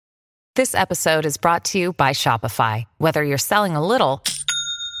This episode is brought to you by Shopify. Whether you're selling a little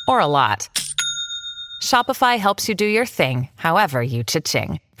or a lot, Shopify helps you do your thing, however you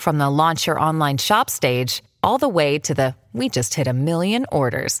cha-ching. From the launch your online shop stage, all the way to the we just hit 1 million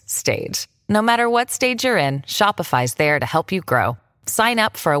orders stage. No matter what stage you're in, Shopify's there to help you grow. Sign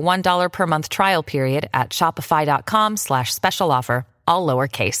up for a $1 per month trial period at shopify.com/special offer, all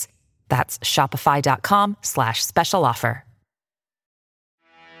lowercase. That's shopify.com/special offer.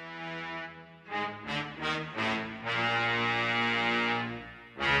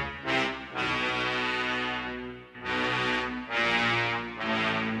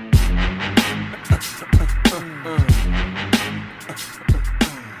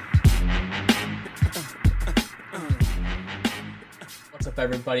 What's up,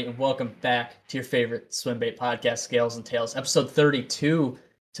 everybody, and welcome back to your favorite swim bait podcast, Scales and Tails, episode 32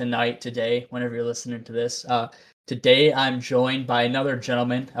 today, whenever you're listening to this. Today, I'm joined by another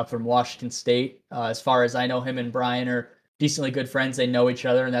gentleman up from Washington State. As far as I know, him and Brian are decently good friends. They know each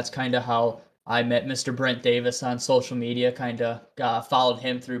other, and that's kind of how I met Mr. Brent Davis on social media, kind of followed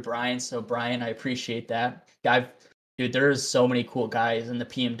him through Brian. So, Brian, I appreciate that. Dude, there's so many cool guys in the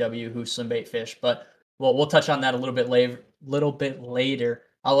PMW who swim bait fish, but we'll touch on that a little bit later.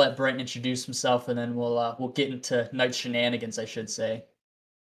 I'll let Brent introduce himself, and then we'll get into night shenanigans, I should say.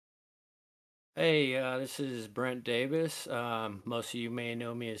 Hey, this is Brent Davis. Most of you may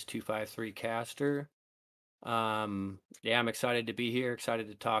know me as 253 Caster. I'm excited to be here, excited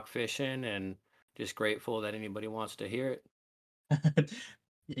to talk fishing, and just grateful that anybody wants to hear it.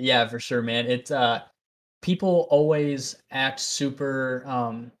 Yeah, for sure, man. People always act super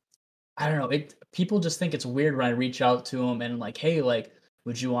I don't know, people just think it's weird when I reach out to them and like, hey, like,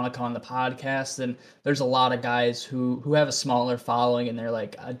 would you want to come on the podcast? And there's a lot of guys who have a smaller following, and they're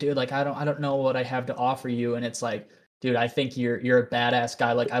like, dude, like, I don't know what I have to offer you. And it's like, dude, I think you're a badass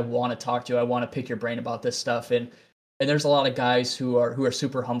guy. Like, I want to talk to you. I want to pick your brain about this stuff. And there's a lot of guys who are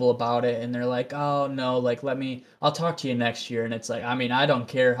super humble about it, and they're like, oh no, like, I'll talk to you next year. And it's like, I mean, I don't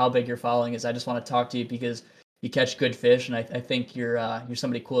care how big your following is. I just want to talk to you because you catch good fish, and I think you're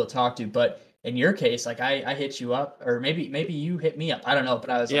somebody cool to talk to. But in your case, like, I hit you up, or maybe you hit me up. I don't know, but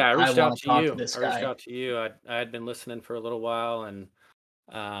I was I like, I reached out want to to talk you. to this I reached guy. out to you. I had been listening for a little while, and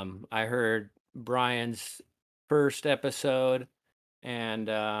I heard Brian's first episode, and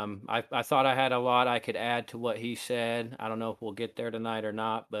I thought I had a lot I could add to what he said. I don't know if we'll get there tonight or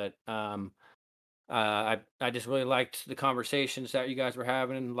not, but I just really liked the conversations that you guys were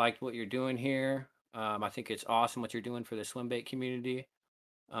having, and liked what you're doing here. I think it's awesome what you're doing for the swim bait community.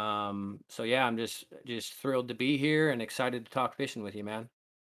 So yeah, I'm just thrilled to be here and excited to talk fishing with you, man.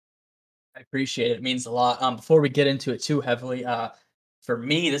 I appreciate it. It means a lot. Before we get into it too heavily, for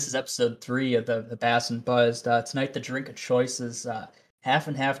me, this is episode 3 of the Bass and Buzzed. Tonight, the drink of choice is half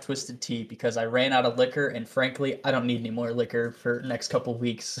and half twisted tea, because I ran out of liquor, and frankly, I don't need any more liquor for the next couple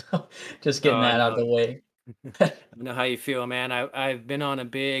weeks. So just Oh, getting I that out of know. the way. I know how you feel, man. I've been on a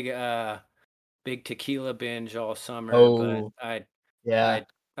big tequila binge all summer, but Oh, yeah.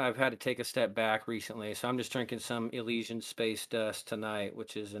 I've had to take a step back recently. So I'm just drinking some Elysian Space Dust tonight,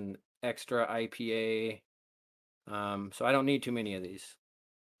 which is an extra IPA. So I don't need too many of these.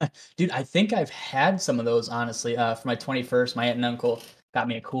 Dude, I think I've had some of those, honestly. For my 21st, my aunt and uncle got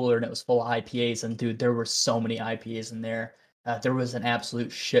me a cooler, and it was full of IPAs. And dude, there were so many IPAs in there. There was an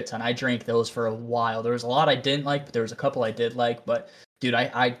absolute shit ton. I drank those for a while. There was a lot I didn't like, but there was a couple I did like. But dude,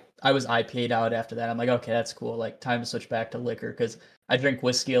 I was IPA'd out after that. I'm like, okay, that's cool. Like, time to switch back to liquor, because I drink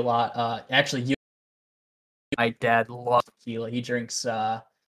whiskey a lot. Actually, my dad loves tequila.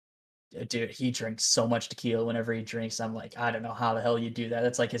 Dude, he drinks so much tequila. Whenever he drinks, I'm like, I don't know how the hell you do that.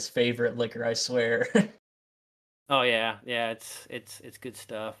 That's like his favorite liquor, I swear. Oh yeah, it's good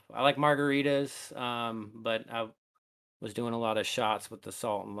stuff. I like margaritas, but I was doing a lot of shots with the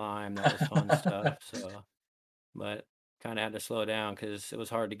salt and lime. That was fun stuff. So, but kind of had to slow down because it was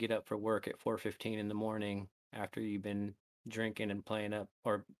hard to get up for work at 4:15 in the morning after you've been drinking and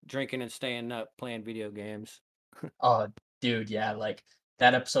staying up playing video games. Oh, dude, yeah, like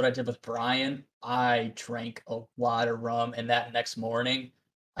that episode I did with Brian, I drank a lot of rum, and that next morning,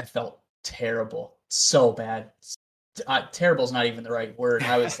 I felt terrible, so bad. Terrible is not even the right word.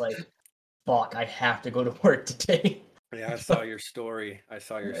 I was like, "Fuck, I have to go to work today." Yeah, I saw your story. I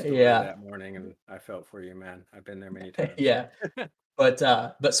saw your story Yeah, that morning, and I felt for you, man. I've been there many times. yeah. But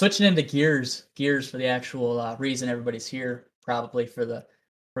switching into gears for the actual reason everybody's here, probably for the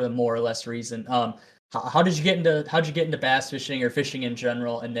more or less reason. How'd you get into bass fishing or fishing in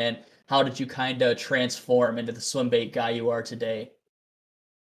general, and then how did you kind of transform into the swim bait guy you are today?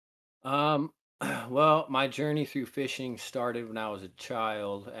 Well, my journey through fishing started when I was a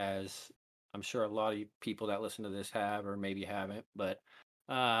child, as I'm sure a lot of you people that listen to this have, or maybe haven't. But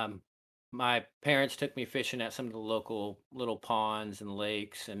um, my parents took me fishing at some of the local little ponds and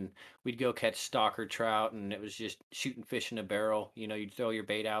lakes, and we'd go catch stalker trout, and it was just shooting fish in a barrel. You'd throw your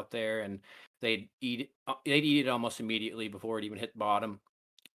bait out there, and they'd eat it. They'd eat it almost immediately before it even hit bottom.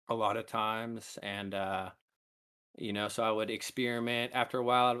 A lot of times, and so I would experiment. After a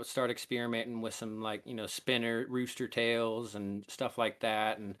while, I would start experimenting with some like, spinner, rooster tails and stuff like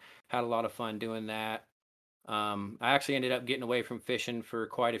that, and had a lot of fun doing that. I actually ended up getting away from fishing for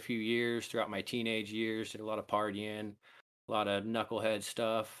quite a few years throughout my teenage years. Did a lot of partying, a lot of knucklehead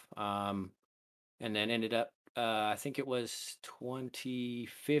stuff, and then ended up. I think it was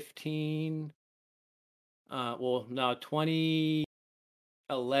 2015. Well, no,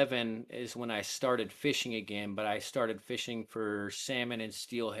 2011 is when I started fishing again, but I started fishing for salmon and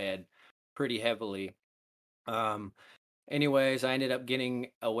steelhead pretty heavily. Um, Anyways, I ended up getting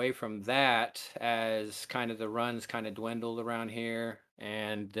away from that as kind of the runs kind of dwindled around here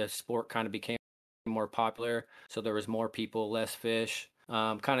and the sport kind of became more popular. So there was more people, less fish.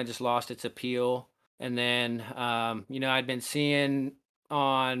 Kind of just lost its appeal. And then, I'd been seeing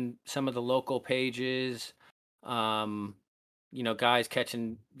on some of the local pages, um, guys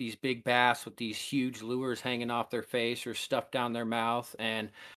catching these big bass with these huge lures hanging off their face or stuffed down their mouth. And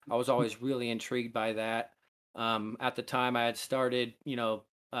I was always really intrigued by that. At the time, I had started,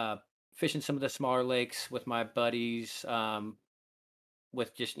 uh, fishing some of the smaller lakes with my buddies,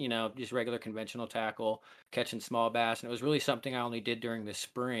 with just regular conventional tackle, catching small bass. And it was really something I only did during the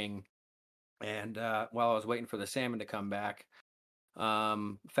spring. And while I was waiting for the salmon to come back,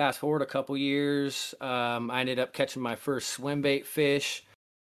 fast forward a couple years, I ended up catching my first swim bait fish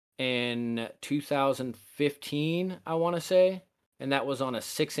in 2015, I want to say. And that was on a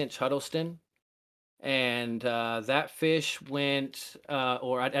 6-inch Huddleston. And that fish went,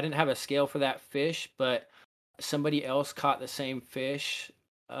 or I didn't have a scale for that fish, but somebody else caught the same fish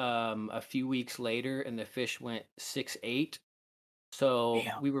a few weeks later, and the fish went 6'8". So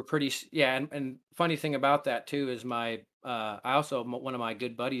Damn. we were pretty, yeah. And funny thing about that too is I also, one of my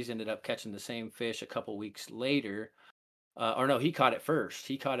good buddies ended up catching the same fish a couple weeks later. Or no, he caught it first.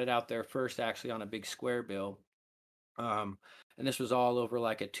 He caught it out there first, actually, on a big square bill. Um, and this was all over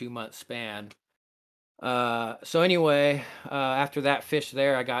like a 2-month span. So anyway, after that fish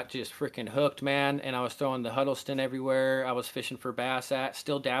there, I got just freaking hooked, man. And I was throwing the Huddleston everywhere. I was fishing for bass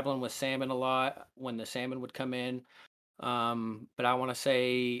still dabbling with salmon a lot when the salmon would come in. But I want to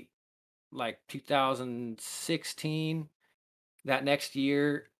say like 2016, that next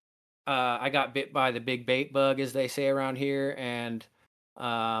year, I got bit by the big bait bug, as they say around here. And,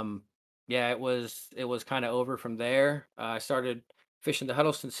 um, yeah, it was kind of over from there. I started fishing the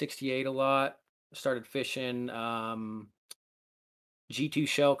Huddleston 68 a lot. Started fishing, G2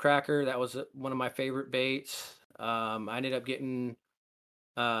 shell cracker. That was one of my favorite baits. I ended up getting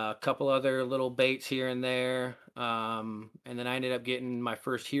a couple other little baits here and there. And then I ended up getting my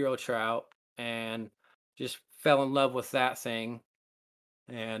first hero trout and just fell in love with that thing.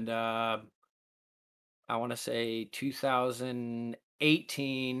 And I want to say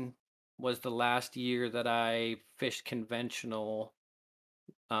 2018 was the last year that I fished conventional.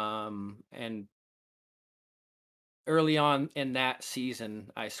 And early on in that season,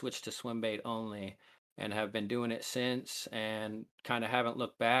 I switched to swim bait only and have been doing it since and kind of haven't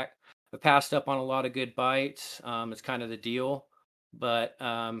looked back. I passed up on a lot of good bites. It's kind of the deal, but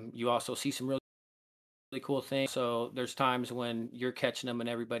you also see some really cool things. So there's times when you're catching them and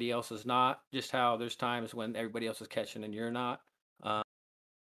everybody else is not, just how there's times when everybody else is catching and you're not.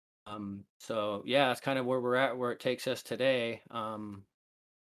 So yeah, that's kind of where we're at, where it takes us today.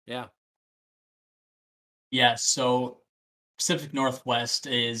 Yeah. Yeah, so Pacific Northwest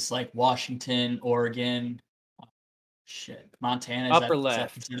is like Washington, Oregon, shit, Montana. Is Upper that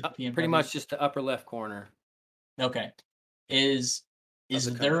left, considered pretty PNW? much just the upper left corner Okay. Is of the is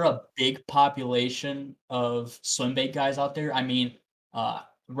there country. a big population of swim bait guys out there? I mean,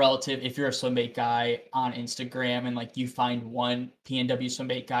 relative if you're a swim bait guy on Instagram and like you find one PNW swim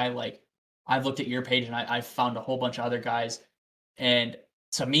bait guy, like I've looked at your page and I've found a whole bunch of other guys. And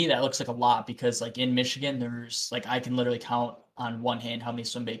to me that looks like a lot because like in Michigan, there's like I can literally count on one hand how many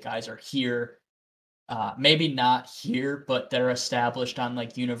swim bait guys are here, maybe not here, but they're established on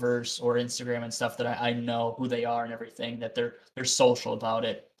like Universe or Instagram and stuff that I know who they are and everything, that they're social about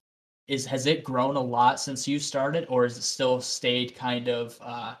it. Has it grown a lot since you started, or is it still stayed kind of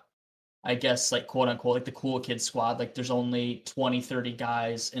I guess like quote unquote like the cool kid squad? Like there's only 20, 30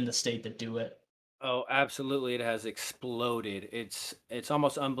 guys in the state that do it. Oh, absolutely, it has exploded. It's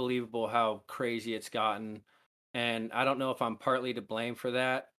almost unbelievable how crazy it's gotten, and I don't know if I'm partly to blame for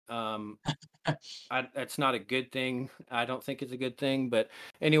that. That's not a good thing. I don't think it's a good thing. But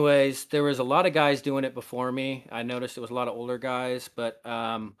anyways, there was a lot of guys doing it before me. I noticed it was a lot of older guys, but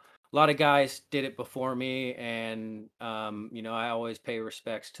a lot of guys did it before me, and I always pay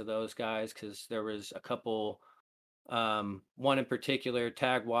respects to those guys because there was a couple. One in particular,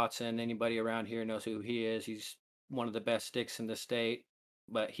 Tag Watson. Anybody around here knows who he is. He's one of the best sticks in the state.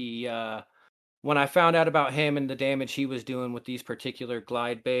 But when I found out about him and the damage he was doing with these particular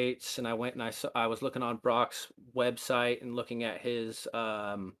glide baits, and I went and I was looking on Brock's website and looking at his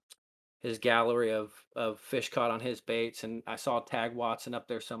gallery of fish caught on his baits, and I saw Tag Watson up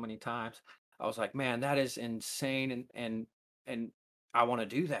there so many times. I was like, man, that is insane, and I want to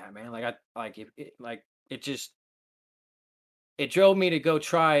do that, man. Like I like it like it just it drove me to go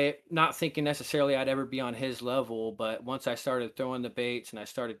try it, not thinking necessarily I'd ever be on his level. But once I started throwing the baits and I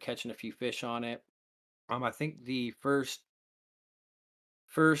started catching a few fish on it, I think the first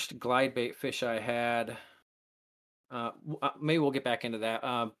glide bait fish I had, maybe we'll get back into that.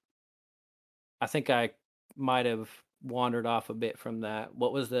 I think I might have wandered off a bit from that.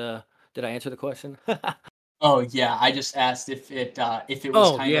 Did I answer the question? Oh, yeah, I just asked if it was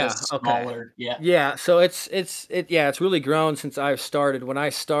Oh kinda yeah, okay. smaller, yeah. Yeah, so it's really grown since I've started. When I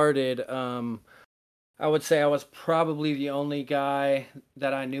started, I would say I was probably the only guy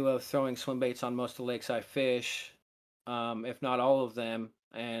that I knew of throwing swim baits on most of the lakes I fish, if not all of them.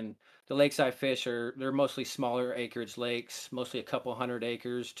 And the lakes I fish they're mostly smaller acreage lakes, mostly a couple hundred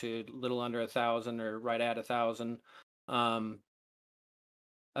acres to little under 1,000 or right at 1,000. Um,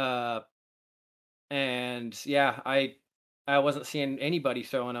 uh, and yeah, I wasn't seeing anybody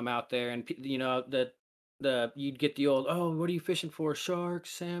throwing them out there, and the you'd get the old, oh, what are you fishing for? Sharks,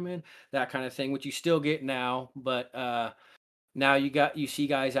 salmon, that kind of thing, which you still get now, but now you see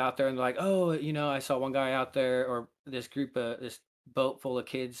guys out there and they're like, oh, I saw one guy out there, or this boat full of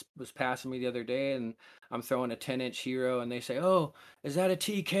kids was passing me the other day, and I'm throwing a 10-inch hero, and they say, oh, is that a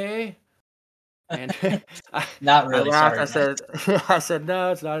TK? And I, Not I really, laughed. sorry, I man. said, I said, no,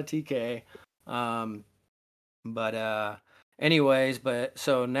 it's not a TK. Um, but anyways, but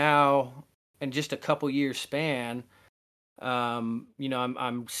so now in just a couple years span, I'm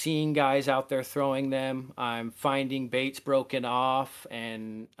seeing guys out there throwing them. I'm finding baits broken off,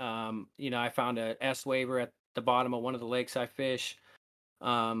 and I found a S waiver at the bottom of one of the lakes I fish.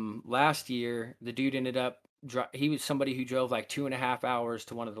 Last year, the dude ended up he was somebody who drove like 2.5 hours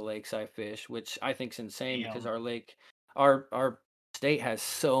to one of the lakes I fish, which I think's insane because Damn. our lake, our state has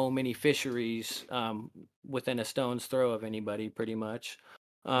so many fisheries within a stone's throw of anybody, pretty much.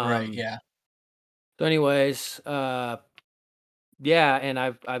 Right, Um, yeah. so, anyways, yeah, and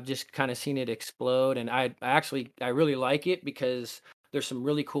I've just kind of seen it explode, and I really like it because there's some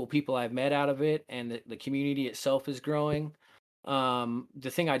really cool people I've met out of it, and the community itself is growing. The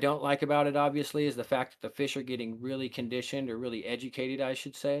thing I don't like about it, obviously, is the fact that the fish are getting really conditioned or really educated, I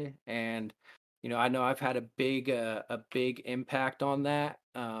should say. And I know I've had a big impact on that,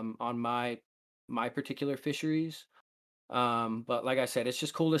 on my particular fisheries. But like I said, it's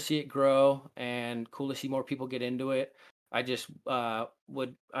just cool to see it grow and cool to see more people get into it. I just I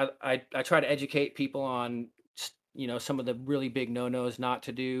try to educate people on some of the really big no-nos not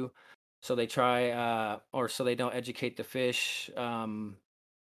to do, so they try or so they don't educate the fish.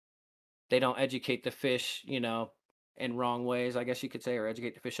 They don't educate the fish, in wrong ways, I guess you could say, or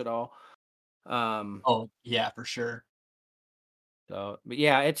educate the fish at all. Um, Oh, yeah, for sure. but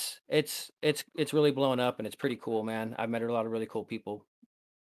yeah, it's really blown up and it's pretty cool, man. I've met a lot of really cool people.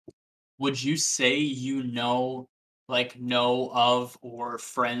 Would you say know of or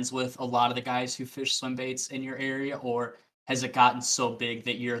friends with a lot of the guys who fish swim baits in your area, or has it gotten so big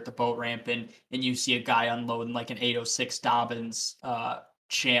that you're at the boat ramp and you see a guy unloading like an 806 Dobbins,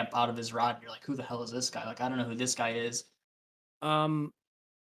 champ out of his rod, and you're like, "Who the hell is this guy? Like, I don't know who this guy is." Um,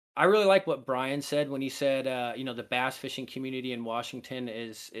 I really like what Brian said when he said, the bass fishing community in Washington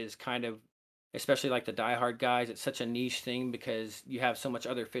is kind of, especially like the diehard guys. It's such a niche thing because you have so much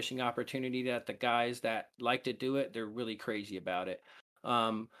other fishing opportunity that the guys that like to do it, they're really crazy about it.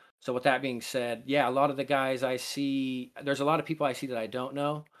 Um, so with that being said, yeah, a lot of the guys I see, there's a lot of people I see that I don't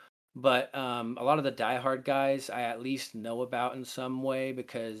know, but a lot of the diehard guys I at least know about in some way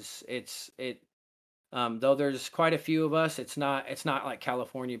because though there's quite a few of us, it's not like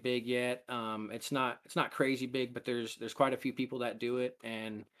California big yet. It's not crazy big, but there's quite a few people that do it,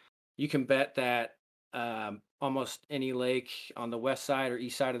 and you can bet that almost any lake on the west side or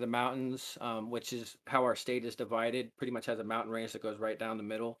east side of the mountains, which is how our state is divided, pretty much has a mountain range that goes right down the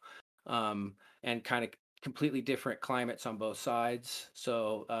middle. and kind of completely different climates on both sides.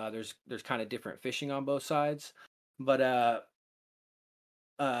 So there's kind of different fishing on both sides, but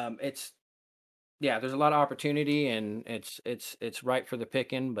it's yeah, there's a lot of opportunity, and it's right for the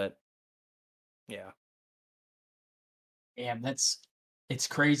picking. But yeah. Damn, it's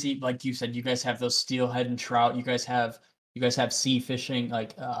crazy. Like you said, you guys have those steelhead and trout. You guys have sea fishing,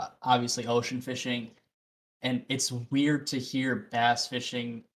 like obviously ocean fishing, and it's weird to hear bass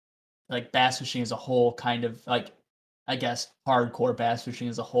fishing, like bass fishing as a whole, kind of like I guess hardcore bass fishing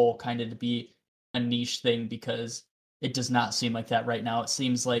as a whole, kind of to be a niche thing because it does not seem like that right now. It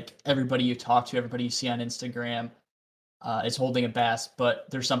seems like everybody you talk to, everybody you see on Instagram, is holding a bass, but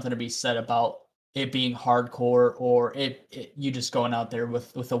there's something to be said about it being hardcore or it you just going out there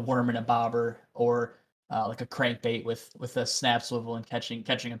with a worm and a bobber or like a crankbait with a snap swivel and catching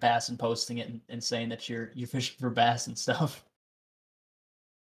a bass and posting it and saying that you're fishing for bass and stuff.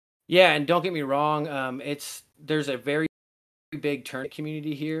 Yeah, and don't get me wrong, it's there's a very big tournament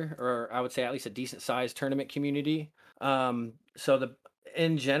community here, or I would say at least a decent sized tournament community. So the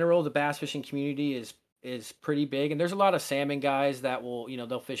in general, the bass fishing community is pretty big, and there's a lot of salmon guys that will,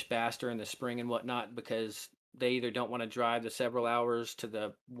 they'll fish bass during the spring and whatnot because they either don't want to drive the several hours to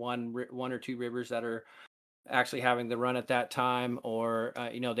the one or two rivers that are actually having the run at that time, or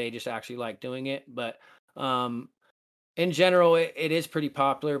they just actually like doing it. But um, in general, it is pretty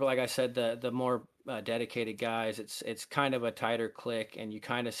popular, but like I said, the more dedicated guys, it's kind of a tighter clique, and you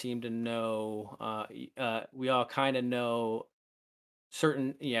kind of seem to know. We all kind of know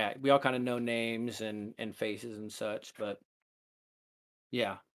we all kind of know names and faces and such. But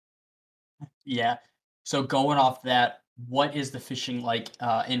yeah, Yeah. So going off that, what is the fishing like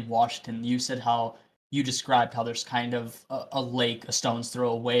in Washington? You said how you described how there's kind of a lake a stone's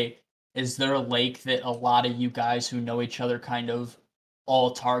throw away. Is there a lake that a lot of you guys who know each other kind of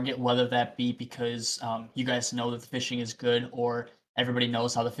all target, whether that be because you guys know that the fishing is good or everybody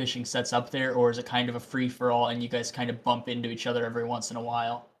knows how the fishing sets up there, or is it kind of a free for all and you guys kind of bump into each other every once in a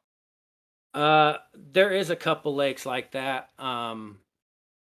while? there is a couple lakes like that.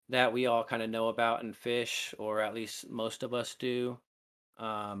 That we all kind of know about and fish, or at least most of us do.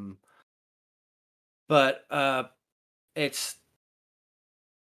 Um, but it's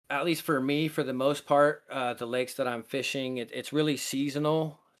at least for me, for the most part, the lakes that I'm fishing, it's really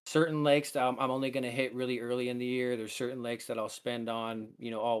seasonal. Certain lakes that I'm only going to hit really early in the year. There's certain lakes that I'll spend on,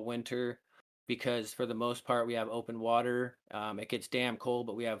 all winter, because for the most part we have open water. It gets damn cold,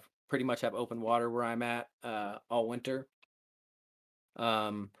 but we have pretty much have open water where I'm at all winter.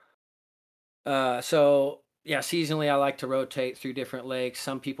 Um, so yeah, seasonally I like to rotate through different lakes.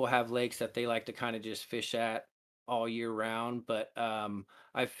 Some people have lakes that they like to kind of just fish at all year round, but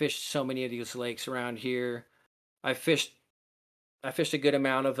I've fished so many of these lakes around here. I fished I fished a good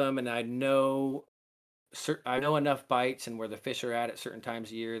amount of them, and I know enough bites and where the fish are at certain times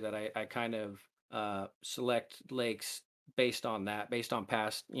of year that I kind of select lakes based on that, based on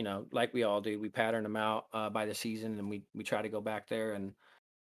past, like we all do. We pattern them out by the season, and we try to go back there and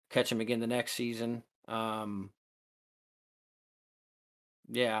catch them again the next season.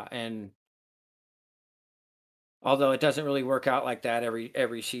 Yeah, and although it doesn't really work out like that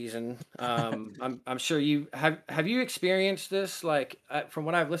every season, I'm sure you have you experienced this? Like from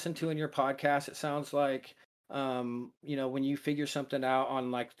what I've listened to in your podcast, it sounds like when you figure something out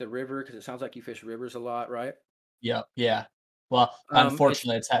on like the river, because it sounds like you fish rivers a lot, right? Yep, yeah. Well, It's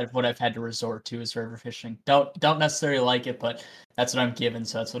unfortunately, what I've had to resort to is river fishing. Don't necessarily like it, but that's what I'm given,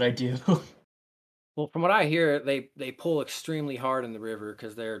 so that's what I do. Well, from what I hear, they pull extremely hard in the river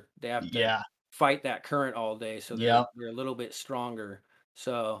because they have to Yeah, fight that current all day, so they're yep. they're a little bit stronger.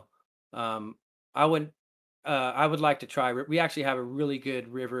 So, um, I would I would like to try. We actually have a really good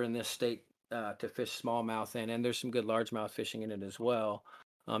river in this state to fish smallmouth in, and there's some good largemouth fishing in it as well.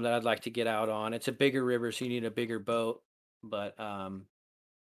 That I'd like to get out on. It's a bigger river, so you need a bigger boat. But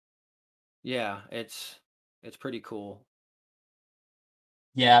yeah, it's pretty cool.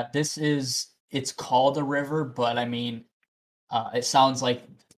 Yeah, it's called a river, but I mean, it sounds like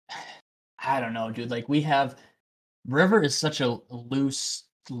I don't know, dude. Like we have river is such a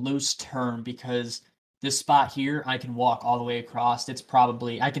loose term because this spot here I can walk all the way across. It's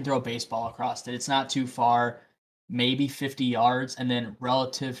probably I can throw a baseball across it. It's not too far, maybe 50 yards, and then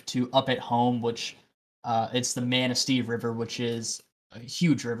relative to up at home, which it's the Manistee River, which is a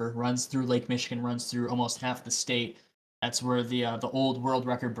huge river, runs through Lake Michigan, runs through almost half the state. That's where the old world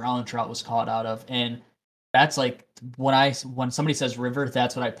record brown trout was caught out of, and that's like when somebody says river,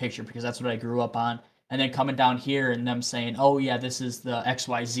 that's what I picture because that's what I grew up on. And then coming down here and them saying, "Oh yeah, this is the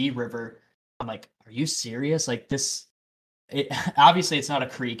XYZ river." I'm like, "Are you serious? Like this it, obviously it's not a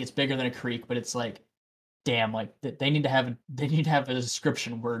creek. It's bigger than a creek, but it's like, damn, like they need to have a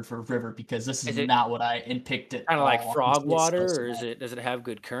description word for river because this is Is it not what I and picked it kind of like all. frog It's so water, or is small. it does it have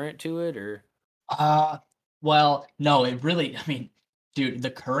good current to it, or Uh, well, no, it really, I mean, dude,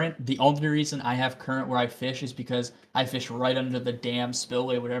 the only reason I have current where I fish is because I fish right under the dam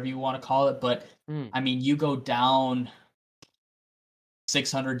spillway, whatever you want to call it. But mm, I mean, you go down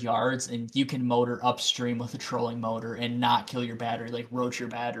 600 yards and you can motor upstream with a trolling motor and not kill your battery, like roach your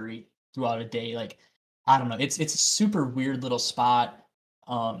battery throughout a day. Like, I don't know. It's a super weird little spot.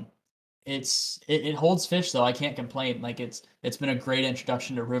 Um, it holds fish though. I can't complain. Like it's been a great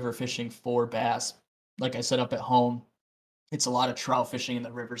introduction to river fishing for bass. Like I said up at home, it's a lot of trout fishing in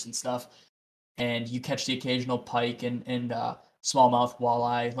the rivers and stuff, and you catch the occasional pike and smallmouth,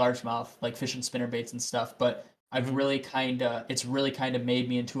 walleye, largemouth, like fishing spinner baits and stuff. But I've mhm. really kind of it's really kind of made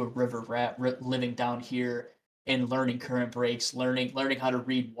me into a river rat living down here and learning current breaks, learning how to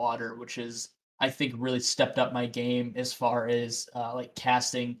read water, which is I think really stepped up my game as far as like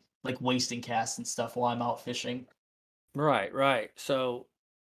casting, like wasting casts and stuff while I'm out fishing. Right, right. So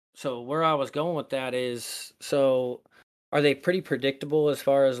where I was going with that is, so are they pretty predictable as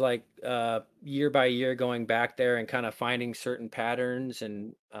far as like year by year going back there and kind of finding certain patterns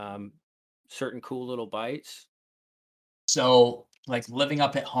and certain cool little bites? So, like living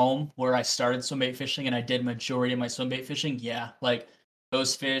up at home where I started swim bait fishing and I did majority of my swim bait fishing, yeah, like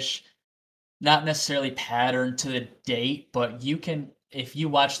those fish, not necessarily patterned to the date, but you can if you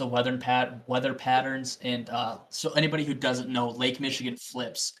watch the weather patterns and so anybody who doesn't know, Lake Michigan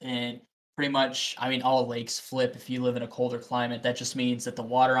flips and pretty much I mean all lakes flip if you live in a colder climate. That just means that the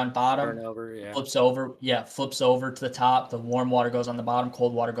water on bottom Turnover, yeah. flips over to the top, the warm water goes on the bottom,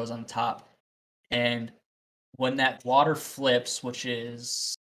 cold water goes on the top. And when that water flips, which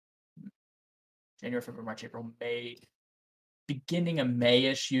is January, February, March, April, May, beginning of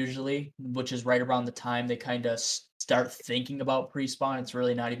Mayish usually, which is right around the time they kind of start thinking about pre-spawn. It's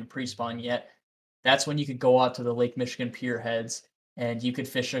really not even pre-spawn yet. That's when you could go out to the Lake Michigan pier heads and you could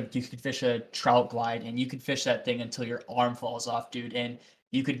fish a trout glide and you could fish that thing until your arm falls off, dude. And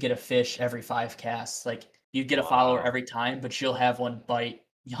you could get a fish every 5 casts. Like you get a follower Wow. every time, but you'll have one bite.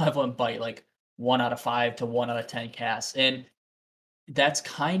 You'll have one bite like 1 out of 5 to 1 out of 10 casts. And that's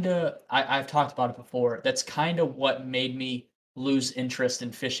kinda I've talked about it before. That's kinda what made me lose interest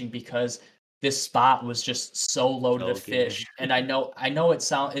in fishing because this spot was just so loaded So of good. fish, and I know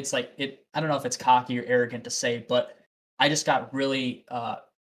it's like I don't know if it's cocky or arrogant to say, but I just got really,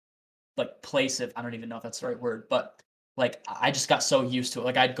 like, placid. I don't even know if that's the right word, but, like, I just got so used to it.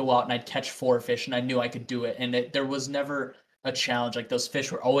 Like, I'd go out and I'd catch 4 fish, and I knew I could do it, and there was never a challenge. Like, those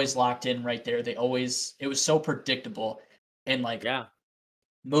fish were always locked in right there. It was so predictable, and, like, Yeah.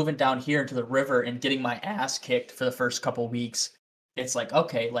 moving down here into the river and getting my ass kicked for the first couple weeks, it's like,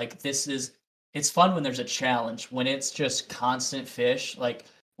 okay, like it's fun when there's a challenge. When it's just constant fish, like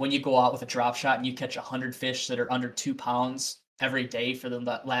when you go out with a drop shot and you catch 100 fish that are under 2 pounds every day for the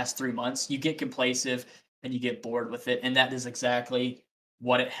last 3 months, you get complacent and you get bored with it. And that is exactly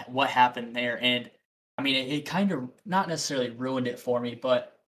what happened there. And I mean, it kind of not necessarily ruined it for me,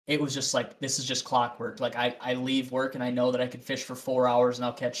 but it was just like this is just clockwork. Like I leave work and I know that I could fish for 4 hours and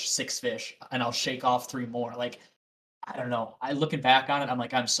I'll catch 6 fish and I'll shake off 3 more. Like I don't know. I looking back on it, I'm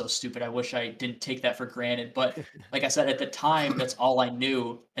like I'm so stupid. I wish I didn't take that for granted. But like I said, at the time, that's all I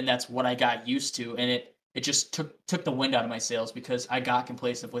knew and that's what I got used to. And it just took the wind out of my sails because I got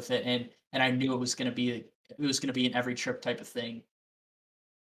complacent with it and I knew it was gonna be an every trip type of thing.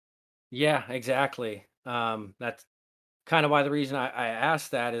 Yeah, exactly. That's kind of why the reason I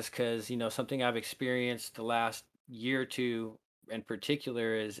asked that is because, something I've experienced the last year or two in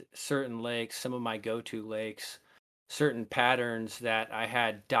particular is certain lakes, some of my go-to lakes, certain patterns that I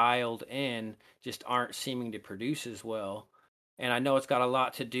had dialed in just aren't seeming to produce as well. And I know it's got a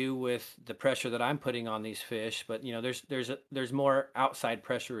lot to do with the pressure that I'm putting on these fish, but there's more outside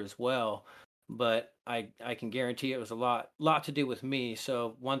pressure as well. But I can guarantee it was a lot to do with me.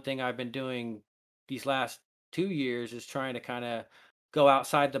 So one thing I've been doing these last 2 years is trying to kind of go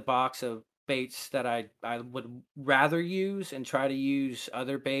outside the box of baits that I would rather use and try to use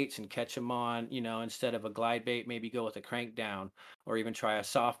other baits and catch them on, instead of a glide bait, maybe go with a crank down or even try a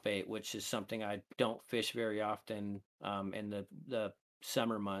soft bait, which is something I don't fish very often in the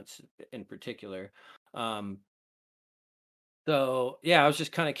summer months in particular. Um, so yeah, I was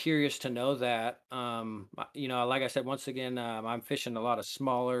just kind of curious to know that. Like I said, once again, I'm fishing a lot of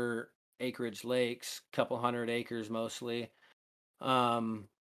smaller acreage lakes, couple hundred acres mostly. Um,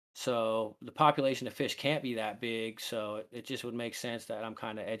 so the population of fish can't be that big, so it just would make sense that I'm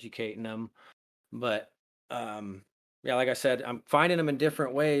kind of educating them. But um, Yeah, like I said, I'm finding them in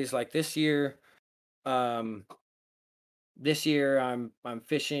different ways. Like um, this year I'm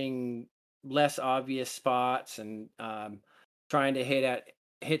fishing less obvious spots and trying to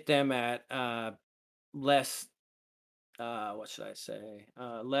hit them at less what should I say?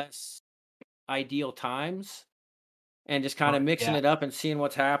 Less ideal times and just kind of Right. mixing Yeah. it up and seeing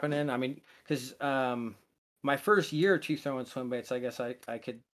what's happening. I mean, because my first year or two throwing swim baits, I guess I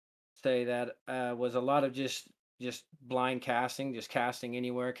could say that was a lot of just blind casting, just casting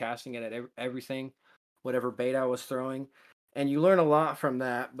anywhere, casting it at everything, whatever bait I was throwing, and you learn a lot from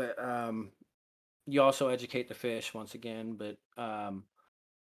that. But you also educate the fish once again. But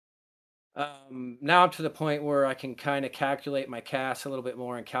now I'm to the point where I can kind of calculate my casts a little bit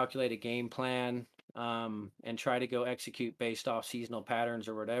more and calculate a game plan, and try to go execute based off seasonal patterns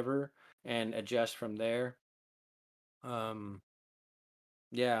or whatever and adjust from there. Um,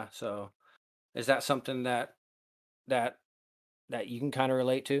 yeah. So is that something that that you can kind of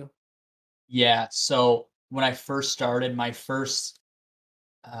relate to? Yeah. So when I first started, my first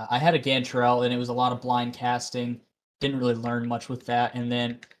I had a Gantrel and it was a lot of blind casting. Didn't really learn much with that. And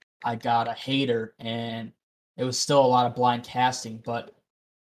then I got a hater and it was still a lot of blind casting, but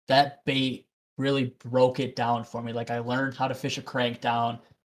that bait really broke it down for me. Like I learned how to fish a crank down.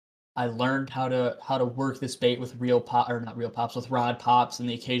 I learned how to work this bait with reel pop or not reel pops with rod pops and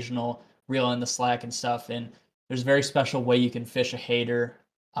the occasional reel in the slack and stuff. And there's a very special way you can fish a hater,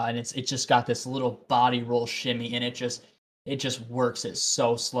 and it just got this little body roll shimmy, and it just works. It's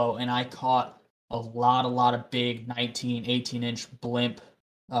so slow, and I caught a lot of big 19, 18-inch blimp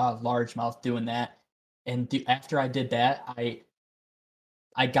largemouth doing that. And after I did that,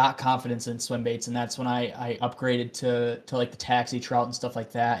 I got confidence in swim baits, and that's when I upgraded to like the taxi trout and stuff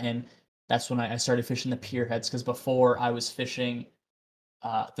like that, and that's when I started fishing the pier heads. Because before I was fishing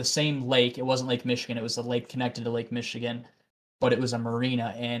the same lake. It wasn't Lake Michigan. It was a lake connected to Lake Michigan, but it was a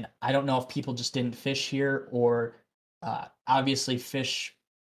marina. And I don't know if people just didn't fish here or obviously fish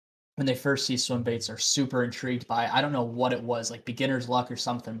when they first see swim baits are super intrigued by it. I don't know what it was, like beginner's luck or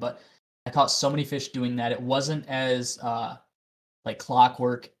something, but I caught so many fish doing that. It wasn't as like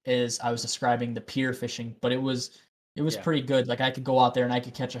clockwork as I was describing the pier fishing, but it was Yeah, pretty good. Like I could go out there and I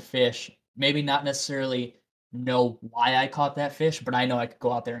could catch a fish. Maybe not necessarily know why I caught that fish, but I know I could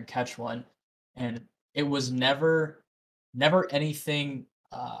go out there and catch one. And it was never anything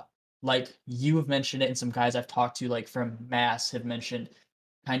like you have mentioned it and some guys I've talked to like from Mass have mentioned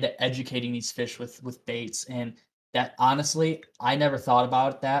kind of educating these fish with baits and that honestly I never thought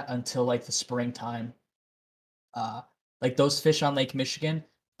about that until like the springtime uh, like those fish on Lake Michigan,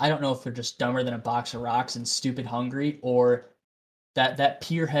 I don't know if they're just dumber than a box of rocks and stupid hungry, or that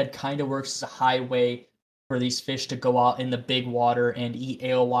pier head kind of works as a highway for these fish to go out in the big water and eat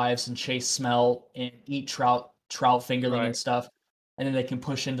alewives and chase smell and eat trout fingerling and right. stuff. And then they can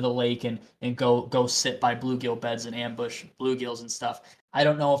push into the lake and go sit by bluegill beds and ambush bluegills and stuff. I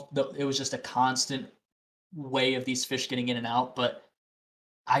don't know if it was just a constant way of these fish getting in and out, but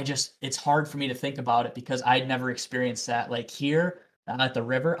it's hard for me to think about it because I'd never experienced that. Like here at the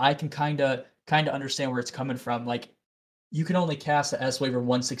river, I can kind of understand where it's coming from. Like you can only cast the S Waver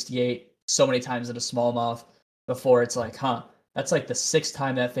 168 so many times at a smallmouth before it's like, huh, that's like the sixth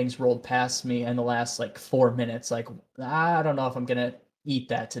time that thing's rolled past me in the last like 4 minutes. Like I don't know if I'm gonna eat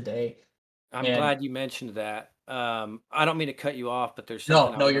that today. I'm And glad you mentioned that. I don't mean to cut you off, but there's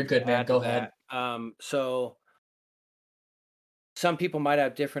something no, I no, you're wanted good, to man. add to Go ahead. that. So some people might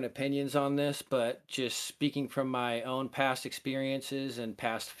have different opinions on this, but just speaking from my own past experiences and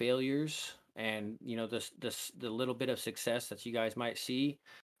past failures, and the little bit of success that you guys might see,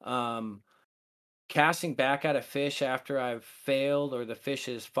 um, casting back at a fish after I've failed or the fish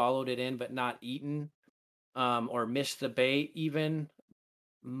has followed it in but not eaten, or missed the bait even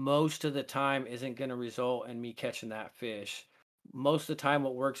most of the time isn't going to result in me catching that fish. Most of the time,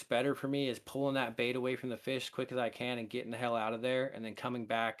 what works better for me is pulling that bait away from the fish as quick as I can and getting the hell out of there, and then coming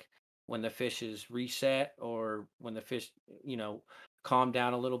back when the fish is reset or when the fish, you know, calm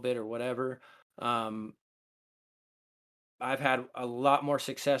down a little bit or whatever. Um, I've had a lot more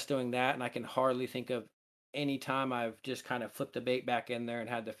success doing that, and I can hardly think of any time I've just kind of flipped the bait back in there and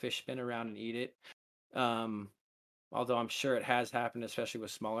had the fish spin around and eat it. Um, Although I'm sure it has happened, especially with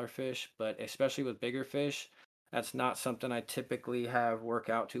smaller fish, but especially with bigger fish, that's not something I typically have work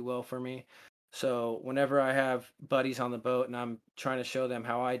out too well for me. So whenever I have buddies on the boat and I'm trying to show them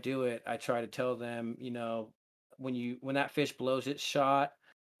how I do it, I try to tell them, when that fish blows its shot,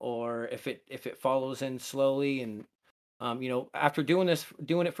 or if it follows in slowly, and after doing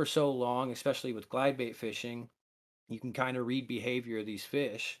it for so long, especially with glide bait fishing, you can kind of read behavior of these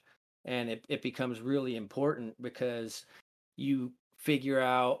fish. and it becomes really important because you figure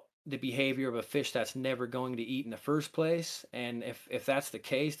out the behavior of a fish that's never going to eat in the first place. And if that's the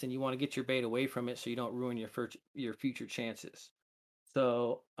case, then you want to get your bait away from it so you don't ruin your future chances.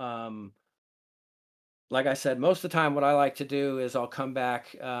 So, like I said, most of the time, what I like to do is I'll come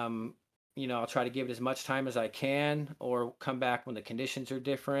back. I'll try to give it as much time as I can, or come back when the conditions are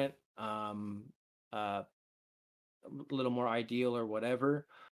different, a little more ideal or whatever.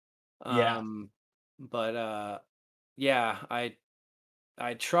 Yeah. Um, but yeah,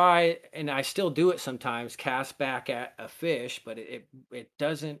 I try, and I still do it sometimes, cast back at a fish, but it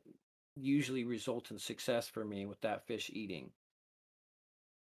doesn't usually result in success for me with that fish eating.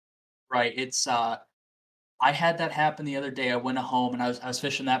 Right. I had that happen the other day. I went home and I was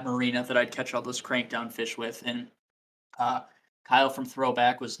fishing that marina that I'd catch all those crankdown fish with, and uh, Kyle from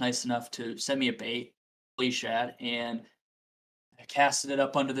Throwback was nice enough to send me a bait, flea shad, and I casted it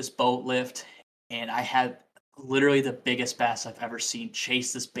up under this boat lift, and I had literally the biggest bass I've ever seen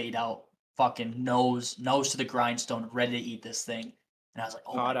chase this bait out, fucking nose to the grindstone, ready to eat this thing. And I was like,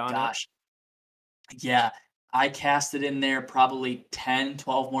 oh Caught my on it. gosh, yeah. I cast it in there probably 10,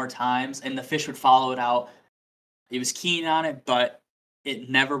 12 more times, and the fish would follow it out. He was keen on it, but it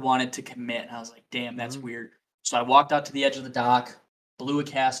never wanted to commit. And I was like, damn, that's Mhm. weird. So I walked out to the edge of the dock, blew a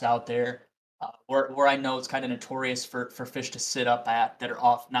cast out there, where I know it's kind of notorious for fish to sit up at that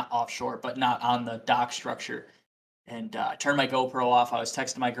are not offshore, but not on the dock structure. And I turned my GoPro off. I was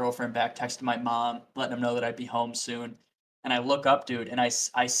texting my girlfriend back, texting my mom, letting them know that I'd be home soon. And I look up, dude, and I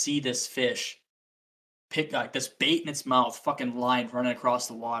see this fish pick like this bait in its mouth, fucking line running across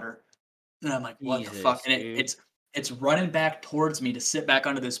the water. And I'm like, "What the fuck?" Jesus, And dude. it's running back towards me to sit back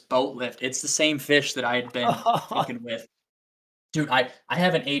under this boat lift. It's the same fish that I had been cooking with. Dude, I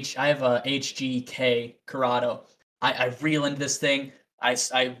have a HGK Corrado. I reel into this thing. I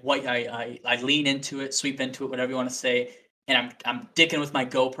lean into it, sweep into it, whatever you want to say, and I'm dicking with my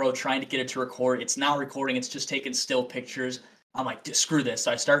GoPro trying to get it to record. It's not recording. It's just taking still pictures. I'm like, screw this.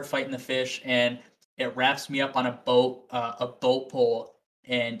 So I start fighting the fish, and it wraps me up on a boat pole.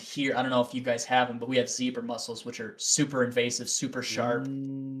 And here, I don't know if you guys have them, but we have zebra mussels, which are super invasive, super sharp.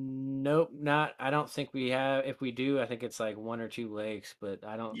 Nope, not. I don't think we have. If we do, I think it's like one or two lakes, but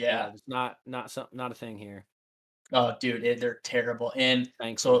I don't. Yeah, Yeah. it's not a thing here, Oh, dude, they're terrible. And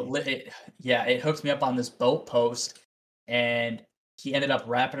so thankfully. yeah, it hooks me up on this boat post, and he ended up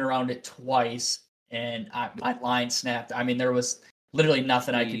wrapping around it twice, and my line snapped. I mean, there was literally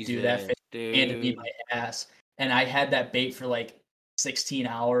nothing I could do. That Jesus, fish handed me dude. my ass, and I had that bait for like 16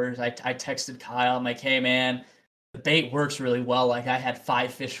 hours. I texted Kyle. I'm like, hey man, the bait works really well. Like I had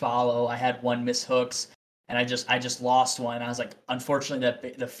 5 fish follow. I had one miss hooks. And I just lost one. I was like,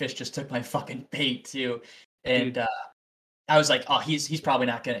 unfortunately, the fish just took my fucking bait too. And Dude, I was like, oh, he's probably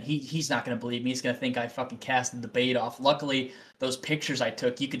not gonna he's not gonna believe me. He's gonna think I fucking casted the bait off. Luckily, those pictures I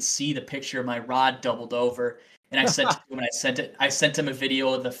took, you could see the picture of my rod doubled over, and I sent it to him. And I sent him a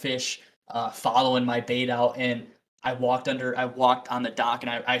video of the fish following my bait out, and I walked on the dock,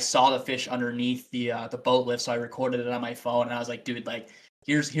 and I saw the fish underneath the boat lift, so I recorded it on my phone, and I was like, dude, like.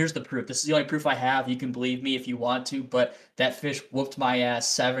 Here's the proof. This is the only proof I have. You can believe me if you want to, but that fish whooped my ass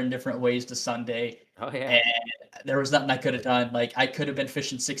 7 different ways to Sunday, oh yeah, and there was nothing I could have done. Like I could have been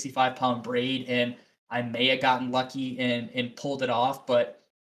fishing 65-pound braid, and I may have gotten lucky and pulled it off, but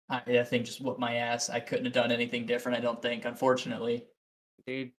that thing just whooped my ass. I couldn't have done anything different. I don't think, unfortunately.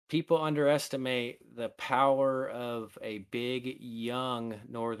 dude. People underestimate the power of a big, young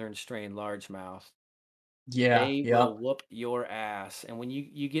northern strain largemouth. Yeah, They yeah, will whoop your ass. And when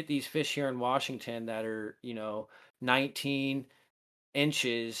you get these fish here in Washington that are 19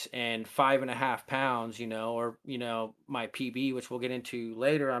 inches and 5.5 pounds, or my PB, which we'll get into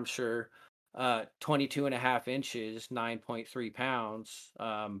later, I'm sure, 22 and a half inches, 9.3 pounds.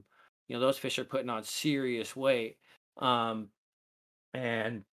 Those fish are putting on serious weight. Um,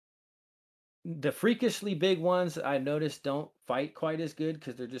 and the freakishly big ones I noticed don't fight quite as good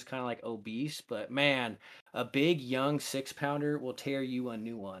because they're just kind of like obese. But man, a big young 6 pounder will tear you a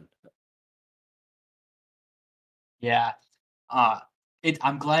new one. yeah.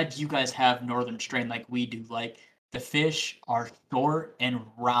 I'm glad you guys have northern strain like we do. Like the fish are short and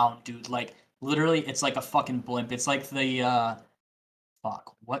round, dude. Like literally, it's like a fucking blimp. It's like the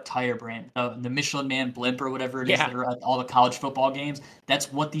fuck, what tire brand? The Michelin Man blimp or whatever it is Yeah. that are at all the college football games.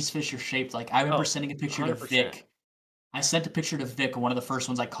 That's what these fish are shaped like. I remember Oh, sending a picture to 100%. Vic. I sent a picture to Vic, one of the first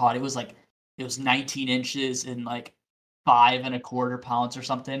ones I caught. It was 19 inches and like 5.25 pounds or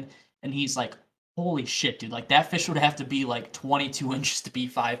something. And he's like, holy shit, dude. Like that fish would have to be like 22 inches to be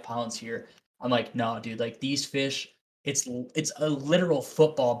 5 pounds here. I'm like, no, dude, like these fish it's a literal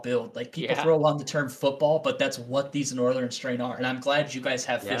football build. Like people Yeah. throw around the term football, but that's what these northern strain are. And I'm glad you guys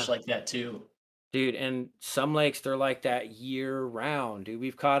have fish Yeah. like that too. Dude, and some lakes they're like that year round, dude.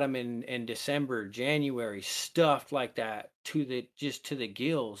 We've caught them in December, January, stuffed like that to the just to the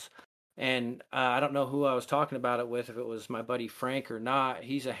gills. And I don't know who I was talking about it with, if it was my buddy Frank or not.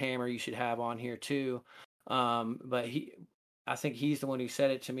 He's a hammer you should have on here too. But I think he's the one who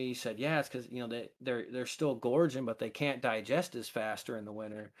said it to me. He said, "Yeah, it's because they're still gorging, but they can't digest as fast during the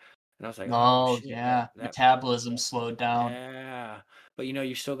winter." And I was like, "Oh Oh shit, yeah, metabolism slowed down. yeah." But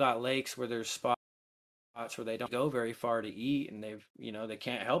you still got lakes where there's spots where they don't go very far to eat, and they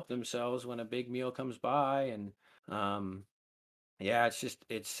can't help themselves when a big meal comes by. And um yeah, it's just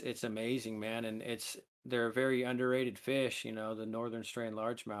it's amazing, man. And they're a very underrated fish, the northern strain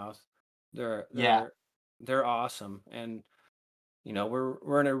largemouth. they're Yeah, they're they're awesome. And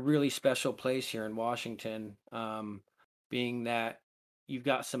we're in a really special place here in Washington, being that you've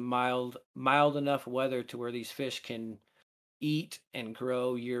got some mild enough weather to where these fish can eat and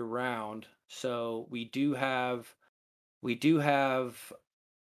grow year round. So we do have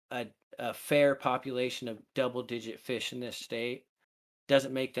a, a fair population of double digit fish in this state.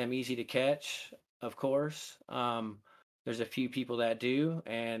 Doesn't make them easy to catch, of course. There's a few people that do,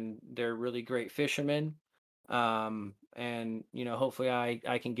 and they're really great fishermen. And hopefully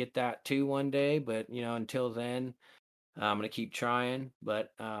I can get that too one day. But until then, I'm gonna keep trying.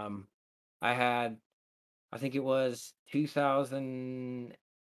 But I had, I think it was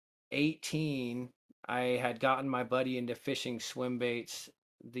 2018. I had gotten my buddy into fishing swim baits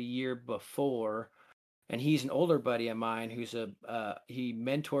the year before, and he's an older buddy of mine who's he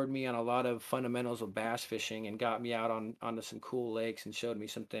mentored me on a lot of fundamentals of bass fishing and got me out onto some cool lakes and showed me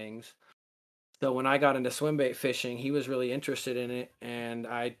some things. So when I got into swim bait fishing, he was really interested in it, and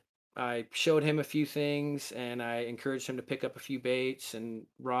I showed him a few things, and I encouraged him to pick up a few baits and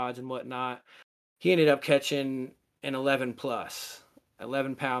rods and whatnot. He ended up catching an 11 plus,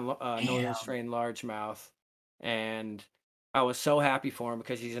 11-pound northern damn. strain largemouth, and I was so happy for him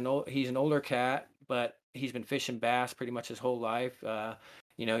because he's an older cat, but he's been fishing bass pretty much his whole life.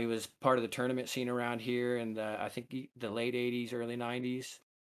 He was part of the tournament scene around here in I think the late '80s, early '90s.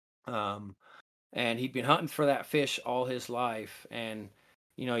 Um, and he'd been hunting for that fish all his life. And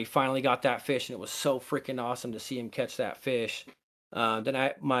he finally got that fish, and it was so freaking awesome to see him catch that fish.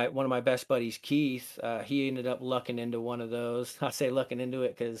 Then my one of my best buddies, Keith, he ended up lucking into one of those. I say lucking into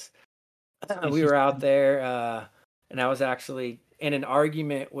it because we were out there, and I was actually in an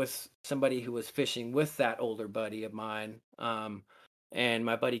argument with somebody who was fishing with that older buddy of mine. And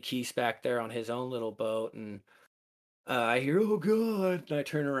my buddy Keith's back there on his own little boat, and I hear, "Oh god," and I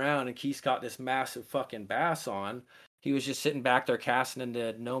turn around, and Keith's got this massive fucking bass on. He was just sitting back there casting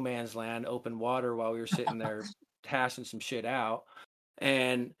into no man's land, open water, while we were sitting there hashing some shit out.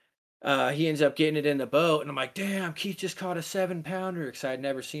 And he ends up getting it in the boat, and I'm like, "Damn, Keith just caught a 7-pounder," because I'd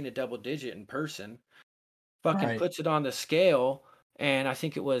never seen a double digit in person. Fucking Right. puts it on the scale, and I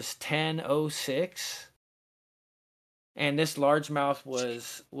think it was 10.06. And this largemouth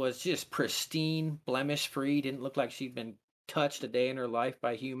was just pristine, blemish free. Didn't look like she'd been touched a day in her life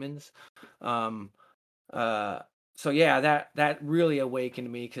by humans. Um, uh, so yeah, that really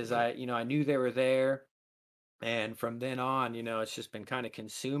awakened me because I knew they were there, and from then on, it's just been kind of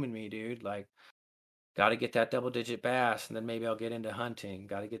consuming me, dude. Like, got to get that double digit bass, and then maybe I'll get into hunting.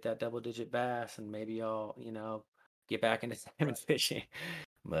 Got to get that double digit bass, and maybe I'll get back into salmon fishing.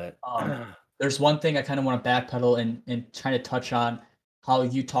 But Um, there's one thing I kind of want to backpedal and try to touch on how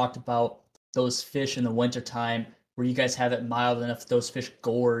you talked about those fish in the wintertime where you guys have it mild enough those fish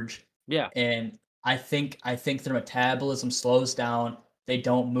gorge. yeah, And I think their metabolism slows down. They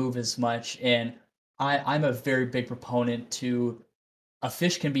don't move as much. And I'm a very big proponent to a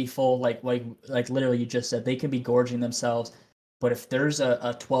fish can be full like literally you just said they can be gorging themselves, but if there's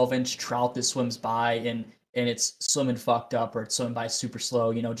a 12-inch trout that swims by and it's swimming fucked up or it's swimming by super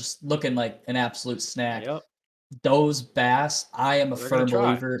slow, just looking like an absolute snack, yep, those bass, I am a they're gonna firm try.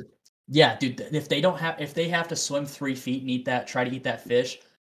 believer. Yeah, dude, if they have to swim 3 feet and try to eat that fish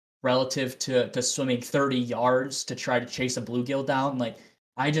relative to swimming 30 yards to try to chase a bluegill down. Like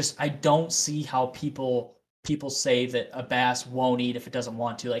I don't see how people say that a bass won't eat if it doesn't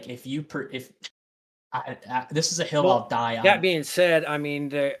want to. Like if this is a hill I'll Well, die that on. being said, I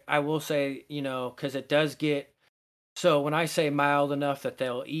mean, I will say, because it does get, so when I say mild enough that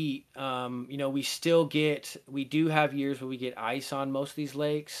they'll eat, we do have years where we get ice on most of these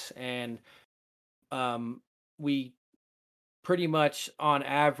lakes, and um, we pretty much on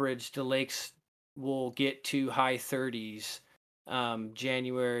average the lakes will get to high 30s,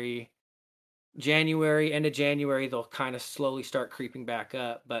 January. January, end of January, they'll kind of slowly start creeping back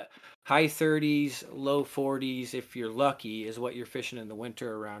up. But high 30s, low 40s, if you're lucky, is what you're fishing in the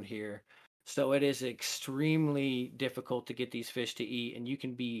winter around here. So it is extremely difficult to get these fish to eat, and you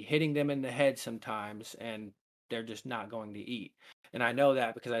can be hitting them in the head sometimes, and they're just not going to eat. And I know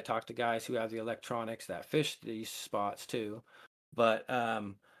that because I talk to guys who have the electronics that fish these spots too. But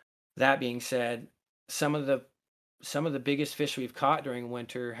that being said, some of the biggest fish we've caught during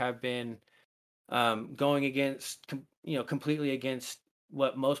winter have been going against completely against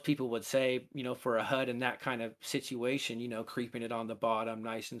what most people would say, for a hud in that kind of situation, creeping it on the bottom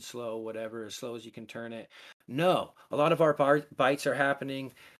nice and slow, whatever, as slow as you can turn it. No, a lot of our bites are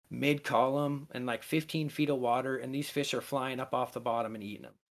happening mid column and like 15 feet of water, and these fish are flying up off the bottom and eating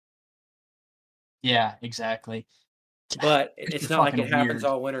them. Yeah, exactly. But Fish are it's not like it fucking happens weird.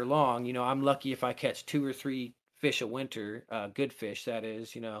 all winter long. I'm lucky if I catch two or three fish a winter, good fish, that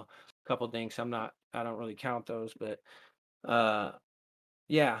is, a couple dinks. I don't really count those, but uh,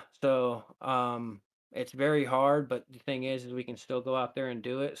 yeah. So it's very hard, but the thing is we can still go out there and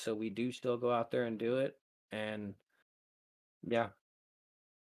do it. So we do still go out there and do it. And yeah,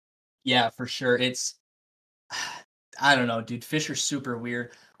 Yeah, for sure. It's I don't know, dude. Fish are super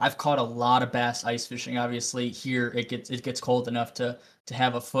weird. I've caught a lot of bass ice fishing. Obviously, here it gets cold enough to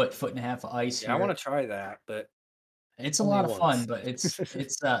have a foot and a half of ice yeah, I want here. to try that, but It's a only lot of fun, once. but it's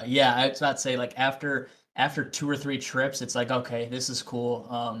yeah, I was about to say like after 2 or 3 trips, it's like okay, this is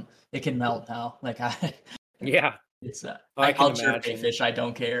cool. It can melt now. Like I, Yeah, it's I can I'll jerk bait imagine. fish. I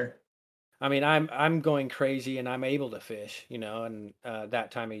don't care. I mean, I'm going crazy and I'm able to fish, and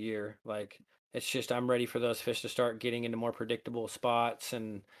that time of year, like it's just I'm ready for those fish to start getting into more predictable spots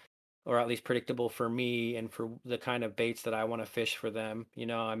and or at least predictable for me and for the kind of baits that I want to fish for them.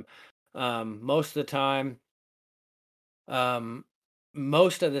 I'm most of the time um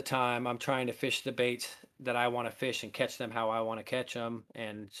most of the time I'm trying to fish the baits that I want to fish and catch them how I want to catch them,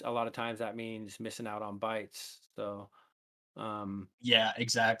 and a lot of times that means missing out on bites. So, um Yeah,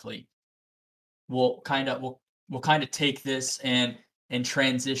 exactly. We'll kind of take this and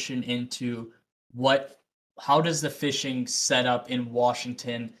transition into what how does the fishing set up in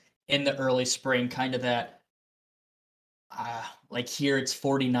Washington in the early spring, kind of that like here it's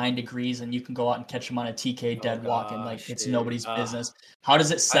 49 degrees and you can go out and catch them on a TK oh dead walk and like gosh, it's dude. nobody's business. How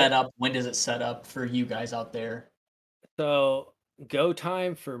does it I set up? When does it set up for you guys out there? So go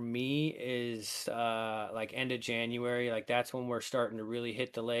time for me is like end of January. Like that's when we're starting to really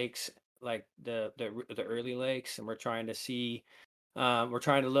hit the lakes, like the early lakes, and we're trying to see, we're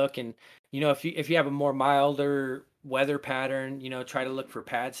trying to look, and if you have a more milder weather pattern, try to look for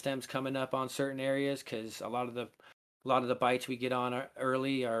pad stems coming up on certain areas because a lot of the bites we get on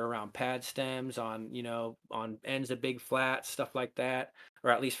early are around pad stems on on ends of big flats, stuff like that,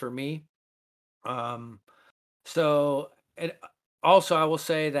 or at least for me. Um, so, and also, I will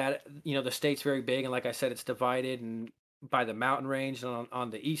say that the state's very big, and like I said, it's divided and by the mountain range. And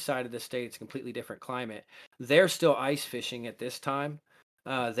on the east side of the state, it's a completely different climate. They're still ice fishing at this time.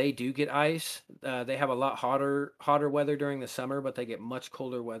 They do get ice. They have a lot hotter weather during the summer, but they get much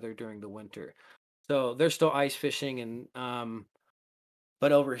colder weather during the winter. So they're still ice fishing, and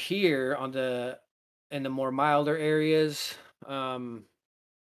but over here in the more milder areas, um,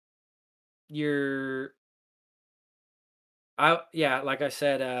 you're yeah, like I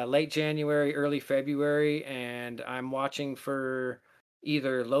said, late January, early February, and I'm watching for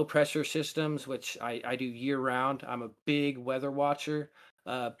either low pressure systems, which I do year round. I'm a big weather watcher.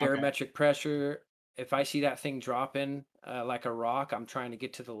 Okay. Barometric pressure. If I see that thing dropping like a rock, I'm trying to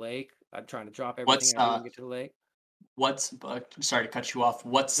get to the lake. I'm trying to drop everything What's I do and get to the lake. sorry to cut you off.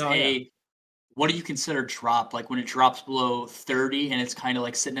 No, yeah. What do you consider drop? Like when it drops below 30 and it's kind of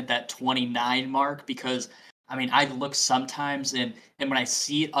like sitting at that 29 mark? Because I mean, I look sometimes and when I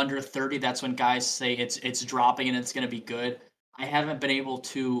see it under 30, that's when guys say it's dropping and it's gonna be good. I haven't been able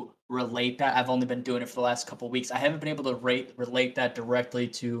to relate that. I've only been doing it for the last couple of weeks. I haven't been able to relate that directly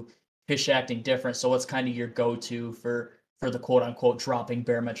to fish acting different. So what's kind of your go-to for the quote unquote dropping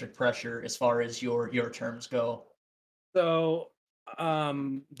barometric pressure as far as your terms go? So,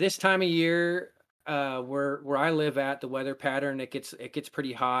 this time of year, where I live at, the weather pattern it gets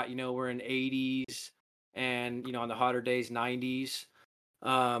pretty hot. We're in 80s, and on the hotter days 90s.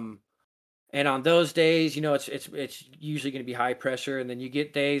 Um, and on those days, it's usually going to be high pressure, and then you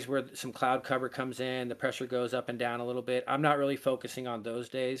get days where some cloud cover comes in, the pressure goes up and down a little bit. I'm not really focusing on those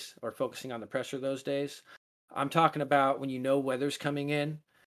days or focusing on the pressure those days. I'm talking about when weather's coming in.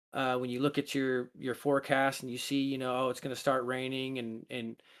 When you look at your forecast and you see, oh, it's going to start raining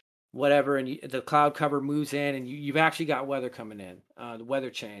and whatever, and the cloud cover moves in, and you've actually got weather coming in, the weather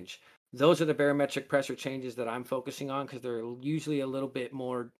change. those are the barometric pressure changes that I'm focusing on because they're usually a little bit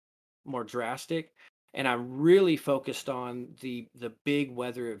more drastic. And I'm really focused on the big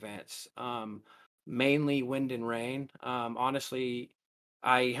weather events, mainly wind and rain. Honestly,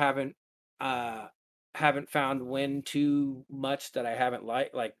 I uh, haven't found wind too much that I haven't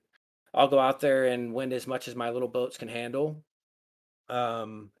liked. Like I'll go out there and wind as much as my little boats can handle.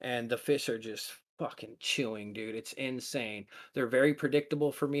 And the fish are just fucking chewing, dude. It's insane. They're very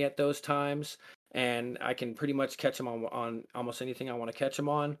predictable for me at those times, and I can pretty much catch them on almost anything I want to catch them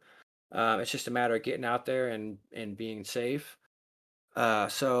on. It's just a matter of getting out there and being safe.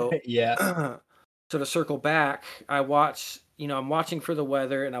 So Yeah. so to circle back, I'm watching for the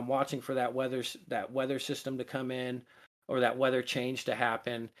weather, and I'm watching for that weather system to come in, or that weather change to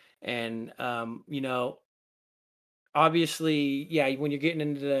happen. And obviously, yeah, when you're getting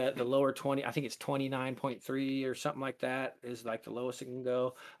into the lower 20, I think it's 29.3 or something like that is like the lowest it can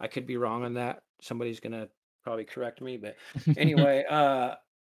go. I could be wrong on that. Somebody's gonna probably correct me, but anyway,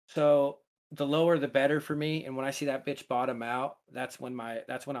 so the lower the better for me. And when I see that bitch bottom out, that's when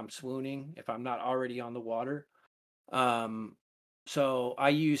I'm swooning if I'm not already on the water. Um, so I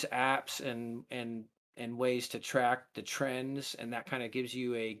use apps and ways to track the trends, and that kind of gives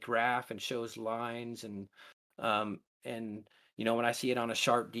you a graph and shows lines and when I see it on a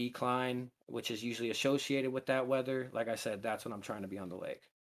sharp decline, which is usually associated with that weather, like I said, that's when I'm trying to be on the lake.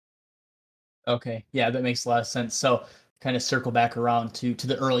 Okay. Yeah, that makes a lot of sense. So kind of circle back around to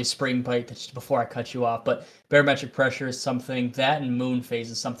the early spring bite that's just before I cut you off. But barometric pressure is something that and moon phase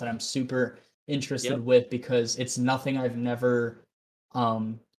is something I'm super interested Yep. with because it's nothing I've never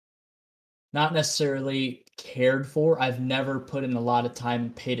um not necessarily cared for. I've never put in a lot of time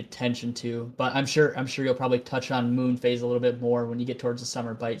and paid attention to, but I'm sure you'll probably touch on moon phase a little bit more when you get towards the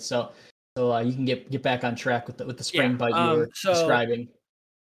summer bite. So you can get back on track with the Yeah. spring bite you were So describing.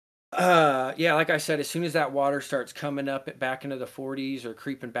 yeah, like I said, as soon as that water starts coming up back into the 40s or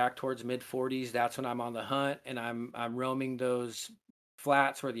creeping back towards mid 40s, that's when I'm on the hunt and I'm roaming those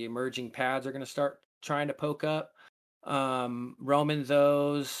flats where the emerging pads are going to start trying to poke up. Roaming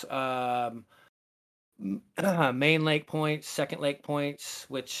those main lake points, second lake points,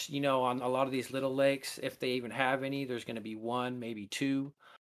 which on a lot of these little lakes, if they even have any, there's going to be one, maybe two.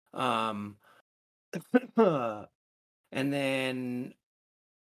 Um, and then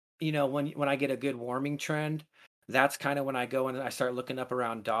when I get a good warming trend, that's kind of when I go and I start looking up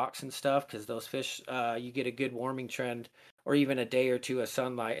around docks and stuff because those fish, you get a good warming trend or even a day or two of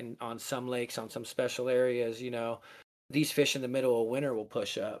sunlight and on some lakes, on some special areas, these fish in the middle of winter will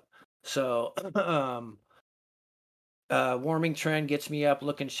push up. So, warming trend gets me up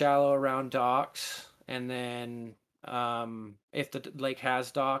looking shallow around docks, and then if the lake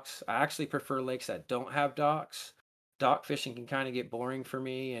has docks, I actually prefer lakes that don't have docks. Dock fishing can kind of get boring for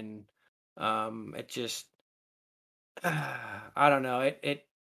me, and it just I don't know.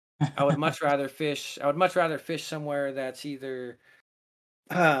 I would much rather fish somewhere that's either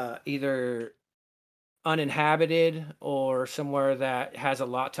uninhabited or somewhere that has a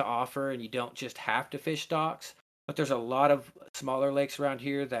lot to offer and you don't just have to fish docks. But there's a lot of smaller lakes around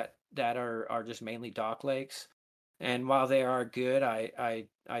here that are just mainly dock lakes. And while they are good, I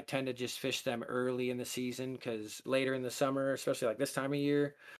tend to just fish them early in the season because later in the summer, especially like this time of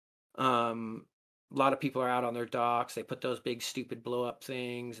year, um, a lot of people are out on their docks. They put those big stupid blow up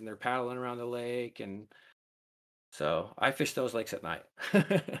things and they're paddling around the lake, and so I fish those lakes at night.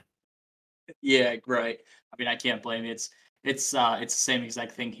 Yeah, right. I mean, I can't blame you. It's the same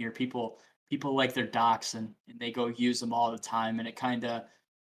exact thing here. People like their docks and they go use them all the time, and it kind of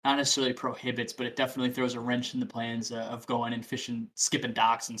not necessarily prohibits, but it definitely throws a wrench in the plans of going and fishing, skipping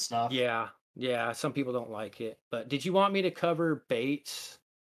docks and stuff. Yeah, yeah, some people don't like it. But did you want me to cover baits?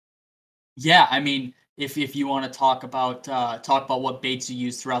 Yeah, I mean, if you want to talk about what baits you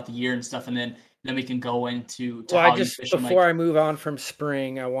use throughout the year and stuff, and then we can go into to Well, I how you just fish them. before Like, I move on from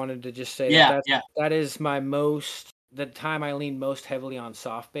spring, I wanted to just say that yeah, yeah, that is the time I lean most heavily on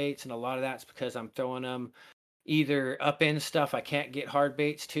soft baits, and a lot of that's because I'm throwing them either up in stuff I can't get hard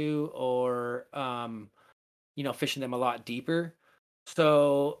baits to, or fishing them a lot deeper.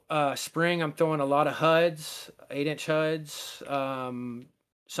 So spring, I'm throwing a lot of HUDs, 8-inch HUDs.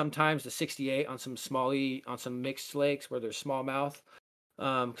 Sometimes the 68 on on some mixed lakes where there's smallmouth,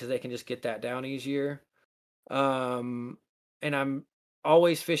 because they can just get that down easier. Um, and I'm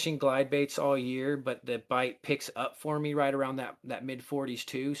always fishing glide baits all year, but the bite picks up for me right around that mid 40s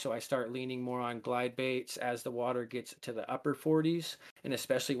too. So I start leaning more on glide baits as the water gets to the upper 40s, and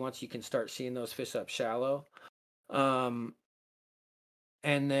especially once you can start seeing those fish up shallow. Um,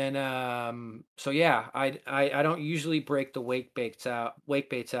 and then so yeah, I don't usually break the wake baits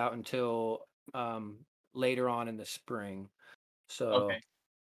out until later on in the spring. So Okay.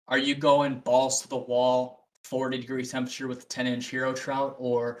 Are you going balls to the wall, 40-degree temperature with a 10-inch hero trout,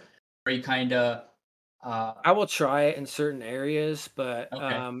 or are you kinda, uh I will try it in certain areas, but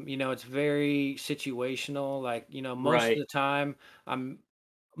okay. it's very situational. Like, most of Right. the time, I'm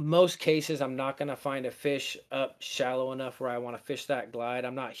most cases I'm not gonna find a fish up shallow enough where I want to fish that glide.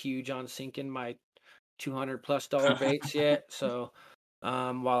 I'm not huge on sinking my $200+ baits yet. So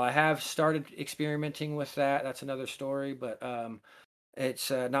while I have started experimenting with that, that's another story. But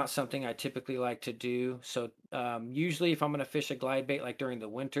it's not something I typically like to do. So usually, if I'm going to fish a glide bait like during the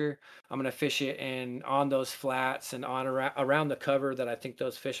winter, I'm going to fish it in on those flats and on around the cover that I think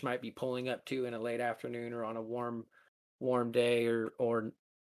those fish might be pulling up to in a late afternoon or on a warm day, or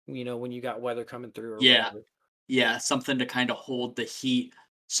when you got weather coming through or Yeah. whatever. Yeah, something to kinda hold the heat.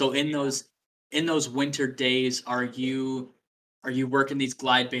 So Yeah. in those winter days, are you working these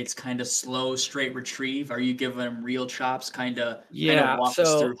glide baits kinda slow, straight retrieve? Are you giving them real chops? Kinda Yeah. walk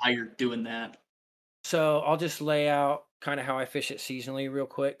us through So how you're doing that. so I'll just lay out kind of how I fish it seasonally real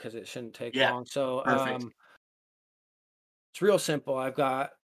quick because it shouldn't take Yeah, long. So perfect. it's real simple. I've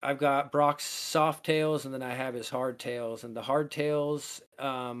got Brock's soft tails and then I have his hard tails. And the hard tails,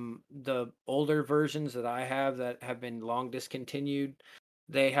 the older versions that I have that have been long discontinued,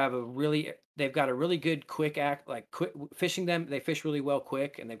 they've got a really good quick act, like quick fishing them. They fish really well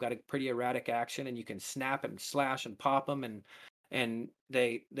quick and they've got a pretty erratic action and you can snap and slash and pop them, and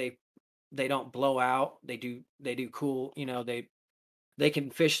they don't blow out. They do cool, they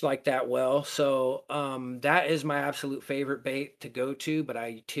can fish like that well. So that is my absolute favorite bait to go to, but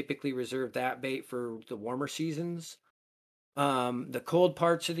I typically reserve that bait for the warmer seasons. The cold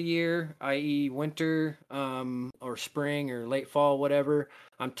parts of the year, i.e., winter, or spring or late fall, whatever,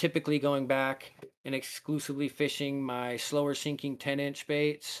 I'm typically going back and exclusively fishing my slower sinking 10-inch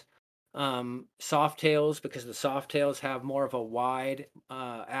baits, soft tails, because the soft tails have more of a wide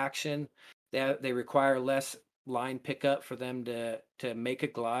action. They require less line pickup for them to make a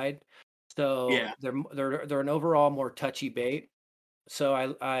glide. So Yeah, they're an overall more touchy bait. So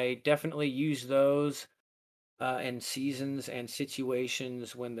I definitely use those in seasons and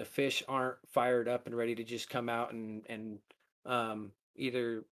situations when the fish aren't fired up and ready to just come out and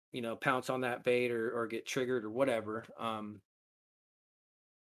either pounce on that bait or get triggered or whatever.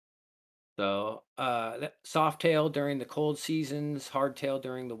 Soft tail during the cold seasons, hard tail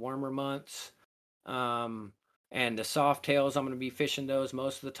during the warmer months. Um, and the soft tails, I'm going to be fishing those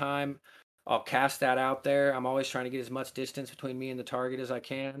most of the time. I'll cast that out there. I'm always trying to get as much distance between me and the target as I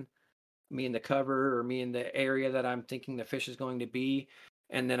can, me in the cover or me in the area that I'm thinking the fish is going to be.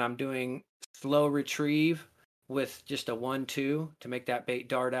 And then I'm doing slow retrieve with just a 1-2 to make that bait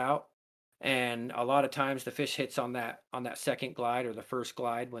dart out. And a lot of times the fish hits on that second glide or the first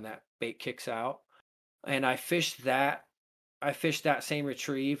glide when that bait kicks out. And I fish that same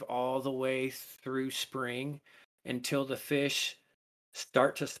retrieve all the way through spring until the fish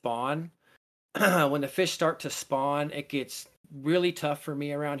start to spawn. When the fish start to spawn, it gets really tough for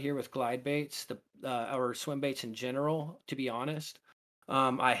me around here with glide baits, or swim baits in general. To be honest,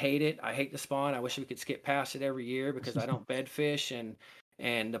 I hate it. I hate the spawn. I wish we could skip past it every year because I don't bed fish, and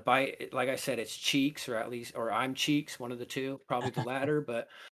the bite. Like I said, it's cheeks, or I'm cheeks, one of the two, probably the latter. But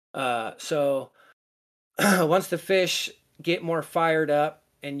so once the fish get more fired up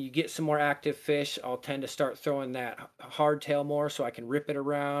and you get some more active fish, I'll tend to start throwing that hardtail more so I can rip it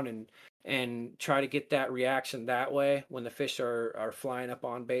around and try to get that reaction that way when the fish are flying up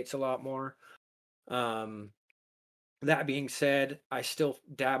on baits a lot more. Um, that being said, I still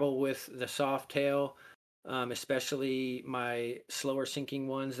dabble with the soft tail, especially my slower sinking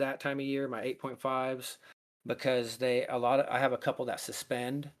ones that time of year, my 8.5s, because I have a couple that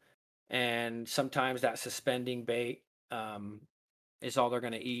suspend, and sometimes that suspending bait um, is all they're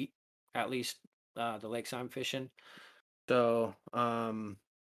going to eat. At least the lakes I'm fishing. So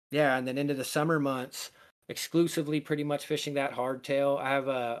yeah, and then into the summer months, exclusively pretty much fishing that hardtail. I have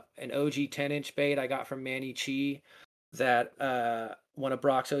an OG 10-inch bait I got from Manny Chi, that one of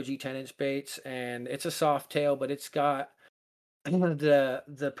Brock's OG 10-inch baits, and it's a soft tail, but it's got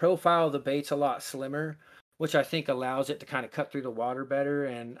the profile of the bait's a lot slimmer, which I think allows it to kind of cut through the water better,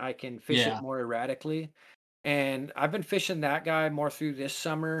 and I can fish it yeah, more erratically. And I've been fishing that guy more through this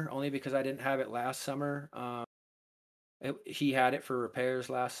summer, only because I didn't have it last summer. He had it for repairs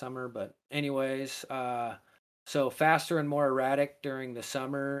last summer, but anyways, so faster and more erratic during the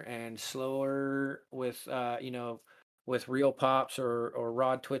summer, and slower with reel pops or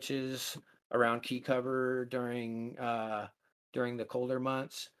rod twitches around key cover during during the colder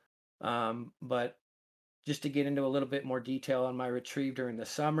months. But just to get into a little bit more detail on my retrieve during the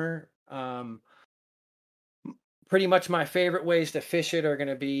summer, pretty much my favorite ways to fish it are going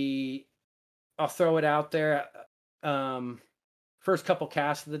to be, I'll throw it out there. First couple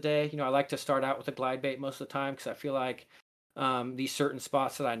casts of the day, I like to start out with a glide bait most of the time because I feel like these certain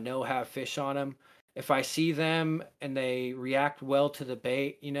spots that I know have fish on them, if I see them and they react well to the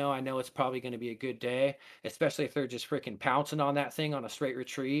bait, I know it's probably going to be a good day, especially if they're just freaking pouncing on that thing on a straight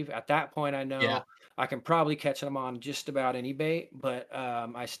retrieve. At that point, I Yeah. know I can probably catch them on just about any bait, but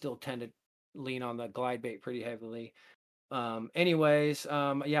I still tend to lean on the glide bait pretty heavily. Anyways,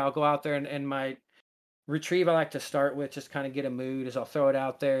 yeah, I'll go out there and my retrieve I like to start with, just kind of get a mood, is I'll throw it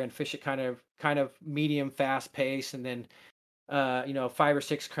out there and fish it kind of medium fast pace, and then 5 or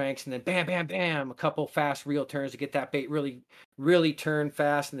 6 cranks, and then bam, bam, bam, a couple fast reel turns to get that bait really, really turn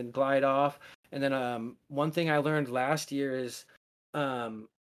fast and then glide off. And then one thing I learned last year is um,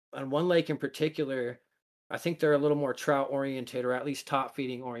 on one lake in particular, I think they're a little more trout oriented, or at least top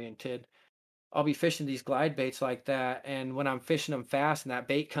feeding oriented. I'll be fishing these glide baits like that, and when I'm fishing them fast and that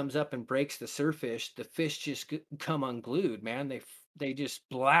bait comes up and breaks the surface, the fish just come unglued, man. They just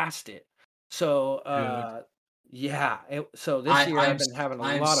blast it. So, Dude. yeah. So this I year I'm I've s- been having a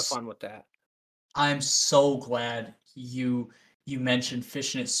I'm lot of s- fun with that. I'm so glad you mentioned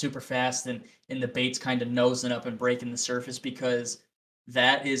fishing it super fast and the bait's kind of nosing up and breaking the surface, because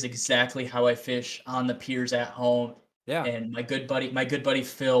that is exactly how I fish on the piers at home. Yeah, And my good buddy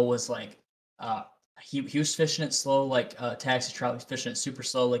Phil was like, uh, he was fishing it slow like taxi trout. He's fishing it super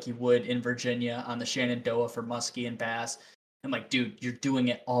slow like you would in Virginia on the Shenandoah for muskie and bass. I'm like, dude, you're doing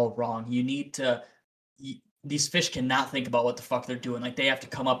it all wrong. You need to these fish cannot think about what the fuck they're doing. Like they have to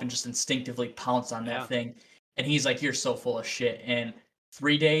come up and just instinctively pounce on that yeah. thing. And he's like, "You're so full of shit." And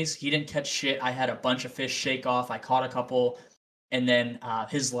 3 days he didn't catch shit. I had a bunch of fish shake off. I caught a couple, and then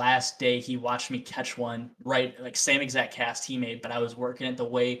his last day he watched me catch one, right, like same exact cast he made, but I was working it the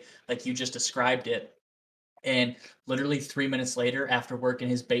way like you just described it. And literally 3 minutes later, after working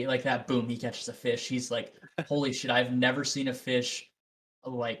his bait like that, boom, he catches a fish. He's like, "Holy shit! I've never seen a fish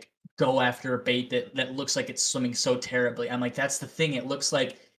like go after a bait that looks like it's swimming so terribly." I'm like, that's the thing. It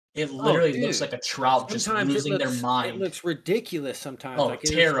Oh, literally looks dude. like a trout just Sometimes losing their it mind. looks ridiculous sometimes. Oh, Like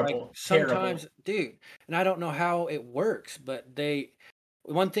there's like terrible, sometimes, terrible. dude, and I don't know how it works, but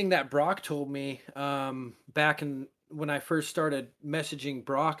one thing that Brock told me back in when I first started messaging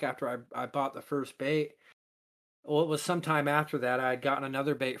Brock after I bought the first bait. Well, it was sometime after that I had gotten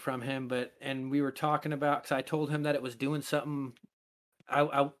another bait from him, but and we were talking about, because I told him that it was doing something. I,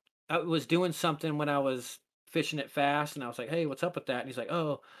 I I was doing something when I was fishing it fast, and I was like, "Hey, what's up with that?" And he's like,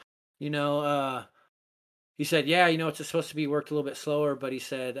 "Oh, you know, he said, "Yeah, it's supposed to be worked a little bit slower," but he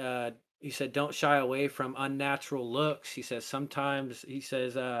said, "Don't shy away from unnatural looks." He says sometimes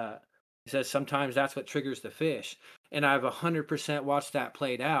that's what triggers the fish. And I've 100% watched that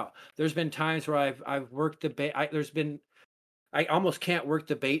played out. There's been times where I've worked the bait. I almost can't work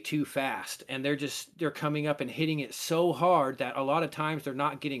the bait too fast, and they're coming up and hitting it so hard that a lot of times they're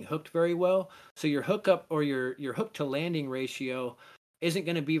not getting hooked very well. So your hookup or your hook to landing ratio isn't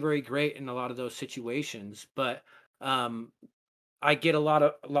going to be very great in a lot of those situations. But um, I get a lot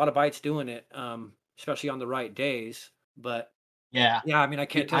of bites doing it, especially on the right days. But Yeah, yeah, I mean, I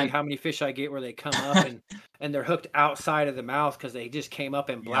can't dude, tell you how many fish I get where they come up and they're hooked outside of the mouth because they just came up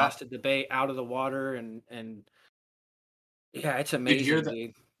and yeah. blasted the bait out of the water, and yeah, it's Dude, amazing,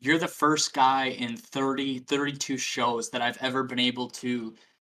 dude. you're the first guy in 32 shows that I've ever been able to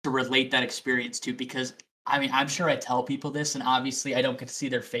relate that experience to, because I mean, I'm sure I tell people this and obviously I don't get to see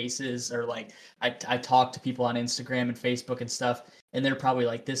their faces, or like I talk to people on Instagram and Facebook and stuff, and they're probably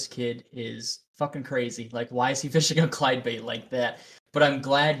like, this kid is fucking crazy. Like, why is he fishing a Clyde bait like that? But I'm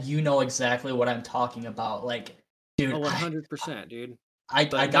glad you know exactly what I'm talking about. Like, Oh, dude,100%, dude. I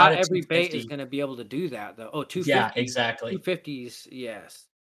But got not a every bait is 250. gonna be able to do that, though. Oh, Yeah, 250. exactly. 250s, yes.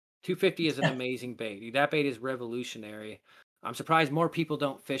 250 is an amazing bait, dude. That bait is revolutionary. I'm surprised more people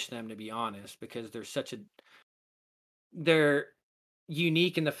don't fish them, to be honest, because they're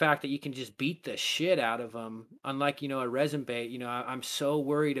unique in the fact that you can just beat the shit out of them. Unlike, a resin bait, I'm so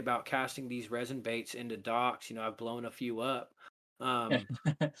worried about casting these resin baits into docks. I've blown a few up. Um,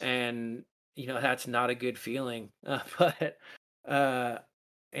 and that's not a good feeling. But uh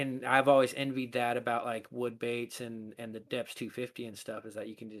and I've always envied that about like wood baits and the depths 250 and stuff, is that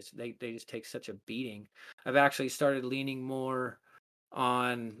you can just they just take such a beating. I've actually started leaning more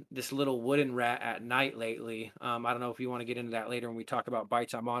on this little wooden rat at night lately. I don't know if you want to get into that later when we talk about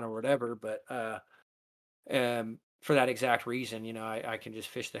bites I'm on or whatever, but for that exact reason, I can just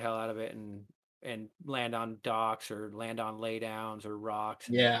fish the hell out of it, and and land on docks or land on laydowns or rocks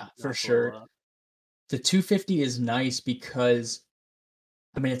and Yeah, for not blow sure. up. The 250 is nice because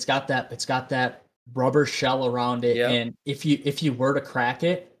I mean it's got that rubber shell around it, Yep. and if you were to crack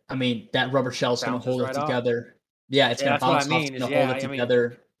it, I mean that rubber shell is gonna Bounces hold it right off. together. Yeah, it's Yeah, gonna that's what I bounce off, it's mean is, gonna hold yeah, it I mean,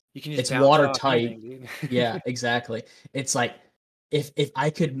 together. you can just It's bounce it off watertight. anything, dude. Yeah, exactly. It's like if I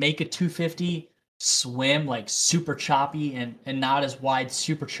could make a 250 swim like super choppy and not as wide,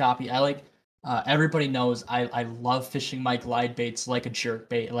 super choppy. I like everybody knows I love fishing my glide baits like a jerk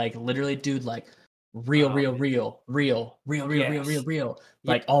bait. Like literally, dude, like real, Oh, real, man. real, real, real, real, real, real, Yes. real.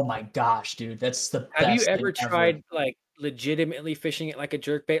 Yeah. Like, oh my gosh, dude, that's the Have you best thing ever ever. tried, like, legitimately fishing it like a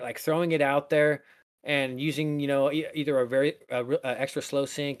jerkbait, like throwing it out there and using, either a very extra slow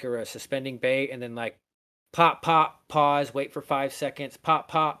sink or a suspending bait, and then like pop, pop, pause, wait for 5 seconds, pop,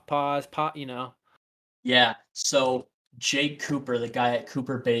 pop, pause, pop. Yeah. So Jake Cooper, the guy at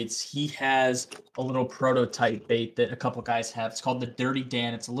Cooper Baits, he has a little prototype bait that a couple guys have. It's called the Dirty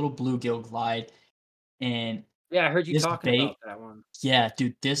Dan. It's a little bluegill glide. And Yeah, I heard you this talking about bait, that one. yeah,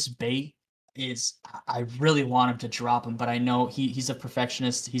 dude, this bait is I really want him to drop him, but I know he's a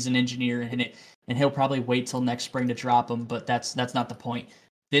perfectionist. He's an engineer and he'll probably wait till next spring to drop him, but that's not the point.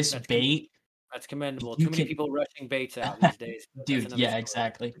 This That's bait, that's commendable. you Too many can people rushing baits out these days, but that's dude, another yeah, story.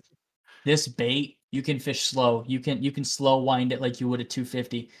 exactly. This bait, you can fish slow. You can slow wind it like you would a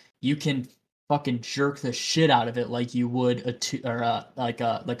 250. You can fucking jerk the shit out of it like you would a two or like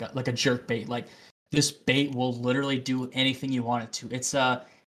a jerk bait. Like this bait will literally do anything you want it to. It's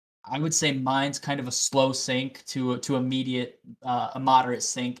I would say mine's kind of a slow sink to immediate a moderate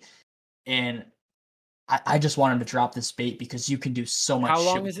sink, and I just want him to drop this bait because you can do so much How shit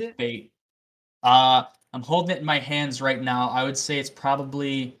long with is this it? bait. I'm holding it in my hands right now. I would say it's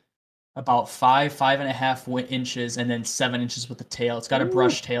probably about 5.5 inches, and then 7 inches with the tail. It's got a Ooh.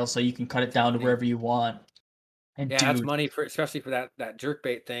 brush tail, so you can cut it down to Dang. wherever you want. And Yeah, that's dude, money for, especially for that jerk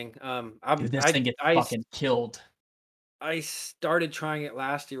bait thing. dude, this thing gets fucking killed. I started trying it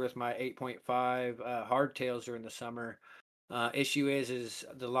last year with my 8.5 hardtails during the summer. Issue is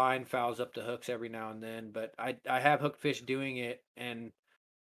the line fouls up the hooks every now and then, but I have hooked fish doing it, and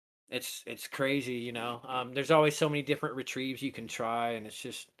it's crazy, There's always so many different retrieves you can try, and it's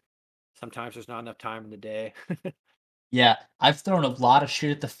just sometimes there's not enough time in the day. Yeah, I've thrown a lot of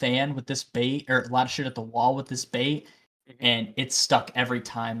shit at the fan with this bait, or a lot of shit at the wall with this bait, Mhm. and it's stuck every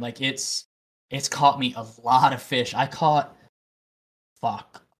time. Like it's caught me a lot of fish. I caught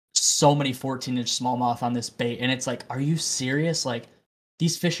fuck so many 14-inch smallmouth on this bait, and it's like, are you serious? Like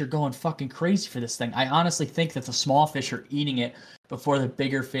these fish are going fucking crazy for this thing. I honestly think that the small fish are eating it before the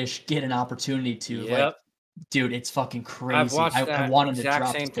bigger fish get an opportunity to. Like, Yep. dude, it's fucking I've crazy. watched I that wanted to exact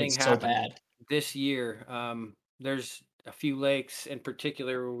drop this same bait thing so happen bad. this year. There's a few lakes in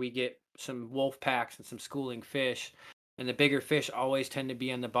particular where we get some wolf packs and some schooling fish, and the bigger fish always tend to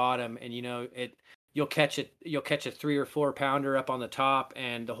be on the bottom. And you'll catch a 3 or 4 pounder up on the top,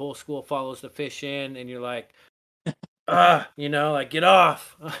 and the whole school follows the fish in, and you're like, like get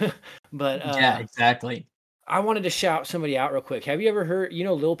off. But Yeah, exactly. I wanted to shout somebody out real quick. Have you ever heard,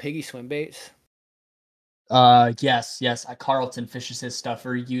 Lil Piggy swim baits? Yes, yes. Carlton fishes his stuff,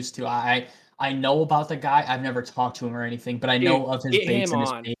 or he used to. I know about the guy. I've never talked to him or anything, but I Dude, know of his get baits him and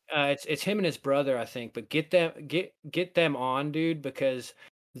his on. bait. It's him and his brother, I think, but get them on, dude, because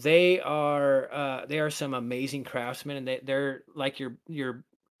they are some amazing craftsmen, and they're like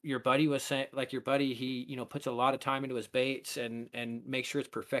your buddy was saying, like your buddy, he puts a lot of time into his baits and make sure it's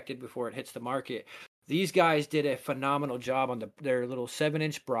perfected before it hits the market. These guys did a phenomenal job on their little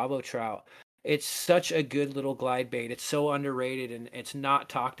 7-inch Bravo trout. It's such a good little glide bait. It's so underrated and it's not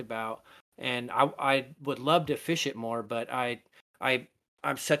talked about, and I would love to fish it more, but I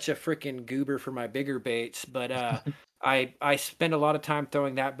I'm such a freaking goober for my bigger baits. But I spend a lot of time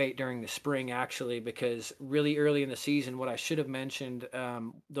throwing that bait during the spring, actually, because really early in the season, what I should have mentioned,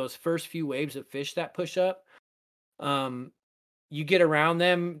 those first few waves of fish that push up, um, you get around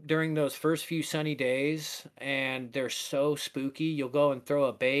them during those first few sunny days, and they're so spooky. You'll go and throw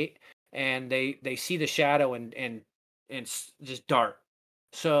a bait, and they see the shadow and just dart.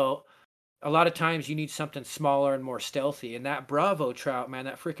 So a lot of times you need something smaller and more stealthy. And that Bravo trout, man,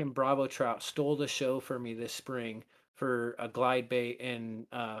 that freaking Bravo trout stole the show for me this spring for a glide bait in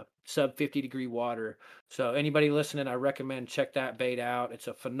sub 50-degree water. So anybody listening, I recommend check that bait out. It's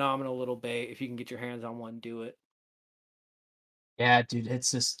a phenomenal little bait. If you can get your hands on one, do it. Yeah, dude,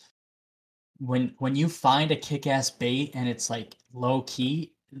 it's just when you find a kick-ass bait and it's like low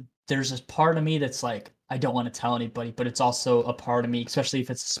key, there's this part of me that's like, I don't want to tell anybody, but it's also a part of me, especially if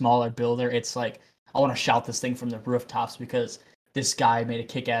it's a smaller builder. It's like I want to shout this thing from the rooftops because this guy made a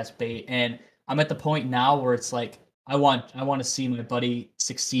kick-ass bait, and I'm at the point now where it's like I want to see my buddy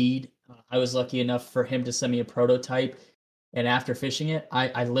succeed. I was lucky enough for him to send me a prototype, and after fishing it,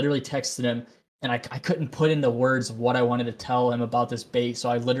 I literally texted him, and I couldn't put in the words of what I wanted to tell him about this bait, so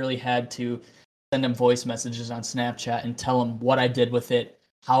I literally had to send him voice messages on Snapchat and tell him what I did with it,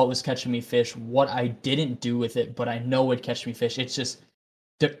 how it was catching me fish, what I didn't do with it, but I know would catch me fish. It's just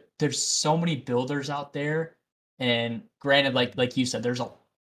there's so many builders out there, and granted, like you said,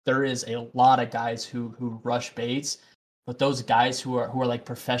 there is a lot of guys who rush baits, but those guys who are like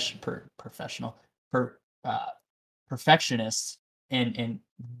professional per, uh, perfectionists and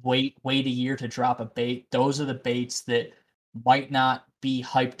wait a year to drop a bait. Those are the baits that might not be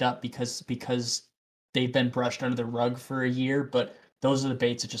hyped up because they've been brushed under the rug for a year, but those are the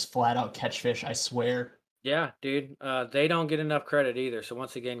baits that just flat out catch fish. I swear. Yeah, dude. They don't get enough credit either. So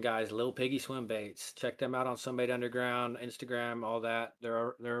once again, guys, Little Piggy Swim Baits. Check them out on Sunbait Underground, Instagram, all that.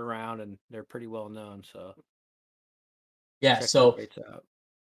 They're around and they're pretty well known. So Yeah. check those So baits out.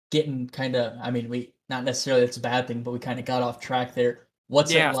 getting kind of, I mean, we not necessarily it's a bad thing, but we kind of got off track there. What's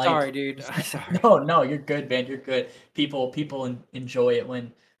it Yeah, like? sorry, dude. Sorry. No, you're good, man. You're good. People enjoy it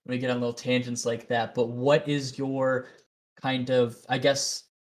when we get on little tangents like that. But what is your kind of, I guess,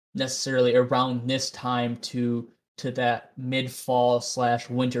 necessarily around this time to that mid fall slash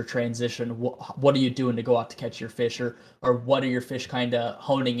winter transition? What are you doing to go out to catch your fish, or what are your fish kind of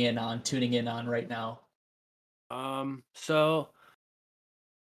honing in on, tuning in on right now? So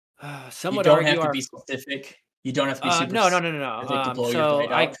some You would don't argue have to our be specific. You don't have to be super no, no, no, no, specific to no. blow your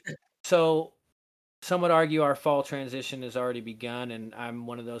bite out. So some would argue our fall transition has already begun, and I'm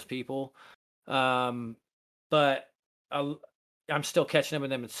one of those people. Um, but I'll, I'm still catching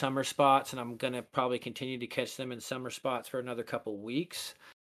them in summer spots, and I'm gonna probably continue to catch them in summer spots for another couple weeks,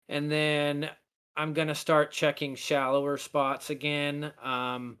 and then I'm gonna start checking shallower spots again.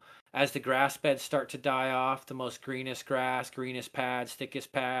 As the grass beds start to die off, the most greenest grass, greenest pads,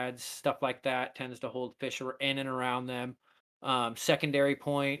 thickest pads, stuff like that tends to hold fish in and around them. Secondary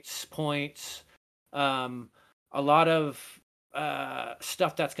points, um, a lot of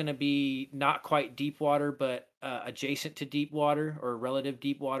stuff that's going to be not quite deep water, but adjacent to deep water or relative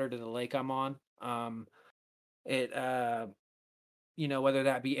deep water to the lake I'm on. It whether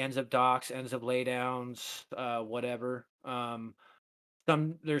that be ends of docks, ends of laydowns, whatever.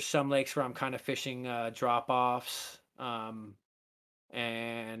 There's some lakes where I'm kind of fishing drop offs, and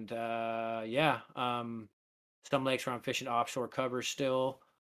yeah, some lakes where I'm fishing offshore covers still.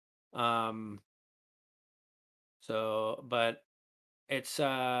 Um, but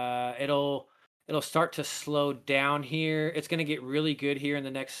it'll start to slow down here. It's going to get really good here in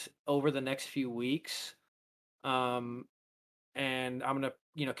the next over the next few weeks. Um, and I'm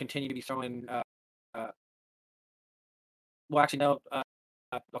gonna continue to be throwing. Uh, well, actually, no.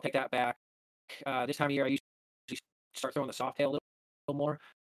 I'll take that back. This time of year, I usually start throwing the soft tail a little more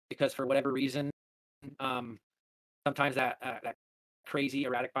because for whatever reason, um, sometimes that crazy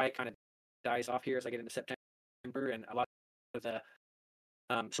erratic bite kind of dies off here as I get into September, and a lot of the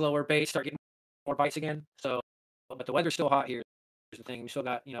slower baits start getting more bites again. So, but the weather's still hot here. Here's the thing: we still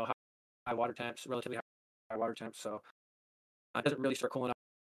got high water temps, relatively high water temps. So it doesn't really start cooling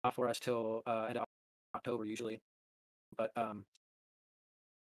off for us till end of October usually. But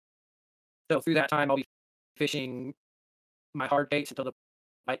so through that time, I'll be fishing my hard baits until the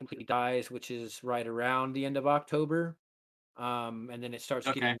bite completely dies, which is right around the end of October. And then it starts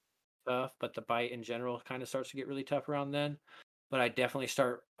Okay. getting tough, but the bite in general kind of starts to get really tough around then. But I definitely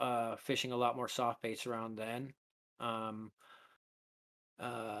start fishing a lot more soft baits around then. Um,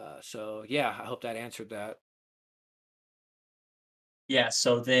 so yeah, I hope that answered that. Yeah,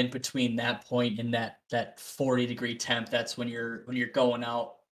 so then between that point and that 40-degree temp, that's when you're going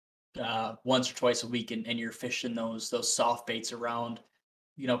out once or twice a week and you're fishing those soft baits around,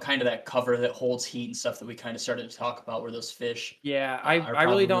 kind of that cover that holds heat and stuff that we kind of started to talk about where those fish Yeah, I are I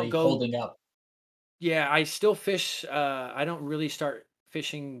really don't probably go. holding up. Yeah, I still fish. I don't really start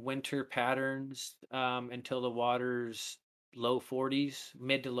fishing winter patterns until the water's low 40s,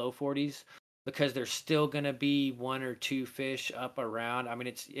 mid to low 40s, because there's still gonna be one or two fish up around. I mean,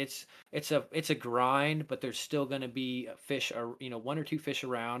 it's a grind, but there's still gonna be a fish, or one or two fish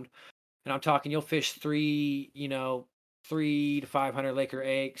around. And I'm talking, you'll fish 3 to 500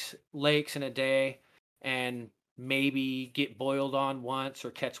 lakes in a day, and maybe get boiled on once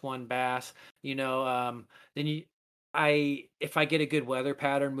or catch one bass. You know, then if I get a good weather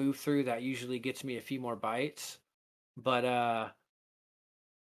pattern move through, that usually gets me a few more bites. But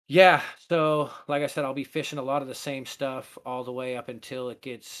yeah. So like I said, I'll be fishing a lot of the same stuff all the way up until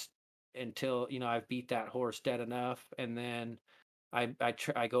I've beat that horse dead enough, and then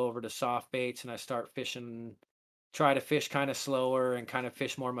I go over to soft baits and I start fishing, try to fish kind of slower and kind of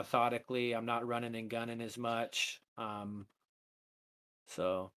fish more methodically. I'm not running and gunning as much.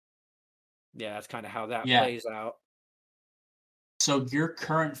 So yeah, that's kind of how that Yeah. plays out. So your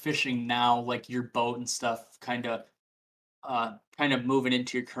current fishing now, like your boat and stuff, kind of moving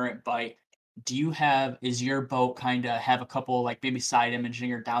into your current bite. Is your boat kind of have a couple like maybe side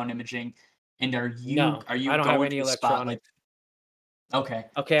imaging or down imaging? And No, are you I don't have going any to a spot like electronics. okay?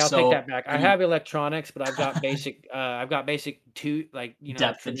 Okay, I'll take So that back. are I you have electronics, but I've got basic two, like,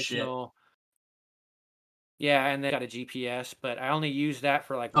 depth and shit? traditional. Yeah, and then got a GPS, but I only use that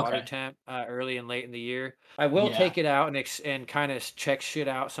for like water Okay. temp early and late in the year. I will Yeah. take it out and and kind of check shit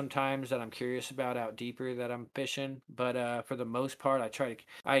out sometimes that I'm curious about out deeper that I'm fishing, but for the most part,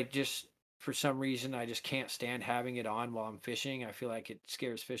 I just for some reason I just can't stand having it on while I'm fishing. I feel like it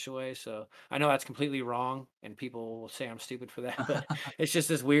scares fish away. So I know that's completely wrong, and people will say I'm stupid for that, but it's just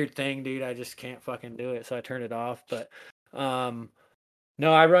this weird thing, dude. I just can't fucking do it, so I turn it off. But um,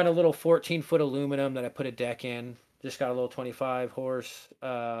 no, I run a little 14-foot aluminum that I put a deck in. Just got a little 25 horse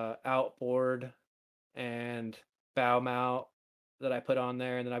outboard and bow mount that I put on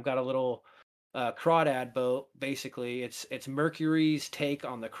there, and then I've got a little crawdad boat. Basically, it's Mercury's take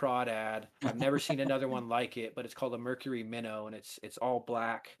on the crawdad. I've never seen another one like it, but it's called a Mercury Minnow, and it's all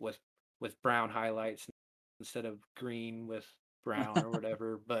black with brown highlights instead of green with brown or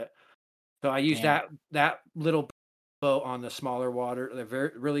whatever. But so I use Damn. that little boat on the smaller water, the very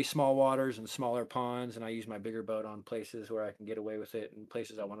really small waters and smaller ponds, and I use my bigger boat on places where I can get away with it and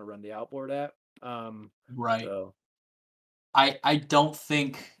places I want to run the outboard at. Right. So I don't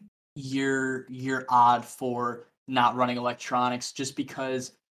think you're odd for not running electronics just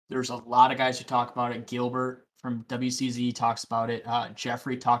because there's a lot of guys who talk about it. Gilbert from WCZ talks about it.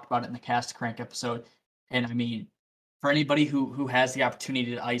 Jeffrey talked about it in the Cast Crank episode. And I mean, for anybody who has the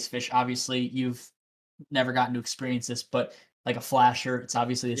opportunity to ice fish, obviously you've never gotten to experience this, but like a flasher, it's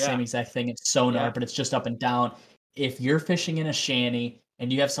obviously the same yeah, exact thing. It's sonar, yeah, but it's just up and down. If you're fishing in a shanty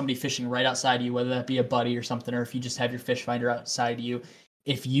and you have somebody fishing right outside you, whether that be a buddy or something, or if you just have your fish finder outside you,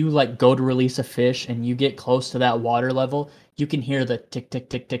 if you like go to release a fish and you get close to that water level, you can hear the tick tick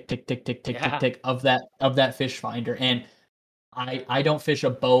tick tick tick tick tick tick tick yeah, tick of that fish finder. And I don't fish a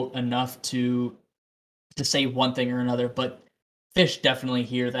boat enough to say one thing or another, but fish definitely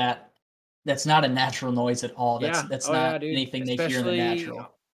hear that. That's not a natural noise at all. yeah. That's Oh yeah, not dude. anything they hear in the Especially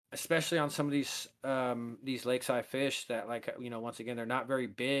natural. especially on some of these lakes I fish that, like, once again, they're not very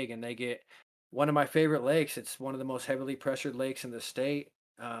big, and they get one of my favorite lakes. It's one of the most heavily pressured lakes in the state.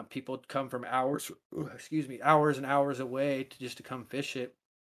 People come from hours, excuse me, hours and hours away to come fish it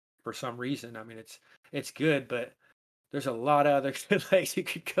for some reason. I mean, it's good, but there's a lot of other good lakes you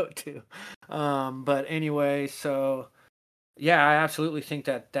could go to. But anyway, so yeah, I absolutely think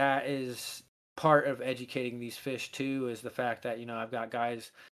that that is part of educating these fish too, is the fact that, I've got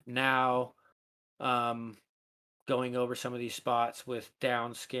guys now um going over some of these spots with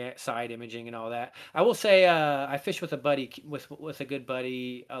side imaging and all that. I will say I fish with a buddy with a good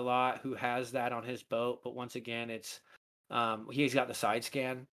buddy a lot who has that on his boat, but once again it's he's got the side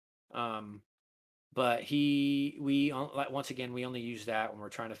scan. Um but like, once again, we only use that when we're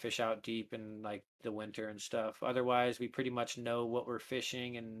trying to fish out deep in like the winter and stuff. Otherwise, we pretty much know what we're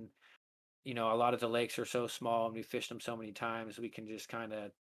fishing, and a lot of the lakes are so small and we fished them so many times, we can just kind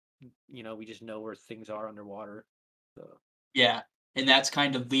of, we just know where things are underwater. So Yeah, and that's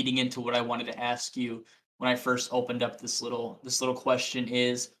kind of leading into what I wanted to ask you when I first opened up this little question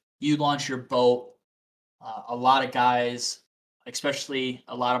is you launch your boat. A lot of guys, especially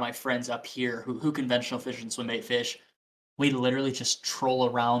a lot of my friends up here who conventional fish and swim bait fish, we literally just troll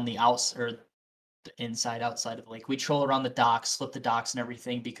around the outs or the inside outside of the lake. We troll around the docks, slip the docks and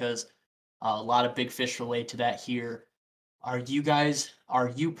everything because a lot of big fish relate to that here. Are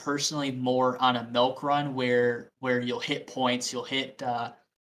you personally more on a milk run where you'll hit points, you'll hit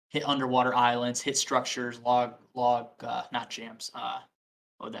underwater islands, hit structures, not jams.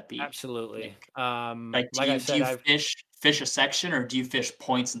 What would that be? absolutely. Like do Like I do said, you I've fish a section or do you fish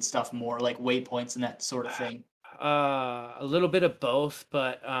points and stuff more like waypoints and that sort of thing? a little bit of both,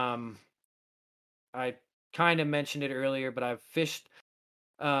 but I kind of mentioned it earlier, but I've fished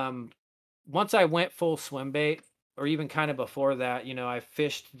um once I went full swim bait, or even kind of before that, I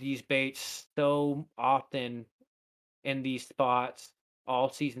fished these baits so often in these spots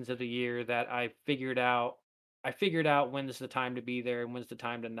all seasons of the year that I figured out when's the time to be there and when's the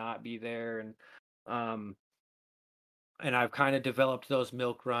time to not be there. Um and I've kind of developed those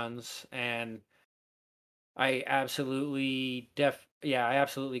milk runs, and I absolutely yeah, I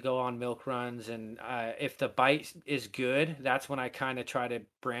absolutely go on milk runs, and if the bite is good, that's when I kind of try to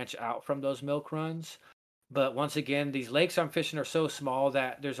branch out from those milk runs. But once again, these lakes I'm fishing are so small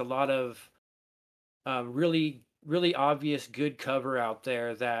that there's a lot of really, really obvious good cover out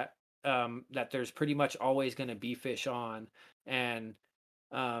there that there's pretty much always going to be fish on. And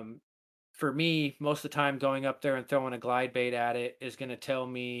um, for me, most of the time going up there and throwing a glide bait at it is going to tell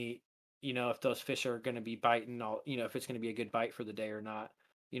me, if those fish are going to be biting, if it's going to be a good bite for the day or not.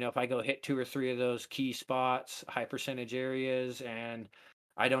 If I go hit two or three of those key spots, high percentage areas, and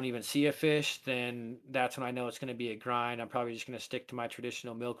I don't even see a fish, then that's when I know it's going to be a grind. I'm probably just going to stick to my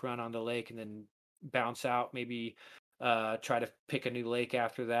traditional milk run on the lake and then bounce out, maybe try to pick a new lake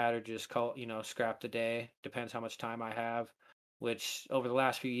after that, or just scrap the day. Depends how much time I have, which over the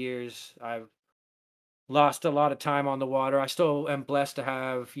last few years, I've lost a lot of time on the water. I still am blessed to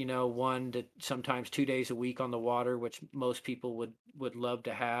have, 1 to sometimes 2 days a week on the water, which most people would love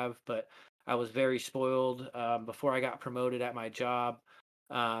to have, but I was very spoiled before I got promoted at my job.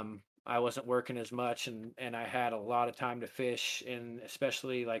 I wasn't working as much, and I had a lot of time to fish, and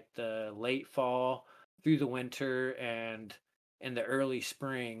especially like the late fall through the winter and in the early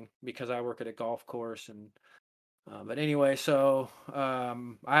spring, because I work at a golf course. And but anyway, so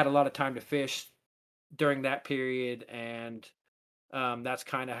I had a lot of time to fish during that period, and that's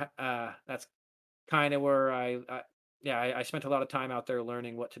kind of where I spent a lot of time out there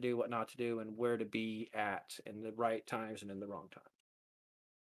learning what to do, what not to do, and where to be at in the right times and in the wrong times.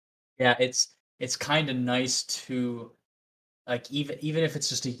 Yeah, it's kind of nice to, like, even if it's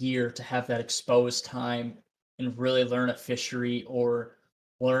just a year, to have that exposed time and really learn a fishery, or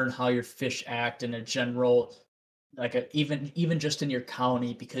learn how your fish act in a general, like, even just in your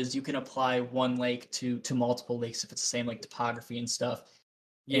county, because you can apply one lake to multiple lakes if it's the same, like, topography and stuff.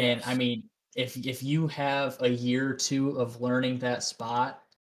 And I Yes, mean, if you have a year or two of learning that spot,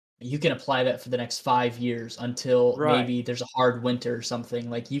 you can apply that for the next 5 years until right. maybe there's a hard winter or something.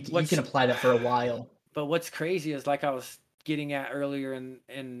 Like, you can What's apply that for a while. but what's crazy is, like I was getting at earlier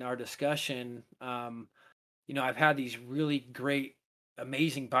in our discussion, I've had these really great,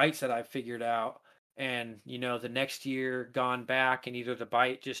 amazing bites that I've figured out. And, the next year gone back and either the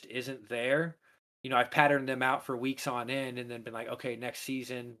bite just isn't there. I've patterned them out for weeks on end and then been like, okay, next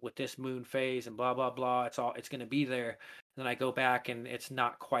season with this moon phase and blah, blah, blah, it's going to be there. Then I go back and it's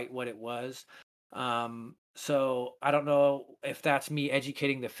not quite what it was. So I don't know if that's me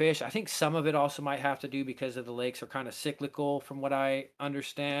educating the fish. I think some of it also might have to do because of the lakes are kind of cyclical from what I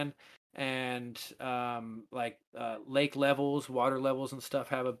understand, and lake levels, water levels and stuff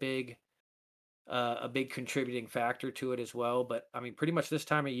have a big contributing factor to it as well. But I mean, pretty much this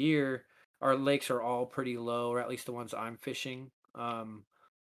time of year our lakes are all pretty low, or at least the ones I'm fishing.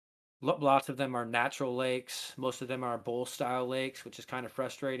 Lots of them are natural lakes. Most of them are bowl style lakes, which is kind of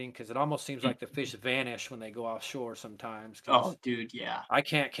frustrating because it almost seems Mm. like the fish vanish when they go offshore sometimes, Oh, because dude, yeah. I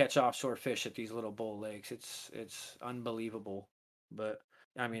can't catch offshore fish at these little bowl lakes. It's unbelievable. But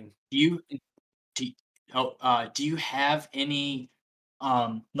I mean, Do you do you do you have any,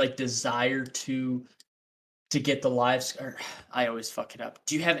 like, desire to get the lives, or I always fuck it up.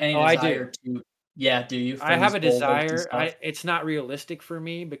 Do you have any oh, I do. desire to, yeah, do you, I from have these a bowl lakes and desire. stuff? It's not realistic for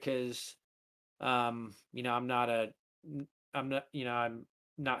me because I'm not I'm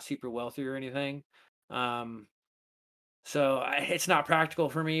not super wealthy or anything. Um, so it's not practical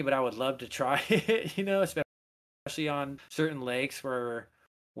for me, but I would love to try it, especially on certain lakes where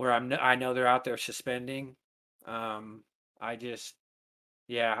I know they're out there suspending. Um, I just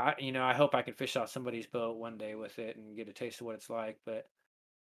yeah, I hope I can fish out somebody's boat one day with it and get a taste of what it's like. But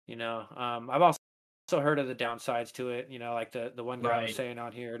I've also heard of the downsides to it. Like the one guy was Right. saying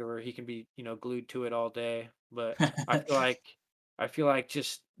on here, to where he can be glued to it all day. But I feel like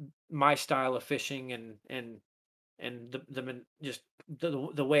just my style of fishing and just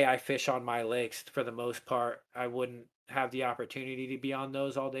the way I fish on my lakes, for the most part, I wouldn't have the opportunity to be on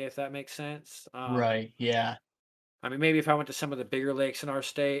those all day, if that makes sense. Right, yeah. I mean, maybe if I went to some of the bigger lakes in our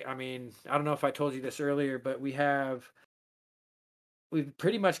state. I mean, I don't know if I told you this earlier, but we've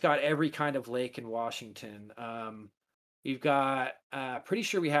pretty much got every kind of lake in Washington. We've got, pretty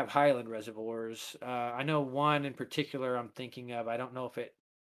sure we have highland reservoirs. I know one in particular I'm thinking of. I don't know if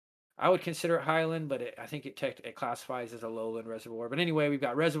I would consider it highland, but I think it classifies as a lowland reservoir. But anyway, we've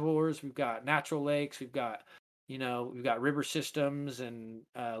got reservoirs, we've got natural lakes, we've got river systems and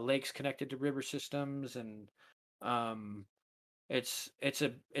lakes connected to river systems, and um, it's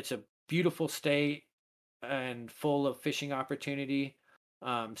a beautiful state and full of fishing opportunity.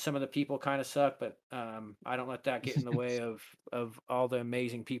 Some of the people kind of suck, but I don't let that get in the way of all the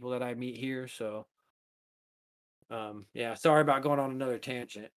amazing people that I meet here. So Yeah, sorry about going on another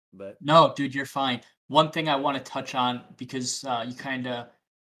tangent, but No, dude, you're fine. One thing I want to touch on because you kind of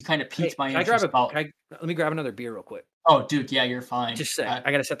hey, piqued my can I grab interest a about. let me grab another beer real quick. Oh, dude, yeah, you're fine. Just a sec.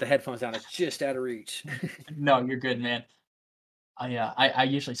 I gotta set the headphones down. It's just out of reach. No, you're good, man. I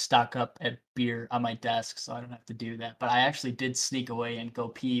usually stock up at beer on my desk, so I don't have to do that. But I actually did sneak away and go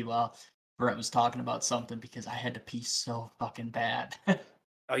pee while Brent was talking about something because I had to pee so fucking bad.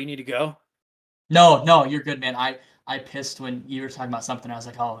 Oh, you need to go? No, no, you're good, man. I pissed when you were talking about something. I was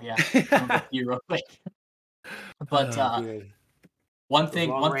like, oh yeah, I'm gonna go pee real quick. But Oh, good. one Those thing,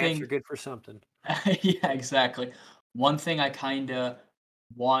 long one rants are thing, good for something. yeah, exactly. One thing I kind of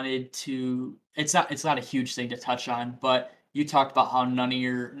wanted to. It's not a huge thing to touch on, but you talked about how none of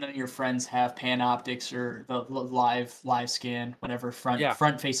your friends have panoptics or the live scan, whatever Yeah.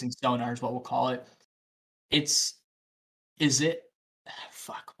 front facing sonar is what we'll call it. It's is it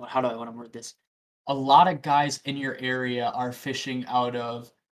fuck, how do I wanna word this? A lot of guys in your area are fishing out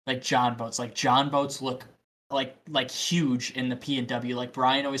of, like, John boats, like, John boats look like huge in the PNW, like,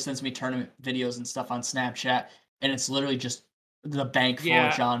 Brian always sends me tournament videos and stuff on Snapchat, and it's literally just the bank full of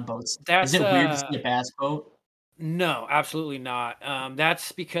Yeah, John boats. Is that's, it weird to see a bass boat? no, absolutely not.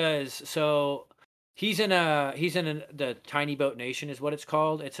 That's because he's in the Tiny Boat Nation is what it's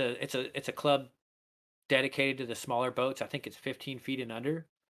called. It's a club dedicated to the smaller boats. I think it's 15 feet and under.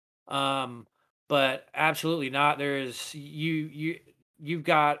 Um, but absolutely not. You've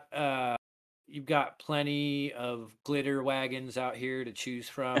got you've got plenty of glitter wagons out here to choose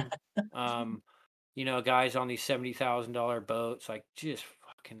from. Um, guys on these $70,000 boats, like just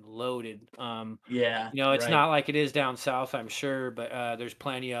fucking loaded. Yeah, It's right. not like it is down south, I'm sure, but there's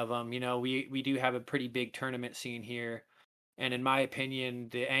plenty of them. We do have a pretty big tournament scene here. And in my opinion,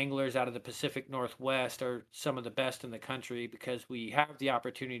 the anglers out of the Pacific Northwest are some of the best in the country because we have the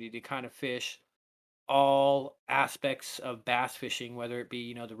opportunity to kind of fish all aspects of bass fishing, whether it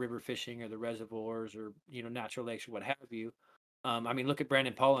be, the river fishing or the reservoirs or, natural lakes or what have you. I mean, look at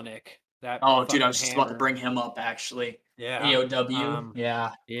Brandon Polinick, that Oh, dude, I fucking was just about to hammer. bring him up, actually. Yeah. AOW? Um,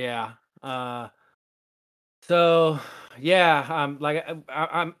 Yeah. yeah. So yeah,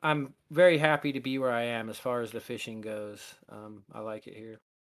 I'm very happy to be where I am as far as the fishing goes. I like it here.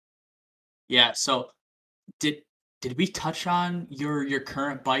 Yeah, so did did we touch on your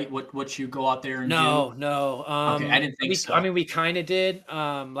current bite, what you go out there and No, do? no. Okay, I didn't think I so. mean, we kind of did.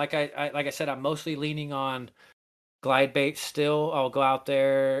 Like I said, I'm mostly leaning on glide bait still. I'll go out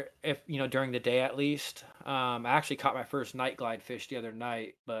there if during the day at least. I actually caught my first night glide fish the other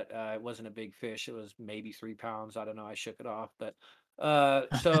night, but it wasn't a big fish. It was maybe 3 pounds. I don't know. I shook it off, but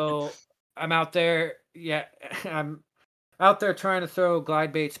so I'm out there. Yeah, I'm out there trying to throw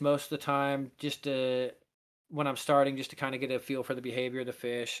glide baits most of the time, just to when I'm starting, just to kind of get a feel for the behavior of the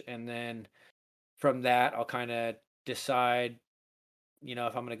fish, and then from that, I'll kind of decide, if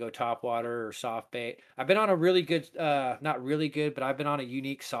I'm going to go top water or soft bait. I've been on a really good, not really good, but I've been on a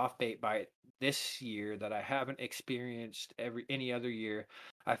unique soft bait bite this year that I haven't experienced any other year.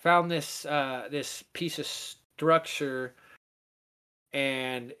 I found this piece of structure,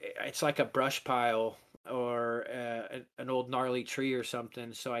 and it's like a brush pile or an old gnarly tree or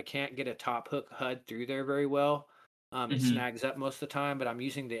something. So I can't get a top hook HUD through there very well. It Mhm. snags up most of the time, but I'm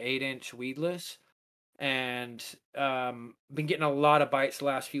using the 8-inch weedless and been getting a lot of bites the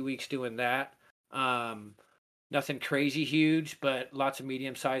last few weeks doing that. Um, Nothing crazy huge, but lots of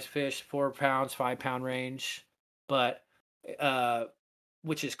medium sized fish, 4 pounds, 5 pound range. But uh,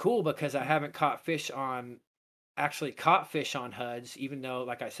 which is cool because I haven't actually caught fish on HUDs, even though,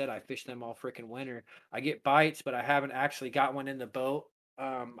 like I said, I fish them all freaking winter. I get bites, but I haven't actually got one in the boat.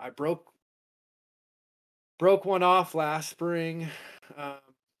 I broke one off last spring. That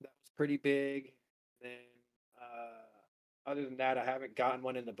was pretty big. Then, other than that, I haven't gotten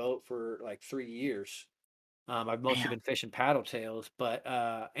one in the boat for like 3 years. I've mostly Damn. been fishing paddle tails. But,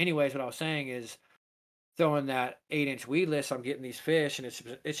 anyways, what I was saying is throwing that 8-inch weedless, I'm getting these fish, and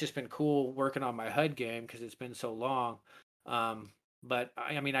it's just been cool working on my HUD game because it's been so long. But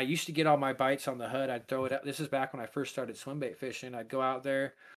I mean, I used to get all my bites on the HUD. I'd throw it out. This is back when I first started swim bait fishing. I'd go out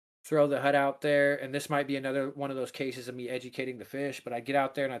there, throw the HUD out there, and this might be another one of those cases of me educating the fish. But I'd get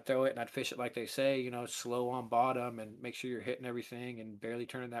out there and I'd throw it and I'd fish it like they say, slow on bottom and make sure you're hitting everything and barely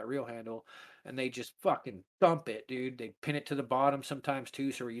turning that reel handle. And they just fucking dump it, dude. They pin it to the bottom sometimes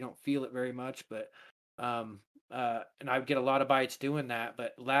too, so you don't feel it very much, but um, and I get a lot of bites doing that.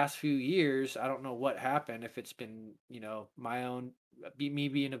 But last few years, I don't know what happened. If it's been, my own, me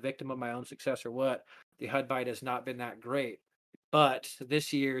being a victim of my own success or what, the HUD bite has not been that great. But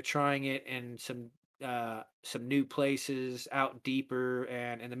this year, trying it in some new places out deeper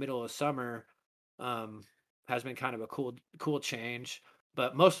and in the middle of summer, has been kind of a cool change.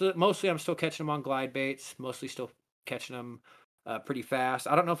 But mostly I'm still catching them on glide baits. Mostly still catching them pretty fast.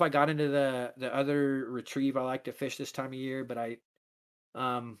 I don't know if I got into the other retrieve I like to fish this time of year, but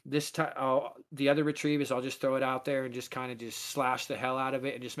this time the other retrieve is I'll just throw it out there and just kind of just slash the hell out of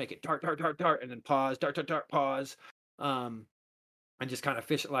it and just make it dart dart dart dart and then pause dart dart dart pause, um, and just kind of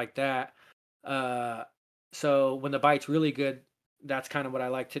fish it like that. Uh, so when the bite's really good, that's kind of what I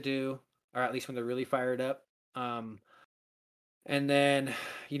like to do, or at least when they're really fired up. Um, and then,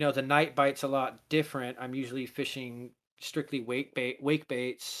 the night bite's a lot different. I'm usually fishing strictly wake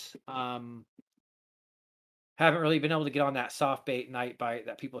baits. Haven't really been able to get on that soft bait night bite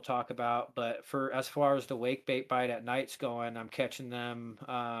that people talk about, but for as far as the wake bait bite at night's going, I'm catching them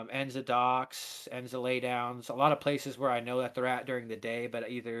ends of docks, ends of laydowns, a lot of places where I know that they're at during the day, but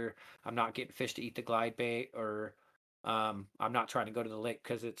either I'm not getting fish to eat the glide bait, or I'm not trying to go to the lake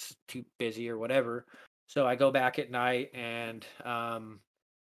because it's too busy or whatever. So I go back at night and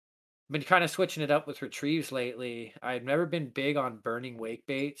been kind of switching it up with retrieves lately. I've never been big on burning wake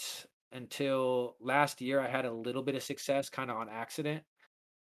baits until last year. I had a little bit of success kind of on accident.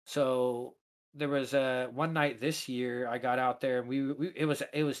 So there was one night this year I got out there and it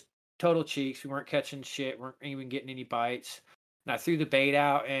was total cheeks. We weren't catching shit, weren't even getting any bites. And I threw the bait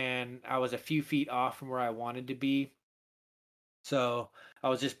out and I was a few feet off from where I wanted to be. So I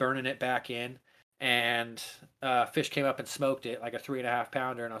was just burning it back in, and fish came up and smoked it like a 3.5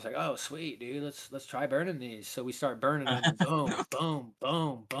 pounder, and I was like, "Oh, sweet, dude, let's try burning these." So we start burning them, and boom, boom,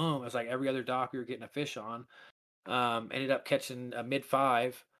 boom, boom. It was like every other dock we were getting a fish on. Ended up catching a mid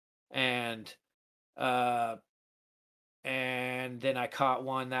 5, and uh, and then I caught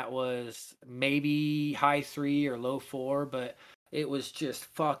one that was maybe high 3 or low 4, but it was just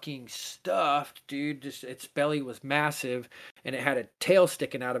fucking stuffed, dude. Just its belly was massive, and it had a tail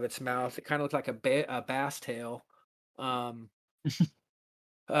sticking out of its mouth. It kind of looked like a bass tail. Um,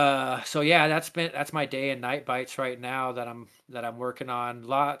 so yeah, that's my day and night bites right now that I'm working on.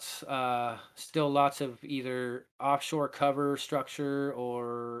 Still lots of either offshore cover structure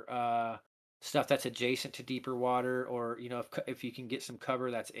or stuff that's adjacent to deeper water, or if you can get some cover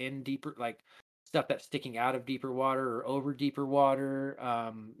that's in deeper, like stuff that's sticking out of deeper water or over deeper water.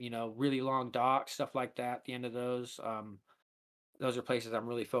 Really long docks, stuff like that. At the end of those are places I'm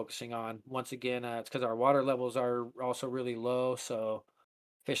really focusing on. Once again, it's because our water levels are also really low, so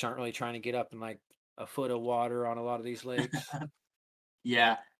fish aren't really trying to get up in like a foot of water on a lot of these lakes.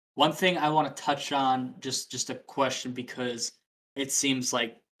 Yeah. One thing I want to touch on, just a question because it seems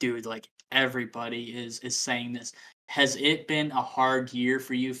like, dude, like everybody is saying this. Has it been a hard year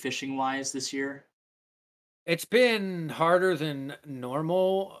for you fishing wise this year? It's been harder than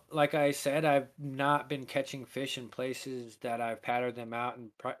normal. Like I said, I've not been catching fish in places that I've patterned them out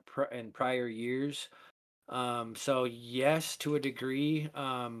in prior years. So yes, to a degree,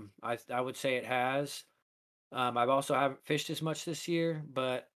 I would say it has. I've also haven't fished as much this year,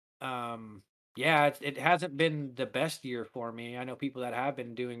 but yeah, it hasn't been the best year for me. I know people that have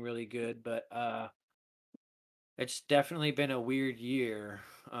been doing really good, but it's definitely been a weird year.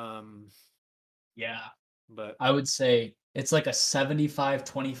 Um, Yeah. but I would say it's like a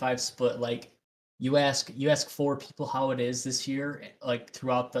 75-25 split. Like you ask four people how it is this year, like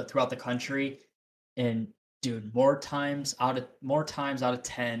throughout the country, and dude, more times out of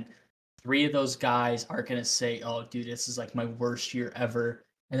 10, three of those guys are gonna say, "Oh, dude, this is like my worst year ever."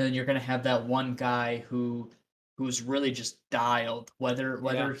 And then you're gonna have that one guy who's really just dialed, whether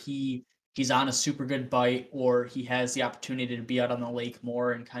yeah, he's on a super good bite or he has the opportunity to be out on the lake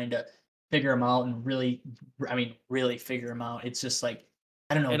more and kind of figure him out and really, I mean, really figure him out. It's just like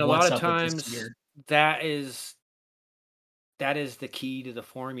I don't know and a lot what's of up with this times year. that is that is the key to the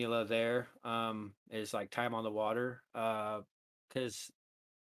formula. There is like time on the water. Because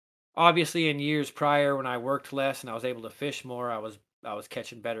obviously in years prior when I worked less and I was able to fish more, I was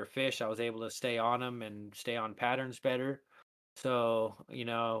catching better fish. I was able to stay on them and stay on patterns better. So,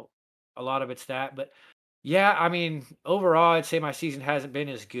 a lot of it's that, but yeah, I mean, overall I'd say my season hasn't been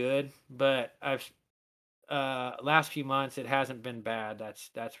as good, but I've last few months it hasn't been bad.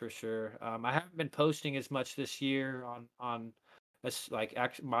 That's for sure. I haven't been posting as much this year on like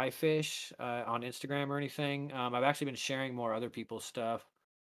my fish on Instagram or anything. I've actually been sharing more other people's stuff,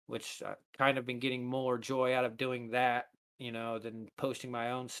 which I kind of been getting more joy out of doing that, than posting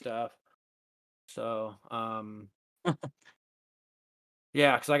my own stuff. So,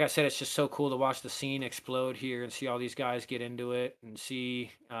 yeah, because like I said, it's just so cool to watch the scene explode here and see all these guys get into it and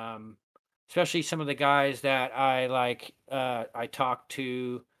see, especially some of the guys that I talk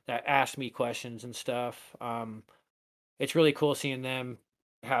to that ask me questions and stuff. It's really cool seeing them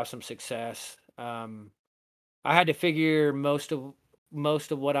have some success. I had to figure most of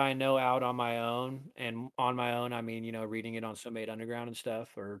what I know out on my own, and on my own, I mean, reading it on Summit Underground and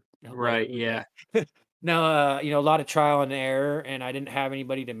stuff or Right, whatever. yeah. But no, a lot of trial and error, and I didn't have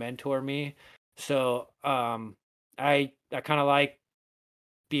anybody to mentor me. So, I kind of like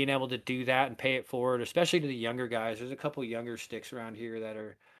being able to do that and pay it forward, especially to the younger guys. There's a couple younger sticks around here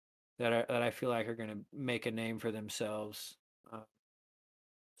that I feel like are going to make a name for themselves. Uh,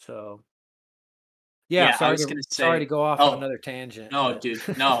 so yeah, Yeah, I was gonna sorry to say go off on oh, another tangent, no, but dude.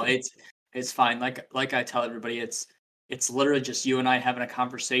 No, it's fine. Like I tell everybody, it's literally just you and I having a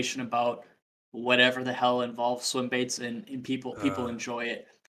conversation about whatever the hell involves swim baits, and people uh, enjoy it.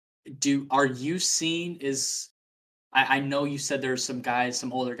 Are you seeing is I know you said there's some guys,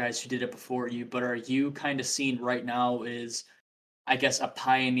 some older guys who did it before you, but are you kind of seeing right now is I guess a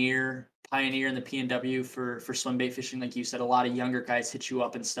pioneer in the PNW for swim bait fishing, like you said, a lot of younger guys hit you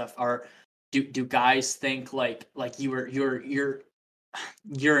up and stuff. Do guys think like you're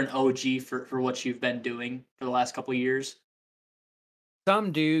an OG for what you've been doing for the last couple of years?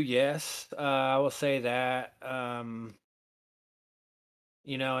 some do, yes. I will say that. And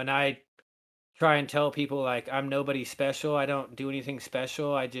I try and tell people like I'm nobody special. I don't do anything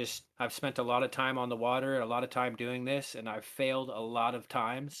special. I've spent a lot of time on the water, a lot of time doing this, and I've failed a lot of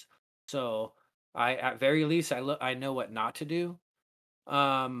times. So I, at very least, I know what not to do.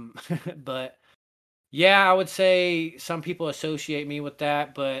 But yeah, I would say some people associate me with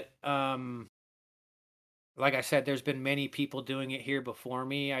that, but like I said, there's been many people doing it here before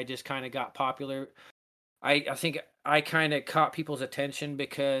me. I just kind of got popular. I think I kind of caught people's attention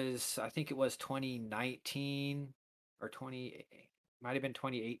because I think it was 2019 or 20 might have been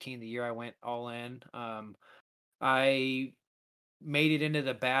 2018, the year I went all in. I made it into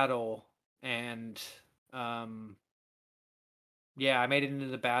the battle, and um yeah, I made it into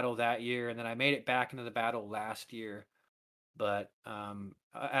the battle that year, and then I made it back into the battle last year. But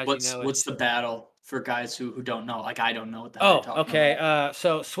as you know, What's it's the battle for guys who don't know? Like I don't know what the hell you're oh, talking okay. about.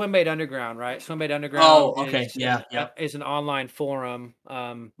 So Swimbait Underground, right? Swimbait Underground Oh, okay. Yeah, yep. is an online forum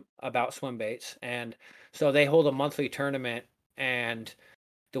about swim baits, and so they hold a monthly tournament, and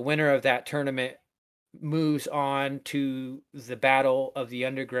the winner of that tournament moves on to the Battle of the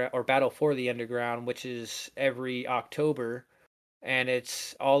Underground or Battle for the Underground, which is every October, and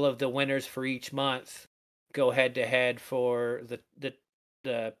it's all of the winners for each month go head to head for the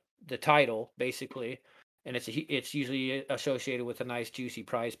the title basically, and it's usually associated with a nice juicy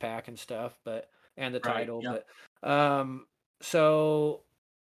prize pack and stuff, but and the Right. title, Yep. but so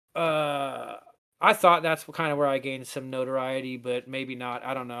uh I thought that's kind of where I gained some notoriety, but maybe not.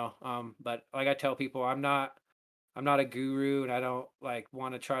 I don't know. But like I tell people, I'm not a guru, and I don't like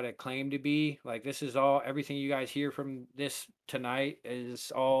want to try to claim to be. Like this is all everything you guys hear from this tonight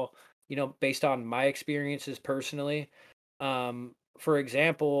is all, based on my experiences personally. For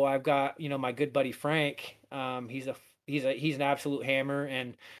example, I've got, my good buddy Frank. He's an absolute hammer,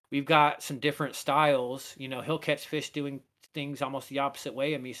 and we've got some different styles. He'll catch fish doing things almost the opposite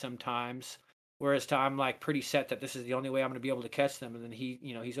way of me sometimes. Whereas I'm like pretty set that this is the only way I'm going to be able to catch them, and then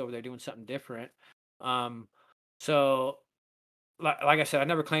he's over there doing something different. Um, so, like I said, I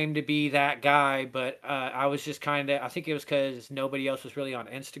never claimed to be that guy, but I was just kind of. I think it was because nobody else was really on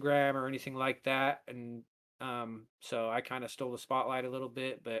Instagram or anything like that, and so I kind of stole the spotlight a little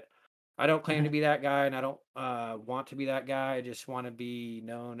bit. But I don't claim to Mhm. be that guy, and I don't want to be that guy. I just want to be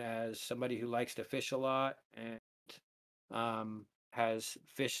known as somebody who likes to fish a lot and has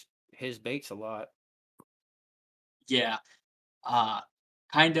fished his baits a lot. Yeah. uh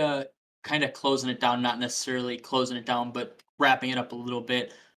kind of kind of closing it down, not necessarily closing it down, but wrapping it up a little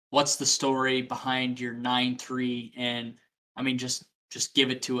bit. What's the story behind your 9-3? And I mean, just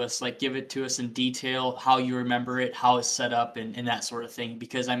give it to us, like give it to us in detail, how you remember it, how it's set up, and that sort of thing.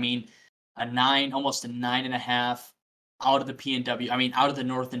 Because I mean, a nine, almost a 9.5 out of the PNW. I mean, out of the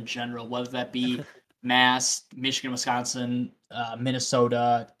North in general, whether that be Mass, Michigan, Wisconsin,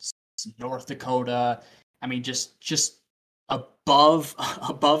 Minnesota, North Dakota. I mean, just above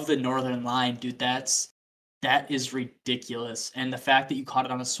above the northern line, dude. That is ridiculous. And the fact that you caught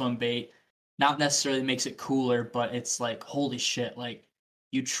it on a swim bait not necessarily makes it cooler, but it's like holy shit, like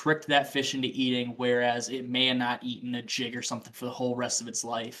you tricked that fish into eating, whereas it may have not eaten a jig or something for the whole rest of its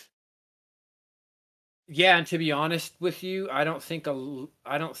life. Yeah, and to be honest with you, I don't think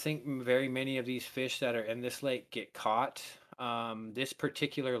very many of these fish that are in this lake get caught. This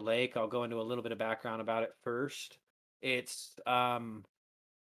particular lake, I'll go into a little bit of background about it first. It's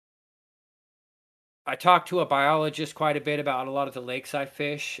I talked to a biologist quite a bit about a lot of the lakes I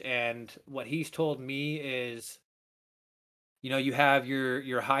fish, and what he's told me is, you have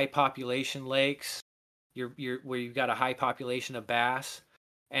your high population lakes, you're where you've got a high population of bass,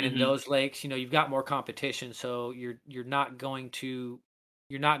 and in Mhm. those lakes, you've got more competition, so you're not going to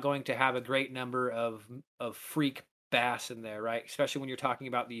have a great number of freak bass in there, right? Especially when you're talking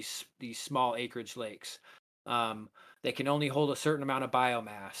about these small acreage lakes. Um, they can only hold a certain amount of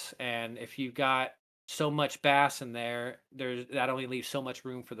biomass, and if you've got so much bass in there, that only leaves so much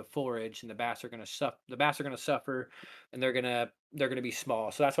room for the forage, and the bass are going to suffer. The bass are going to suffer, and they're going to be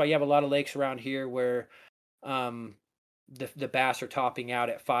small. So that's why you have a lot of lakes around here where um, the bass are topping out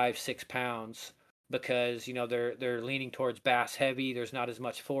at 5-6 pounds because they're leaning towards bass heavy. There's not as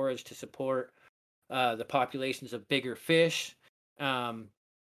much forage to support the populations of bigger fish. Um,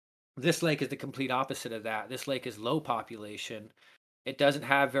 this lake is the complete opposite of that. This lake is low population. It doesn't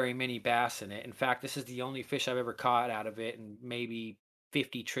have very many bass in it. In fact, this is the only fish I've ever caught out of it in maybe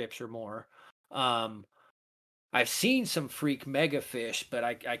 50 trips or more. Um, I've seen some freak mega fish, but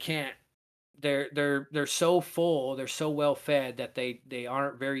I can't. They're so full, they're so well fed that they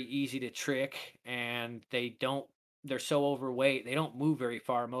aren't very easy to trick, and they're so overweight they don't move very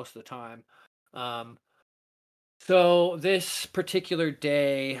far most of the time. Um, so this particular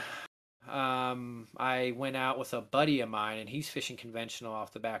day, I went out with a buddy of mine, and he's fishing conventional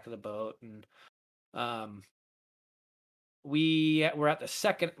off the back of the boat, and um, we were at the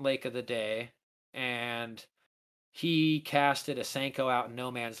second lake of the day, and he casted a Senko out in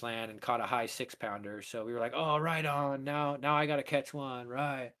no man's land and caught a high 6 pounder. So we were like, "Oh, right on! Now I got to catch one,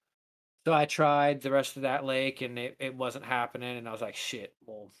 right?" So I tried the rest of that lake, and it wasn't happening. And I was like, "Shit,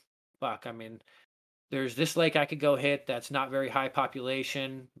 well, fuck." I mean, there's this lake I could go hit that's not very high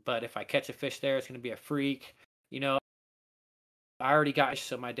population, but if I catch a fish there, it's going to be a freak. You know, I already got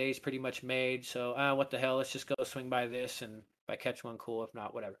so my day's pretty much made. So what the hell? Let's just go swing by this, and if I catch one, cool. If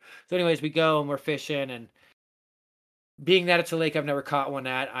not, whatever. So, anyways, we go and we're fishing, and being that it's a lake I've never caught one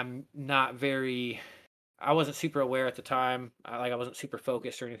at, I wasn't super aware at the time. I wasn't super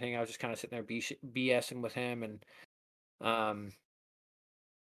focused or anything. I was just kind of sitting there BSing with him, and um,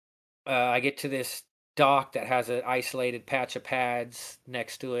 I get to this dock that has an isolated patch of pads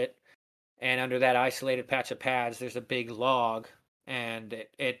next to it, and under that isolated patch of pads, there's a big log, and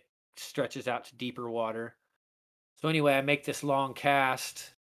it stretches out to deeper water. So anyway, I make this long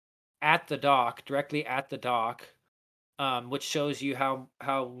cast at the dock, directly at the dock, which shows you how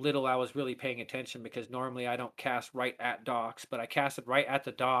little I was really paying attention, because normally I don't cast right at docks, but I casted right at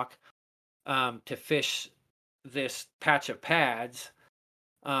the dock to fish this patch of pads,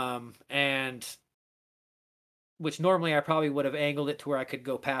 and which normally I probably would have angled it to where I could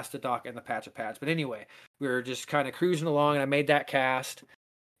go past the dock and the patch of pads. But anyway, we were just kind of cruising along, and I made that cast,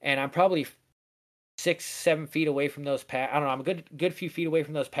 and I'm probably 6-7 feet away from those pads. I don't know. I'm a good few feet away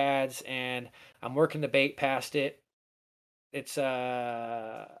from those pads, and I'm working the bait past it. It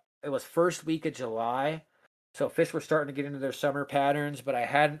was first week of July, so fish were starting to get into their summer patterns, but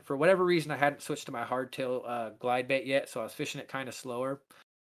for whatever reason I hadn't switched to my hardtail glide bait yet, so I was fishing it kind of slower.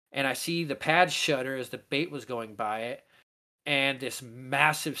 And I see the pad shutter as the bait was going by it, and this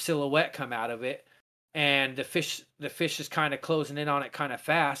massive silhouette come out of it, and the fish is kind of closing in on it kind of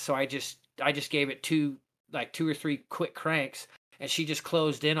fast, so I just gave it two or three quick cranks, and she just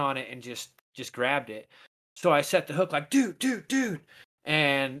closed in on it and just grabbed it. So I set the hook like, dude,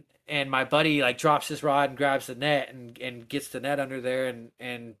 and my buddy like drops his rod and grabs the net and gets the net under there,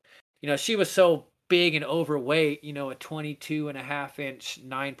 and she was so big and overweight, a 22.5 inch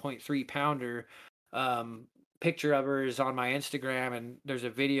 9.3 pounder. um Picture of her is on my Instagram, and there's a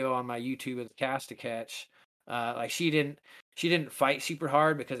video on my YouTube of the cast to catch. Like she didn't fight super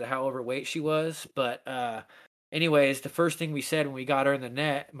hard because of how overweight she was, but anyways, the first thing we said when we got her in the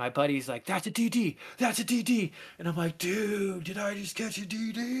net, my buddy's like, "That's a DD, that's a DD," and I'm like, "Dude, did I just catch a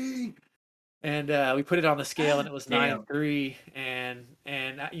DD?" And we put it on the scale, and it was Damn. 9.3,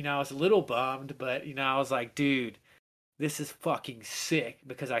 and I was a little bummed, but I was like, "Dude, this is fucking sick,"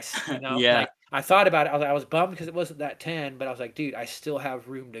 because Yeah. like I thought about it. I was bummed because it wasn't that 10, but I was like, "Dude, I still have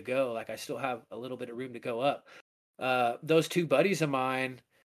room to go. Like I still have a little bit of room to go up." Those two buddies of mine,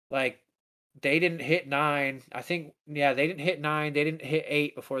 like they didn't hit 9. I think, yeah, they didn't hit 9. They didn't hit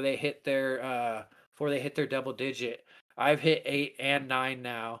 8 before they hit their double digit. I've hit 8 and 9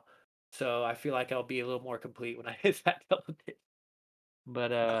 now, so I feel like I'll be a little more complete when I hit that double digit.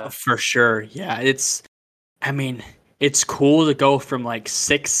 But For sure. Yeah, I mean, it's cool to go from like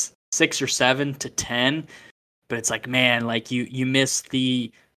 6 or 7 to 10, but it's like, man, like you miss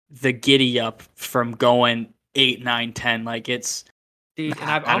the giddy up from going 8, 9, 10. Like it's dude, and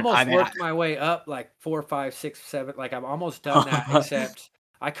I've I don't I almost mean worked my way up like 4, 5, 6, 7. Like I'm almost done that, except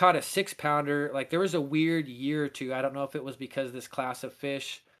I caught a 6 pounder. Like there was a weird year or two. I don't know if it was because this class of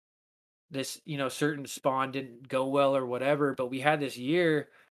fish this, certain spawn didn't go well or whatever, but we had this year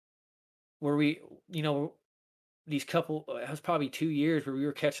where we, you know, these couple, it was probably 2 years where we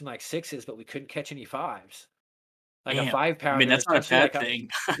were catching like sixes, but we couldn't catch any fives. Like a Damn. five I mean, pounder, that's not a especially like bad a, thing.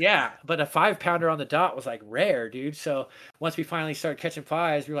 yeah, but a 5 pounder on the dot was like rare, dude. So once we finally started catching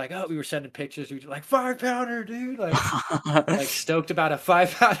fives, we were like, oh, we were sending pictures. We were like 5 pounder, dude. Like stoked about a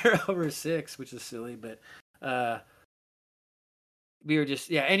 5 pounder over a six, which is silly, but uh we were just,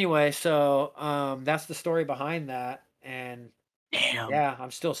 yeah, anyway, so that's the story behind that. And Damn. yeah,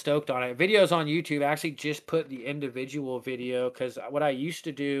 I'm still stoked on it. Videos on YouTube. I actually just put the individual video because what I used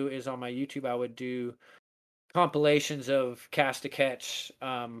to do is on my YouTube I would do compilations of cast to catch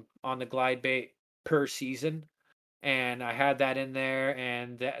on the glide bait per season, and I had that in there.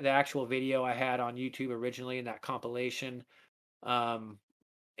 And the actual video I had on YouTube originally in that compilation, um,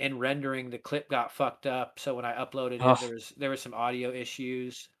 in rendering the clip got fucked up. So when I uploaded it, Oh, there was some audio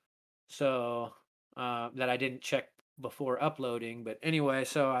issues. So that I didn't check before uploading. But anyway,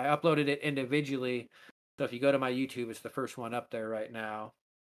 so I uploaded it individually. So if you go to my YouTube, it's the first one up there right now.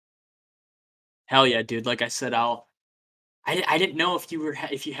 hell yeah, dude. Like I said, I didn't know if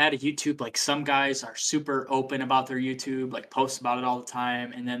if you had a YouTube. Like some guys are super open about their YouTube, like post about it all the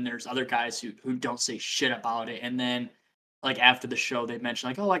time, and then there's other guys who don't say shit about it. And then like after the show, they mention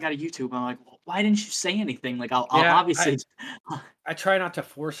like, "Oh, I got a YouTube." I'm like, well, "Why didn't you say anything?" Like I'll Yeah, obviously. I try not to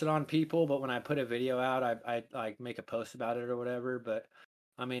force it on people, but when I put a video out, I like make a post about it or whatever. But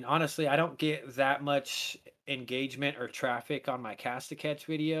I mean, honestly, I don't get that much engagement or traffic on my cast to catch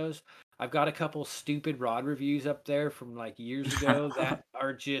videos. I've got a couple stupid rod reviews up there from like years ago that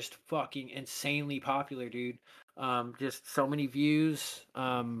are just fucking insanely popular, dude. Just so many views,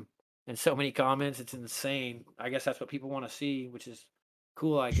 and so many comments. It's insane. I guess that's what people want to see, which is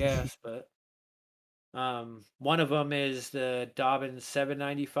cool, I guess. But one of them is the Dobbins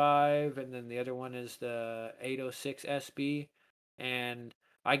 795, and then the other one is the 806 SB. And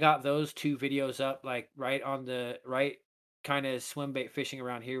I got those two videos up like right on the right kind of swim bait fishing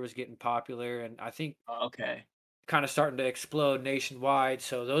around here was getting popular, and I think Okay. kind of starting to explode nationwide.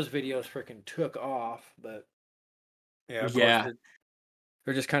 So those videos freaking took off. But yeah, of course, Yeah.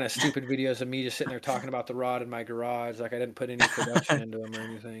 they're just kind of stupid videos of me just sitting there talking about the rod in my garage. Like I didn't put any production into them or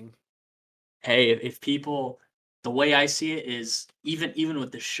anything. Hey, if people, the way I see it is even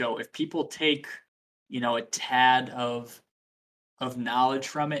with the show, if people take, a tad of knowledge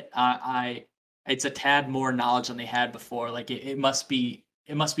from it, it's a tad more knowledge than they had before. Like it must be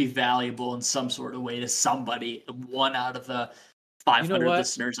valuable in some sort of way to somebody. One out of the You know 500 what?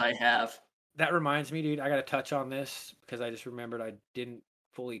 listeners I have. That reminds me, dude, I gotta touch on this because I just remembered I didn't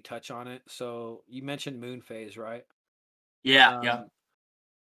fully touch on it. So you mentioned moon phase, right? Yeah, yeah. Um,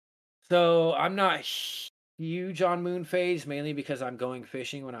 so I'm not huge on moon phase, mainly because I'm going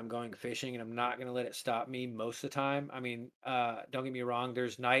fishing when I'm going fishing, and I'm not gonna let it stop me most of the time. I mean, don't get me wrong,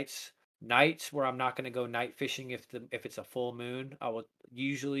 there's nights where I'm not gonna go night fishing if it's a full moon. I will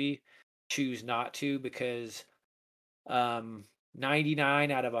usually choose not to because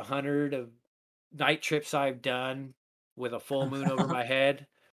 99 out of 100 of night trips I've done with a full moon over my head,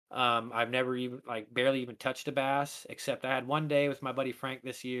 I've never even like barely even touched a bass, except I had one day with my buddy Frank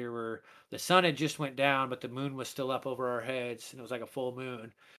this year where the sun had just went down, but the moon was still up over our heads, and it was like a full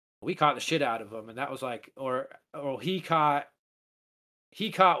moon. We caught the shit out of him, and that was like, or he caught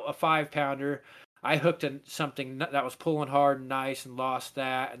a 5 pounder. I hooked something that was pulling hard and nice and lost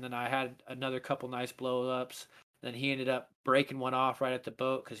that. And then I had another couple nice blow ups. Then he ended up breaking one off right at the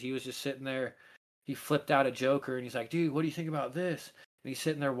boat because he was just sitting there. He flipped out a joker and he's like, dude, what do you think about this? And he's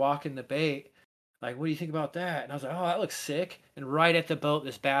sitting there walking the bait. Like, what do you think about that? And I was like, oh, that looks sick. And right at the boat,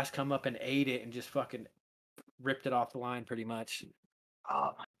 this bass come up and ate it and just fucking ripped it off the line pretty much.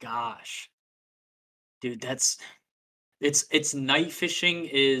 Oh my gosh. Dude, it's night fishing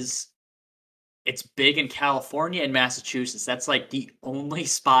is it's big in California and Massachusetts. That's like the only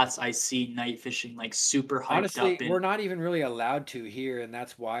spots I see night fishing like super hyped Honestly, up in. we're not even really allowed to here, and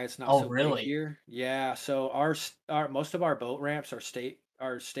that's why it's not Oh, so big really? here. Yeah, so our most of our boat ramps are state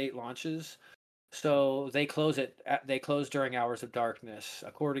launches, so they close during hours of darkness,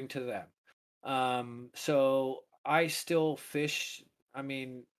 according to them. So I still fish. I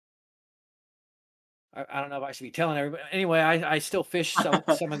mean, I don't know if I should be telling everybody. Anyway, I still fish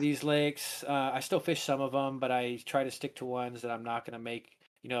some of these lakes. I still fish some of them, but I try to stick to ones that I'm not going to make.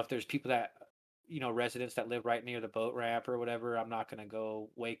 If there's people that, residents that live right near the boat ramp or whatever, I'm not going to go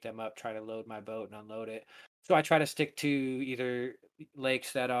wake them up, try to load my boat and unload it. So I try to stick to either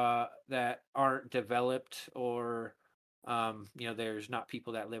lakes that aren't developed or, there's not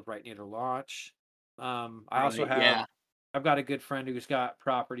people that live right near the launch. I also Right, have yeah. I've got a good friend who's got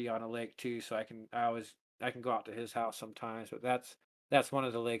property on a lake too, so I can go out to his house sometimes. But that's one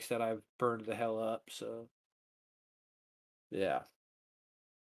of the lakes that I've burned the hell up. So yeah,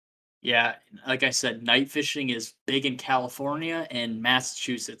 Yeah, like I said, night fishing is big in California and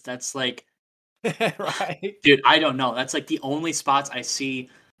Massachusetts. That's like, right. dude, I don't know. That's like the only spots I see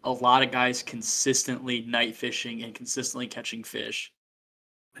a lot of guys consistently night fishing and consistently catching fish.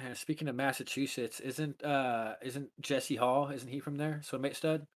 Man, speaking of Massachusetts, isn't Jesse Hall? Isn't he from there? So mate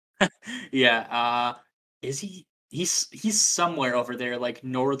stud. Yeah, is he? He's somewhere over there, like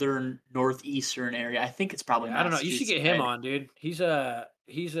northeastern area. I think it's probably Yeah, I don't know. You should Massachusetts. get him on, dude. He's a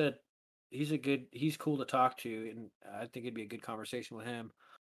good. He's cool to talk to, and I think it'd be a good conversation with him.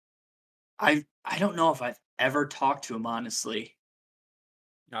 I don't know if I've ever talked to him honestly.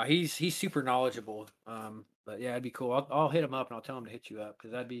 No, he's super knowledgeable. But yeah, it'd be cool. I'll hit him up and I'll tell him to hit you up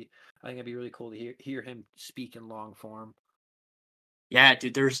because I think it'd be really cool to hear him speak in long form. Yeah,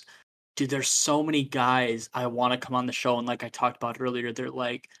 there's so many guys I want to come on the show, and like I talked about earlier, they're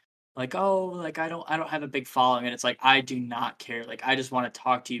like, oh, like I don't have a big following, and it's like I do not care. Like I just want to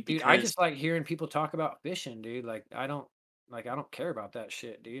talk to you Dude, I because just like hearing people talk about fishing, dude. I don't care about that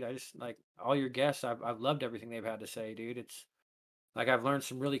shit, dude. I just like all your guests. I've loved everything they've had to say, dude. It's like I've learned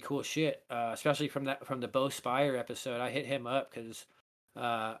some really cool shit, especially from the Bo Spire episode. I hit him up because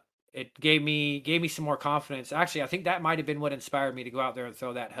uh, it gave me some more confidence. Actually, I think that might have been what inspired me to go out there and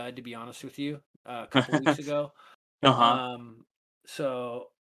throw that HUD. To be honest with you, a couple weeks ago. uh-huh. Um, so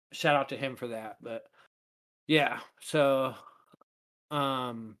shout out to him for that. But yeah, so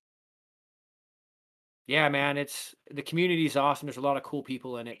um, yeah, man, it's the community's awesome. There's a lot of cool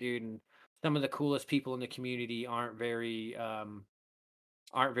people in it, dude, and some of the coolest people in the community aren't very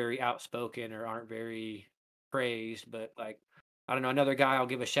outspoken or aren't very praised, but like I don't know, another guy I'll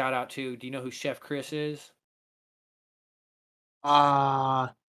give a shout out to. Do you know who Chef Chris is? Uh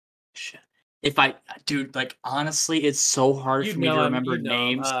sh- if I dude, like honestly, it's so hard for me to remember You'd know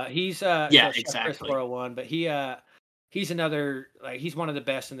him. names. He's Yeah, so Chef Chris exactly. 401, but he's another like he's one of the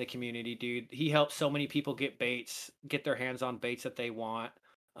best in the community, dude. He helps so many people get baits, get their hands on baits that they want.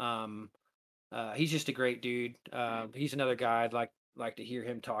 Um he's just a great dude. He's another guy I'd like to hear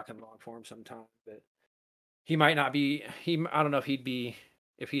him talk in long form sometime, but he might not be I don't know if he'd be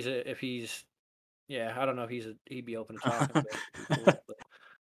if he's yeah, I don't know if he'd be open to talking, but it'd be cool. But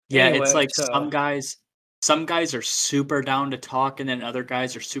Yeah, it's anyway, like so some guys are super down to talk and then other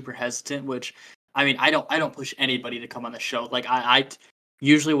guys are super hesitant, which I mean, I don't push anybody to come on the show. Like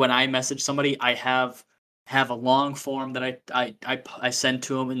usually when I message somebody, I have a long form that I send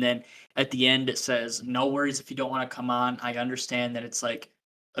to them, and then at the end it says, "No worries if you don't want to come on. I understand that it's like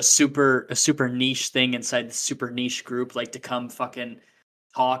a super niche thing inside the super niche group, like to come fucking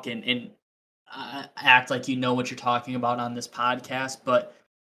talk and act like you know what you're talking about on this podcast, but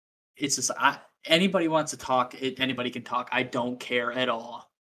it's just anybody wants to talk, anybody can talk. I don't care at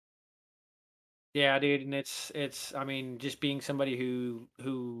all. yeah, dude, and it's I mean, just being somebody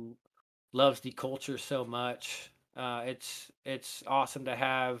who loves the culture so much, it's awesome to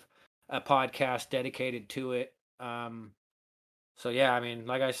have a podcast dedicated to it. So yeah, I mean,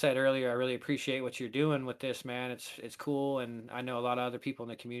 like I said earlier, I really appreciate what you're doing with this, man. It's cool, and I know a lot of other people in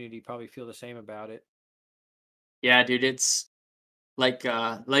the community probably feel the same about it. Yeah, dude, it's like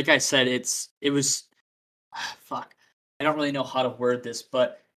I said, it was fuck. I don't really know how to word this,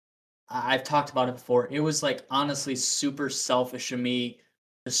 but I've talked about it before. It was like honestly super selfish of me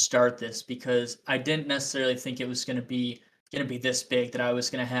to start this because I didn't necessarily think it was gonna be this big that I was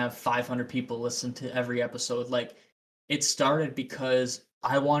gonna have 500 people listen to every episode. Like it started because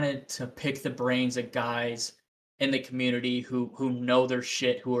I wanted to pick the brains of guys in the community who know their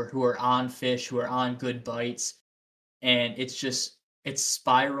shit, who are on fish, who are on good bites, and it's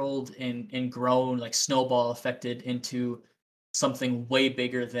spiraled and grown like snowball affected into something way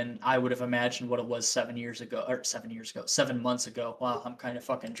bigger than I would have imagined what it was 7 years ago or 7 years ago, 7 months ago. Wow, I'm kind of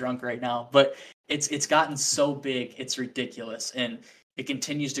fucking drunk right now, but it's gotten so big, it's ridiculous, and it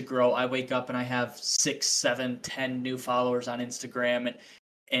continues to grow. I wake up and I have 6, 7, 10 new followers on Instagram,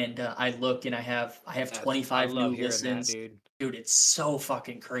 and I look and I have I 25 love new hearing that, listens. dude. Dude, it's so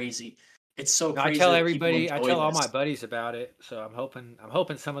fucking crazy. It's so I crazy tell that people everybody, I enjoy tell all my this. buddies about it. So I'm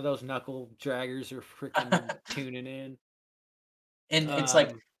hoping some of those knuckle draggers are freaking tuning in. And it's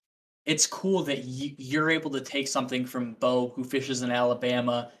like Um, it's cool that you're able to take something from Bo who fishes in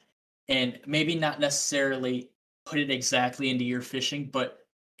Alabama and maybe not necessarily put it exactly into your fishing, but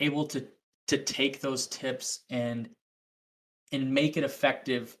able to take those tips and make it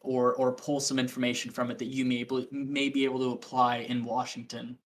effective or pull some information from it that you may be able to apply in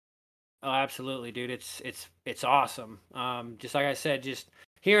Washington. Oh, absolutely, dude. It's awesome. Just like I said, just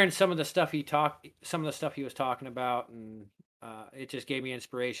hearing some of the stuff he was talking about, and it just gave me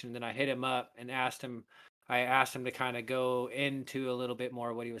inspiration. Then I hit him up and I asked him to kind of go into a little bit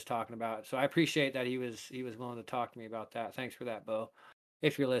more what he was talking about. So I appreciate that he was willing to talk to me about that. Thanks for that, Bo.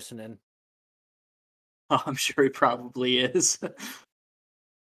 If you're listening. I'm sure he probably is.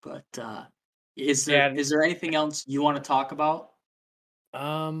 But, is Yeah. there anything else you wanna talk about?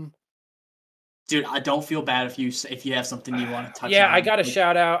 Um. Dude, I don't feel bad if you have something you wanna touch Yeah, on. I got to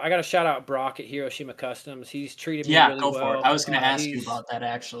shout out Brock at Hiroshima Customs. He's treated me Yeah, really go for it. I well. was gonna ask you He's about that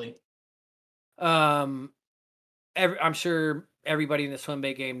actually. um I'm sure everybody in the swim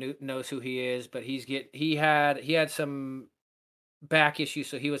bait game knows who he is, but he had some back issues,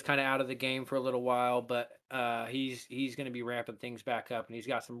 so he was kind of out of the game for a little while. But he's going to be ramping things back up, and he's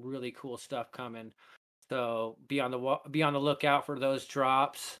got some really cool stuff coming. So be on the lookout for those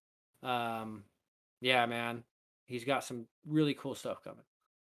drops. Um, yeah, man, he's got some really cool stuff coming.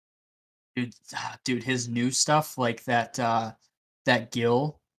 Dude, his new stuff, like that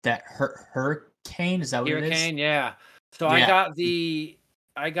gill, that hurricane, is that what it is? Hurricane, yeah. So Yeah,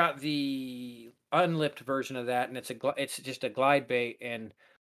 I got the unlipped version of that, and it's just a glide bait, and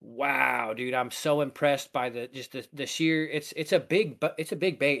wow, dude, I'm so impressed by the sheer. It's a big bait. It's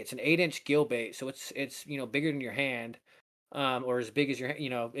an 8-inch gill bait, so it's bigger than your hand, or as big as your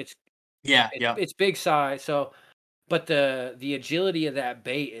yeah, yeah. it's big size. So but the agility of that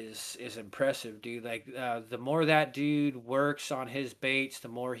bait is impressive, dude. Like, the more that dude works on his baits, the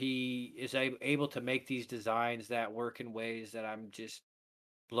more he is able to make these designs that work in ways that I'm just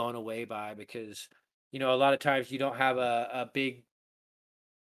blown away by because, a lot of times you don't have a big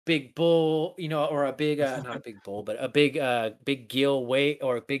bull, or a big not a big bull, but a big gill weight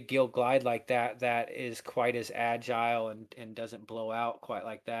or a big gill glide like that is quite as agile and doesn't blow out quite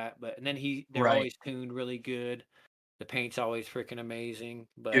like that. But and then they're Right. always tuned really good. The paint's always freaking amazing,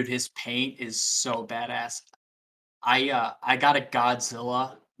 but Dude, his paint is so badass. I got a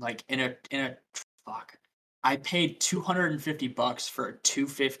Godzilla, like, in a fuck. I paid $250 for a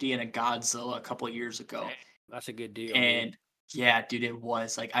 250 and a Godzilla a couple years dang, ago, that's a good deal, dude. and yeah, dude, it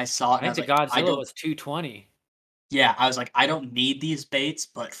was, like, I saw it I and I think was the like, I Godzilla don't was 220. yeah, I was like, "I don't need these baits,"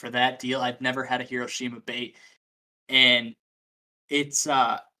 but for that deal, I've never had a Hiroshima bait, and it's,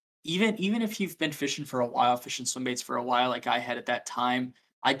 even if you've been fishing for a while, fishing swim baits for a while like I had at that time,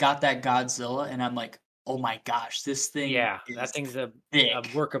 I got that Godzilla and I'm like, "Oh my gosh, this thing Yeah, that is thing's a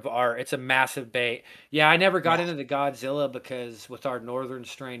thick." work of art. It's a massive bait. Yeah, I never got Yeah, into the Godzilla because with our northern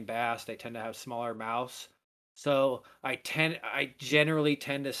strain bass, they tend to have smaller mouths. So I generally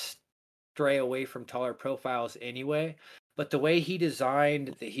tend to stray away from taller profiles anyway. But the way he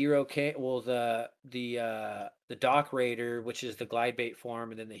designed the Hero Cane, well, the Dock Raider, which is the glide bait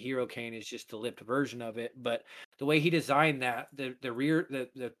form, and then the Hero Cane is just the lipped version of it. But the way he designed that, the rear,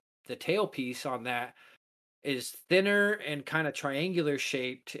 the tailpiece on that is thinner and kind of triangular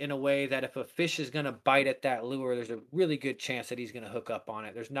shaped in a way that if a fish is going to bite at that lure, there's a really good chance that he's going to hook up on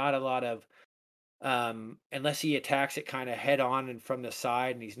it. There's not a lot of unless he attacks it kind of head on and from the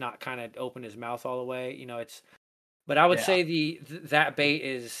side and he's not kind of open his mouth all the way, it's but I would yeah. say that bait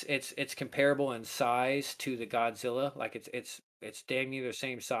it's comparable in size to the Godzilla. Like it's damn near the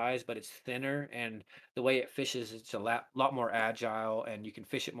same size, but it's thinner, and the way it fishes, it's a lot more agile, and you can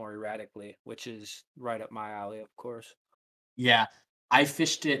fish it more erratically, which is right up my alley, of course. Yeah, I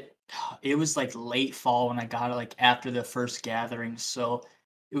fished it it was, like, late fall when I got it, like, after the first gathering, so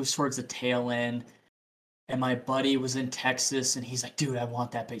it was towards the tail end, and my buddy was in Texas, and he's like, "Dude, I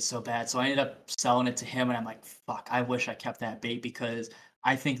want that bait so bad." So I ended up selling it to him, and I'm like, "Fuck, I wish I kept that bait," because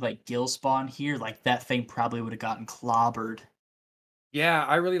I think, like, gill spawn here, like, that thing probably would've gotten clobbered. Yeah,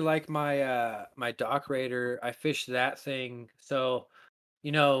 I really like my Dock Raider. I fished that thing. So,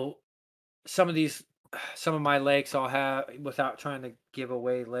 you know, some of these some of my lakes I'll have without trying to give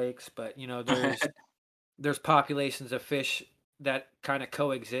away lakes, but there's populations of fish that kind of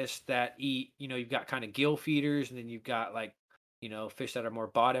coexist that eat, you've got kind of gill feeders, and then you've got like, fish that are more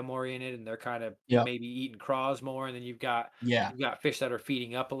bottom oriented and they're kind of Yep. maybe eating craws more. And then Yeah. you've got fish that are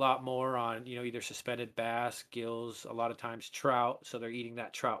feeding up a lot more on, either suspended bass, gills, a lot of times trout. So they're eating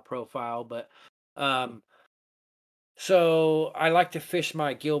that trout profile. But um so I like to fish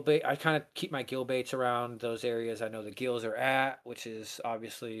my gill bait. I kind of keep my gill baits around those areas I know the gills are at, which is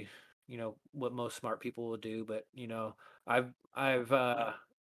obviously, what most smart people will do. But I've I've uh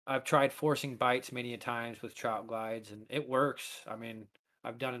I've tried forcing bites many a times with trout glides, and it works. I mean,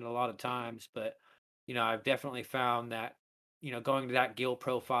 I've done it a lot of times, but I've definitely found that going to that gill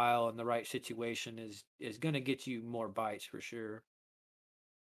profile in the right situation is going to get you more bites for sure.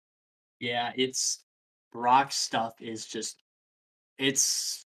 Yeah, it's Brock's stuff is just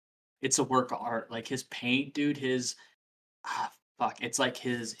it's it's a work of art. Like his paint, dude, his fuck, it's like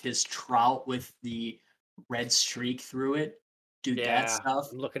his trout with the red streak through it. Dude, that Yeah, stuff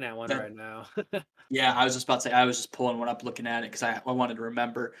I'm looking at one that right now. yeah, I was just about to say I was just pulling one up looking at it because I wanted to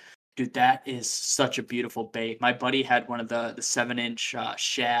remember. Dude, that is such a beautiful bait. My buddy had one of the 7-inch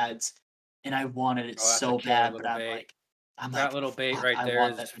shads, and I wanted it Oh, that's a so killer bad, but little bait. I'm That like, little bait fuck, right I there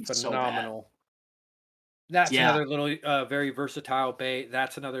want is that thing so bad. phenomenal. That's Yeah, another little, very versatile bait.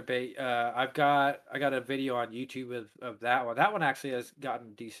 That's another bait. I got a video on YouTube of that one. That one actually has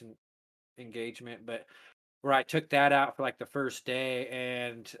gotten decent engagement, but where I took that out for like the first day,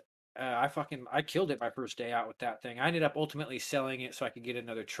 and I killed it my first day out with that thing. I ended up ultimately selling it so I could get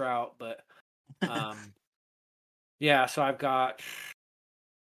another trout, but um, yeah. So I've got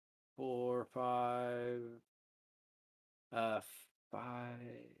four, uh,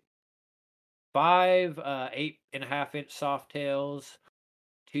 five, five 8.5-inch soft tails,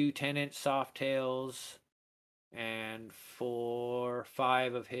 two 10-inch soft tails, and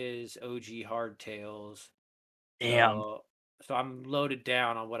five of his OG hardtails. damn. So I'm loaded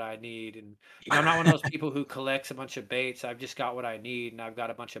down on what I need, and I'm not one of those people who collects a bunch of baits. I've just got what I need, and I've got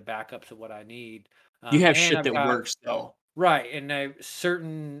a bunch of backups of what I need. You have And shit I've that got works though. right, and I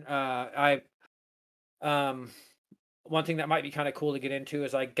certain I um one thing that might be kind of cool to get into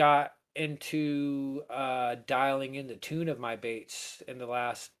is I got into dialing in the tune of my baits in the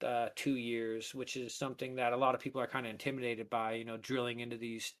last 2 years, which is something that a lot of people are kind of intimidated by, drilling into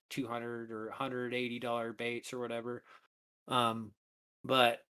these 200 or $180 baits or whatever. Um,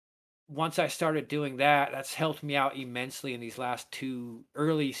 but once I started doing that, that's helped me out immensely in these last two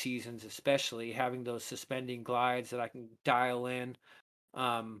early seasons, especially having those suspending glides that I can dial in.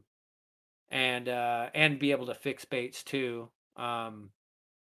 Um, and be able to fix baits too. Um,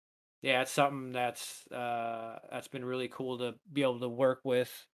 yeah, it's something that's been really cool to be able to work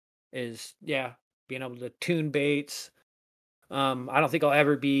with. Is yeah, being able to tune baits. I don't think I'll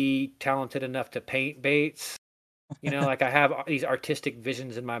ever be talented enough to paint baits. Like I have these artistic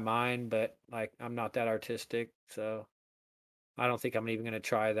visions in my mind, but like I'm not that artistic, so I don't think I'm even gonna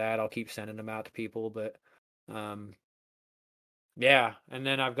try that. I'll keep sending them out to people, but um, yeah, and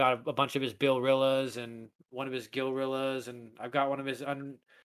then I've got a bunch of his Billrillas and one of his Gillrillas, and I've got one of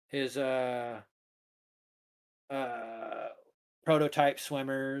his uh prototype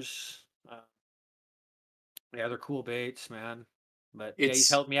swimmers. Yeah, they're cool baits, man. But yeah, he's It's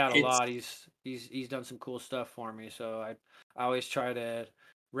helped me out a it's lot. He's done some cool stuff for me, so I always try to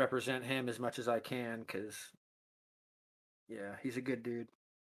represent him as much as I can because yeah, he's a good dude.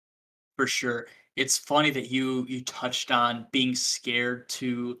 for sure. It's funny that you touched on being scared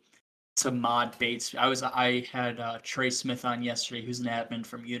to mod baits. I had Trey Smith on yesterday, who's an admin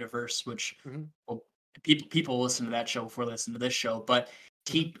from Universe, which Hmm. well, people listen to that show before they listen to this show. But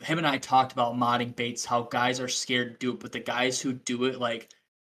Hmm. him and I talked about modding baits, how guys are scared to do it, but the guys who do it like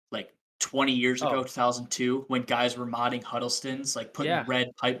 20 years ago, Oh 2002, when guys were modding Huddlestons, like putting yeah,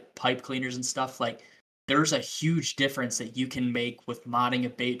 red pipe cleaners and stuff, like there's a huge difference that you can make with modding a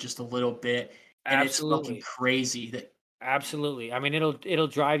bait just a little bit, and it's fucking absolutely. crazy that Absolutely. I mean, it'll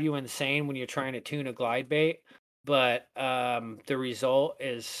drive you insane when you're trying to tune a glide bait, but the result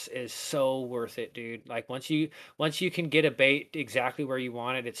is so worth it, dude. Like once you can get a bait exactly where you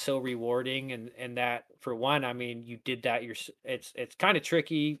want it, it's so rewarding and that for one, I mean, you did that it's kind of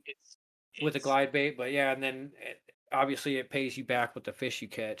tricky it's with a it's glide bait, but yeah, and then obviously it pays you back with the fish you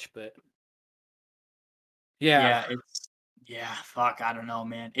catch, but yeah. yeah, yeah, fuck, I don't know,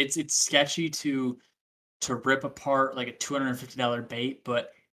 man. It's sketchy to rip apart like a $250 bait,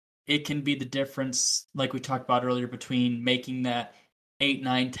 but it can be the difference, like we talked about earlier, between making that 8,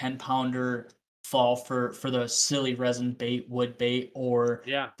 9, 10 pounder fall for the silly resin bait, wood bait, or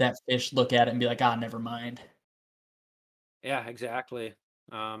Yeah. that fish look at it and be like, ah, never mind. Yeah, exactly.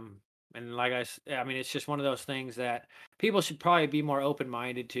 Um, and I mean, it's just one of those things that people should probably be more open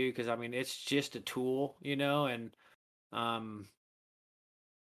minded to, because I mean, it's just a tool, and um,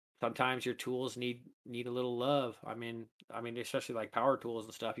 sometimes your tools need a little love. I mean, especially like power tools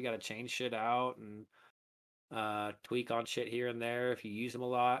and stuff, you got to change shit out and tweak on shit here and there if you use them a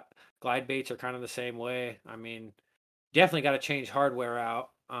lot. Glide baits are kind of the same way. I mean, definitely got to change hardware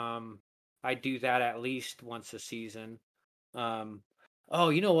out. I do that at least once a season. Um, oh,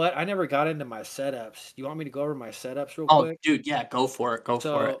 you know what? I never got into my setups. Do you want me to go over my setups real Oh, quick? dude, yeah, go for it, go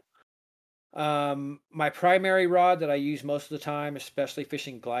for it. So, my primary rod that I use most of the time, especially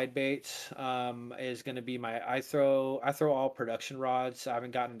fishing glide baits, is going to be I throw all production rods. I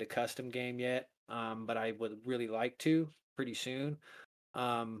haven't gotten into custom game yet, but I would really like to pretty soon.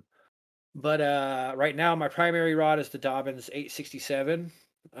 Um, But right now my primary rod is the Dobbins 867.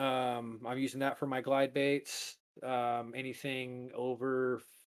 I'm using that for my glide baits. Anything over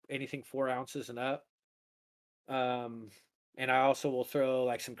anything 4 ounces and up. Um, and I also will throw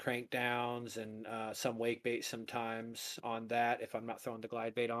like some crank downs and some wake bait sometimes on that if I'm not throwing the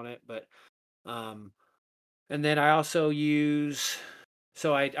glide bait on it. But um, and then I also use,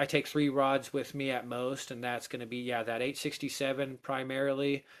 so I take 3 rods with me at most, and that's going to be, yeah, that 867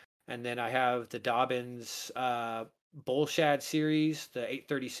 primarily. And then I have the Dobbins Bull Shad series, the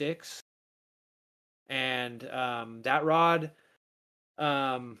 836. And that rod,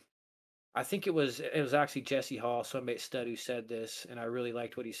 um, I think it was actually Jesse Hall, Sunbait Stud, who said this, and I really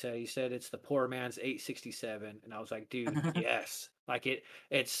liked what he said. He said it's the poor man's 867, and I was like, dude, yes. Like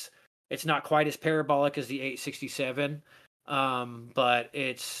it's not quite as parabolic as the 867, but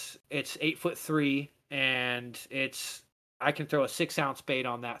it's 8'3", and I can throw a 6 ounce bait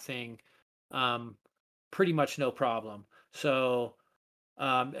on that thing, um, pretty much no problem. So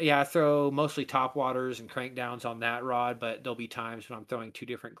yeah, I throw mostly top waters and crank downs on that rod, but there'll be times when I'm throwing 2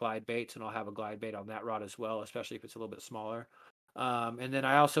 different glide baits, and I'll have a glide bait on that rod as well, especially if it's a little bit smaller. And then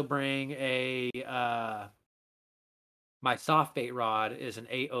I also bring my soft bait rod is an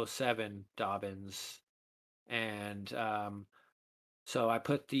 807 Dobbins, and so I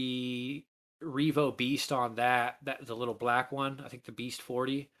put the Revo Beast on that. That's the little black one. I think the Beast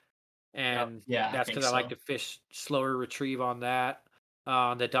 40, Yep. and Yeah, I that's think because I like so. to fish slower retrieve on that.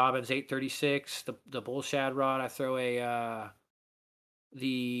 The Dobbins 836, the bull shad rod, I throw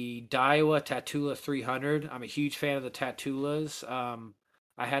the Daiwa Tatula 300. I'm a huge fan of the Tatulas.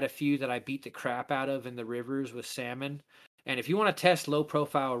 I had a few that I beat the crap out of in the rivers with salmon. And if you want to test low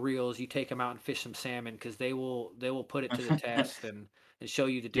profile reels, you take them out and fish some salmon, because they will put it to the test and show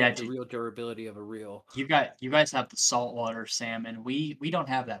you Yeah, the real durability of a reel. you guys have the saltwater salmon. We don't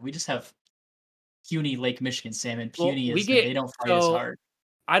have that. We just have puny Lake Michigan salmon. Well, Puny we is and get they don't fight as so hard.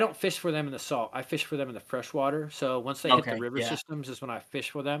 I don't fish for them in the salt. I fish for them in the freshwater. So once they hit the Okay, river yeah. systems is when I fish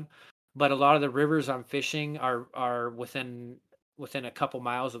for them. But a lot of the rivers I'm fishing are within a couple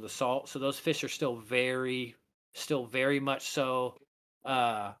miles of the salt. So those fish are still very much so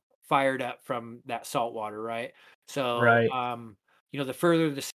uh fired up from that salt water, right? So Right. the further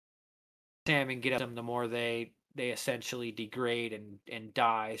the salmon get them, the more they essentially degrade and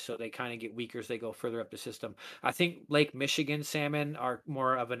die. So they kind of get weaker as they go further up the system. I think Lake Michigan salmon are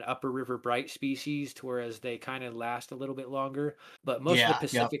more of an upper river bright species, to whereas they kind of last a little bit longer. But most of the Yeah,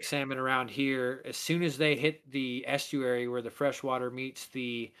 yep. Pacific salmon around here, as soon as they hit the estuary where the fresh water meets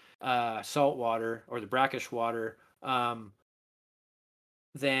the salt water or the brackish water,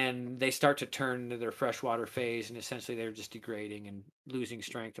 then they start to turn to their freshwater phase, and essentially they're just degrading and losing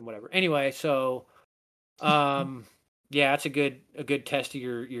strength and whatever. Anyway, so um, yeah, it's a good test of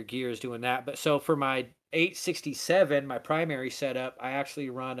your gears doing that. But so for my 867, my primary setup, I actually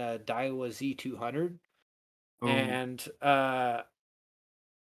run a Daiwa Z200, Ooh, and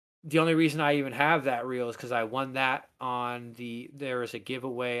the only reason I even have that reel is because I won that on there was a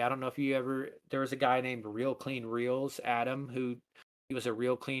giveaway. I don't know if you ever there was a guy named Real Clean Reels, Adam, who he was a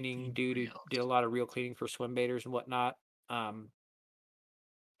reel cleaning clean dude who did a reels. lot of reel cleaning for swim baiters and whatnot.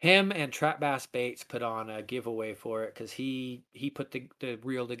 Him and Trap Bass Baits put on a giveaway for it, because he put the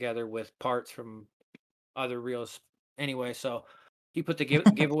reel together with parts from other reels. Anyway, so he put the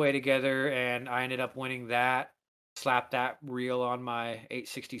giveaway together, and I ended up winning that. Slapped that reel on my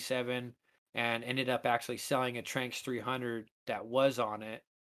 867, and ended up actually selling a Tranks 300 that was on it,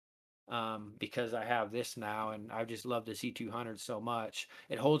 because I have this now, and I just love the Z200 so much.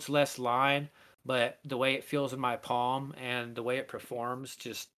 It holds less line, but the way it feels in my palm and the way it performs,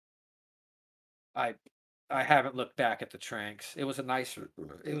 just I I haven't looked back at the Tranks. It was a nice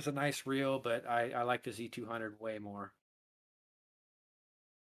reel, but I like the Z200 way more.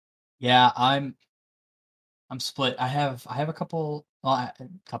 Yeah, I'm split. I have a couple well, a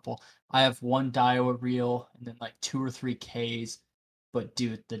couple. I have one Daiwa reel and then like 2 or 3 Ks. But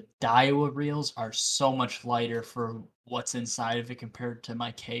dude, the Daiwa reels are so much lighter for what's inside of it compared to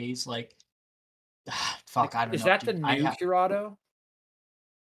my Ks. Like, fuck, I don't Is know, that the dude. I new have Curado?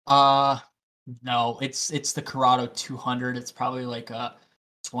 uh no, it's the Corrado 200. It's probably like a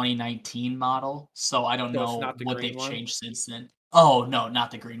 2019 model. So I don't So it's know not the what green they've one? changed since then. Oh, no,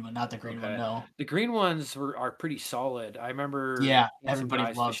 not the green one, not the green one. Okay. No. The green ones are pretty solid. I remember Yeah, seeing some everybody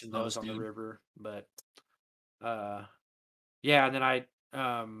guys loves fishing those those, on the dude. river, but uh yeah, and then I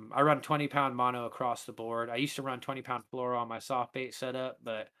run 20-pound mono across the board. I used to run 20-pound fluoro on my soft bait setup,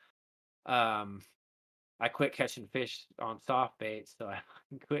 but um I quit catching fish on soft bait, so I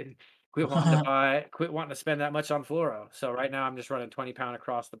quit quit wanting to spend that much on fluoro. So right now I'm just running 20-pound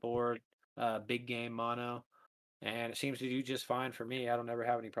across the board. big game mono, and it seems to do just fine for me. I don't ever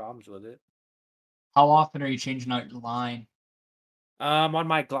have any problems with it. How often are you changing out your line? On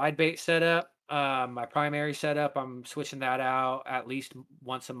my glide bait setup, my primary setup, I'm switching that out at least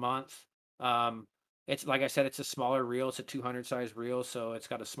once a month. It's like I said, it's a smaller reel. It's a 200 size reel, so it's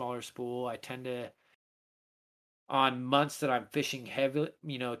got a smaller spool. I tend to, on months that I'm fishing heavy,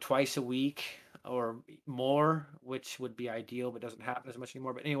 twice a week or more, which would be ideal, but doesn't happen as much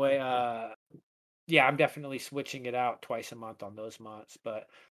anymore. But anyway, yeah, I'm definitely switching it out twice a month on those months. But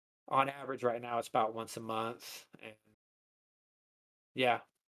on average, right now, it's about once a month. And yeah,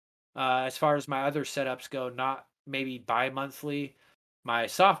 as far as my other setups go, not maybe bi-monthly. My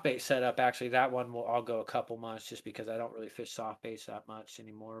soft bait setup, actually, that one I'll go a couple months just because I don't really fish soft baits that much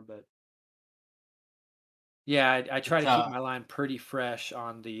anymore. But yeah, I try It's to keep my line pretty fresh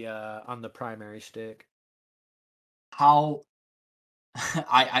on the primary stick. how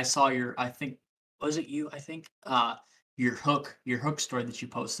I saw your I think was it you? I think your hook story that you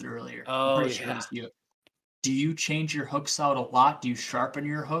posted earlier. I'm Oh pretty sure it yeah. was you. Do you change your hooks out a lot? Do you sharpen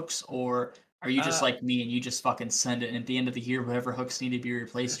your hooks, or are you just Uh, like me and you just fucking send it, and at the end of the year, whatever hooks need to be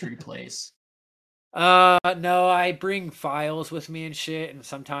replaced, replace? no, I bring files with me and shit, and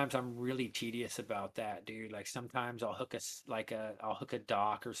sometimes I'm really tedious about that, dude. Like sometimes I'll I'll hook a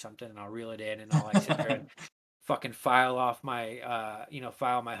dock or something, and I'll reel it in, and I'll like sit there and fucking file off my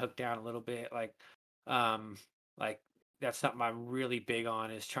file my hook down a little bit, um like that's something I'm really big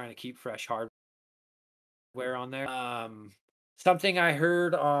on, is trying to keep fresh hardware on there. Something I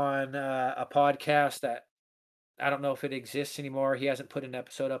heard on a podcast that I don't know if it exists anymore. He hasn't put an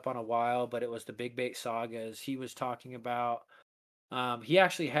episode up on a while, but it was the Big Bait Sagas. He was talking about he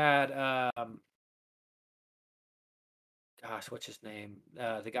actually had gosh, what's his name?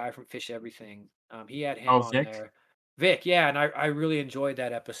 The guy from Fish Everything. He had him Oh, on Vic? there. Vic, yeah, and I really enjoyed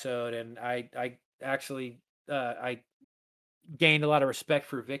that episode, and I actually I gained a lot of respect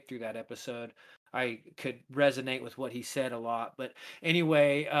for Vic through that episode. I could resonate with what he said a lot. But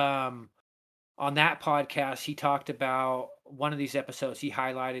anyway, on that podcast, he talked about one of these episodes. He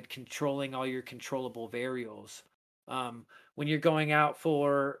highlighted controlling all your controllable variables. When you're going out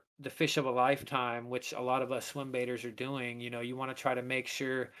for the fish of a lifetime, which a lot of us swim baiters are doing, you want to try to make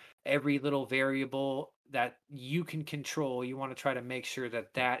sure every little variable that you can control, you want to try to make sure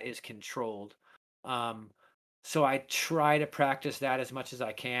that that is controlled. Um, so I try to practice that as much as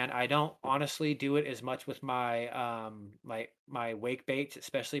I can. I don't honestly do it as much with my wake baits,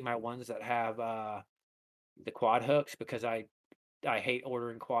 especially my ones that have the quad hooks, because I hate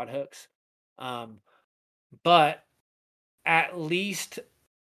ordering quad hooks. Um, but at least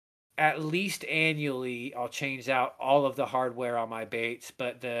at least annually I'll change out all of the hardware on my baits,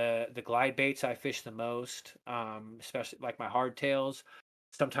 but the glide baits I fish the most, especially like my hardtails.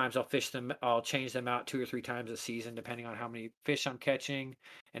 Sometimes I'll change them out 2 or 3 times a season depending on how many fish I'm catching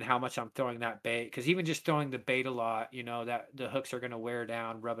and how much I'm throwing that bait. Because even just throwing the bait a lot, that the hooks are going to wear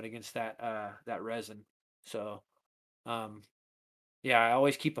down rubbing against that resin. So um yeah, I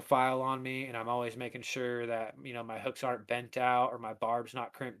always keep a file on me, and I'm always making sure that, my hooks aren't bent out or my barb's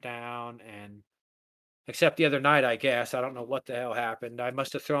not crimped down. And except the other night, I guess, I don't know what the hell happened. I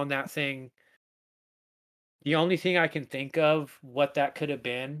must have thrown that thing. The only thing I can think of what that could have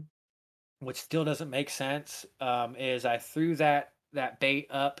been, which still doesn't make sense, is I threw that bait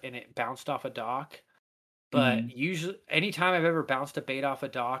up and it bounced off a dock. But Mhm. usually, anytime I've ever bounced a bait off a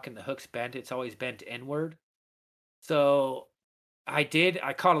dock and the hook's bent, it's always bent inward. So I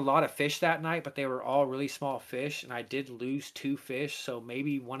caught a lot of fish that night, but they were all really small fish, and I did lose 2 fish, so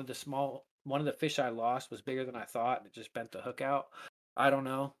maybe one of the fish I lost was bigger than I thought, and it just bent the hook out. I don't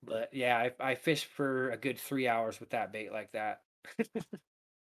know, but yeah, I fished for a good 3 hours with that bait like that.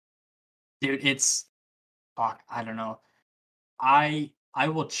 Dude, it's fuck, I don't know. I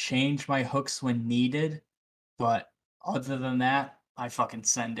will change my hooks when needed, but other than that, I fucking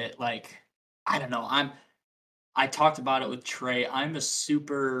send it. Like, I don't know. I talked about it with Trey. I'm a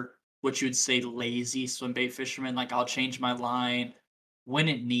super, what you would say, lazy swim bait fisherman. Like, I'll change my line when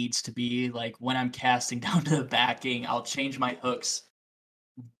it needs to be. Like, when I'm casting down to the backing, I'll change my hooks.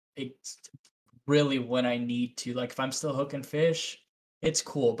 It's really when I need to. Like, if I'm still hooking fish, it's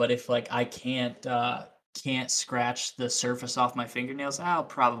cool. But if like I can't scratch the surface off my fingernails, I'll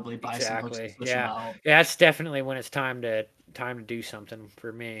probably buy some hooks and Exactly. switch them Yeah. out. Yeah, it's definitely when it's time to do something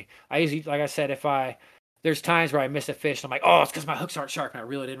for me. I usually, like I said, if I there's times where I miss a fish, and I'm like, oh, it's because my hooks aren't sharp, and I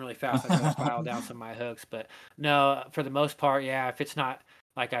reel it in really fast. I try to file down some of my hooks, but no, for the most part, yeah. If it's not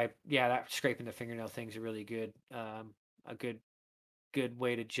like that scraping the fingernail thing's a really good, a good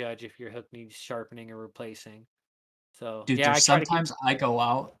way to judge if your hook needs sharpening or replacing. So Dude, yeah, I there's try to keep. sometimes I go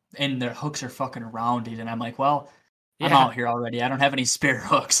out. and their hooks are fucking rounded, and I'm like, well, I'm Yeah. out here already. I don't have any spare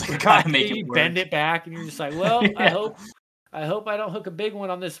hooks. Like I Right, gotta make it you work. bend it back and you're just like, "Well, I Yeah. hope I hope I don't hook a big one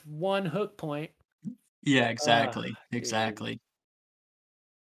on this one hook point." Yeah, Ugh, exactly, dude. exactly.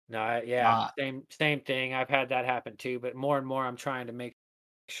 No, yeah, Uh, same thing. I've had that happen too, but more and more I'm trying to make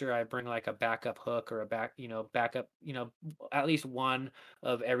sure I bring like a backup hook or a backup, at least one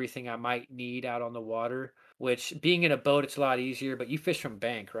of everything I might need out on the water, which being in a boat, it's a lot easier, but you fish from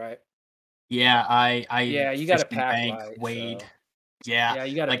bank, right? yeah, I Yeah, you got to fished in pack bank, light, wade. so Yeah, yeah,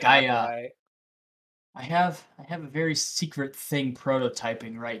 you got to like pack light. I have a very secret thing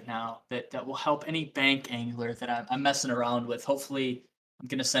prototyping right now that will help any bank angler that I'm messing around with. Hopefully, I'm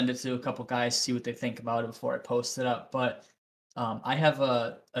gonna send it to a couple guys, see what they think about it before I post it up. But I have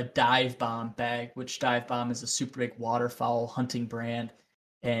a dive bomb bag, which dive bomb is a super big waterfowl hunting brand,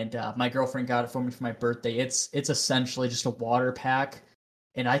 and my girlfriend got it for me for my birthday. It's essentially just a water pack,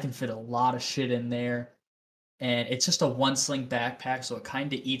 and I can fit a lot of shit in there, and it's just a one sling backpack, so it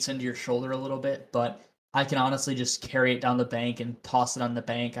kind of eats into your shoulder a little bit, but I can honestly just carry it down the bank and toss it on the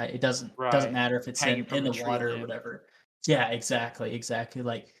bank. It doesn't Right. matter if it's Hanging in from a the tree water or limb. whatever. Yeah, exactly, exactly.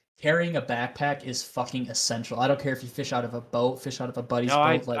 Like carrying a backpack is fucking essential. I don't care if you fish out of a boat, fish out of a buddy's No,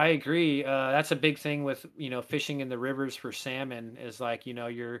 boat. I Like, agree. That's a big thing with, fishing in the rivers for salmon is like,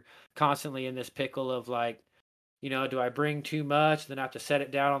 you're constantly in this pickle of like, do I bring too much? Then I have to set it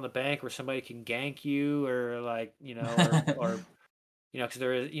down on the bank where somebody can gank you or like, because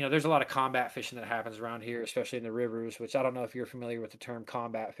there's a lot of combat fishing that happens around here, especially in the rivers, which I don't know if you're familiar with the term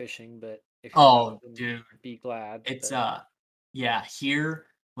combat fishing, but if you're not, oh, then dude, be glad. it's But yeah, here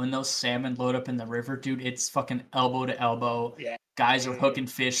when those salmon load up in the river, dude, it's fucking elbow to elbow. yeah, Guys are dude, hooking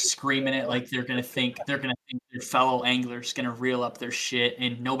fish, screaming it like they're gonna think their fellow angler's gonna reel up their shit,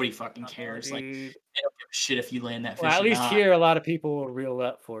 and nobody fucking oh, cares. Like dude. they don't give a shit if you land that Well, fish at or least not. here, a lot of people will reel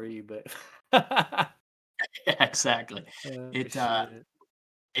up for you, but Yeah, exactly. It shit.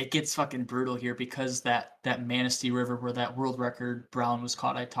 it gets fucking brutal here because that Manistee River where that world record brown was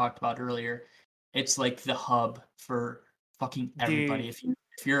caught I talked about earlier. It's like the hub for fucking everybody. Dude,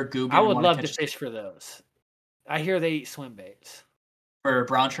 If you're a I goober and would want to love to catch a fish for those. I hear they eat swim baits. for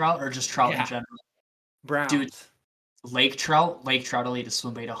brown trout or just trout in Yeah, general? Dude, browns. lake trout will eat a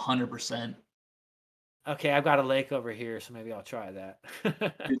swim bait 100%. Okay, I've got a lake over here, so maybe I'll try that. Dude,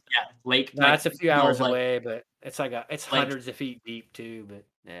 yeah, lake No, it's a few no, hours like away, but it's like hundreds of feet deep too, but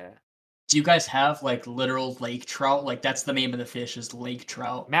yeah. do you guys have like literal lake trout? Like that's the name of the fish is lake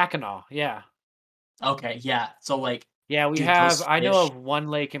trout. Mackinac, yeah. Okay, yeah. So like, Yeah, we dude, have those I know fish of one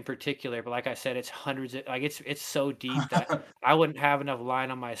lake in particular, but like I said, it's hundreds of like it's so deep that I wouldn't have enough line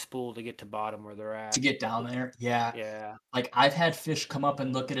on my spool to get to bottom where they're to at. get down there. Yeah. Yeah. Like I've had fish come up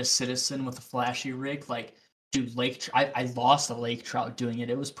and look at a citizen with a flashy rig. Like, dude, I lost a lake trout doing it.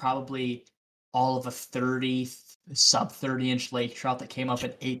 It was probably all of a 30 sub 30-inch lake trout that came up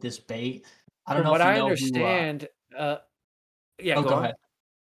and ate this bait. I don't From know what if you I know who understand, yeah, oh, go go on. ahead.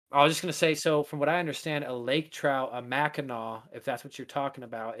 I was just gonna say, so from what I understand, a lake trout, a Mackinaw, if that's what you're talking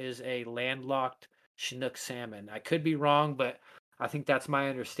about, is a landlocked Chinook salmon. I could be wrong, but I think that's my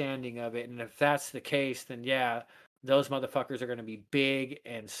understanding of it. And if that's the case, then yeah, those motherfuckers are gonna be big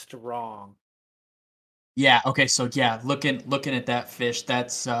and strong. Yeah, okay, so yeah, looking at that fish,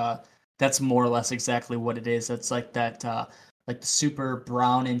 that's more or less exactly what it is. It's like that like the super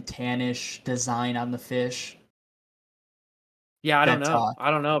brown and tannish design on the fish. Yeah, I don't That know. I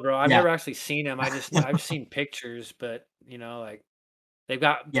don't know, bro. I've yeah. never actually seen them. I've seen pictures, but like they've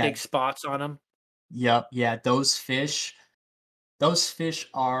got Yeah, big spots on them. yep, yeah, those fish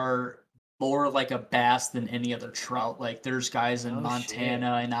are more like a bass than any other trout. Like there's guys in Oh shit.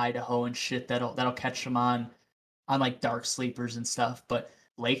 Montana and Idaho and shit that'll catch them on like dark sleepers and stuff, but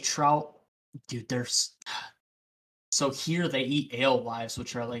lake trout, dude, there's so here they eat alewives,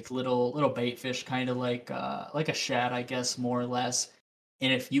 which are like little bait fish, kind of like a shad, I guess, more or less.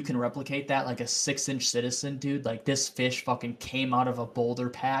 And if you can replicate that, like a 6-inch citizen, dude, like this fish fucking came out of a boulder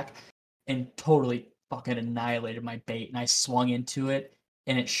pack and totally fucking annihilated my bait. And I swung into it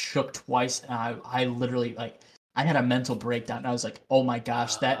and it shook twice. And I literally like I had a mental breakdown. And I was like, oh my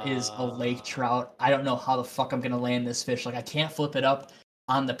gosh, that is a lake Uh, trout. I don't know how the fuck I'm gonna land this fish. Like I can't flip it up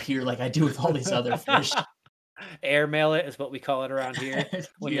on the pier like I do with all these other fish. Airmail it is what we call it around here.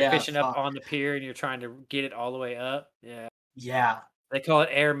 When you're Yeah, fishing up fuck. on the pier and you're trying to get it all the way up. Yeah. Yeah. They call it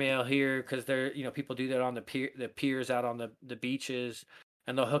airmail here because they're, people do that on the piers out on the beaches,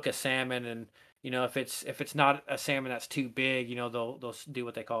 and they'll hook a salmon, and if it's not a salmon that's too big, they'll do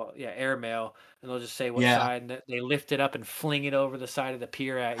what they call, yeah, airmail, and they'll just say what Yeah. side, and they lift it up and fling it over the side of the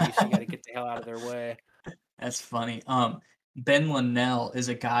pier at you, so you got to get the hell out of their way. That's funny. Ben Linnell is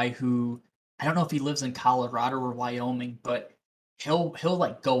a guy who I don't know if he lives in Colorado or Wyoming, but he'll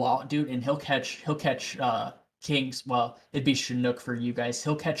like go out, dude, and he'll catch kings. Well, it'd be Chinook for you guys.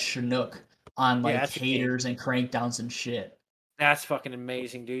 He'll catch Chinook on Yeah, like that's a king. haters and crankdowns and shit. That's fucking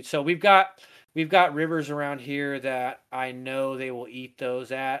amazing, dude. So we've got rivers around here that I know they will eat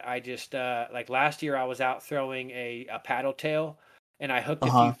those at. I just like last year I was out throwing a paddle tail and I hooked Uh a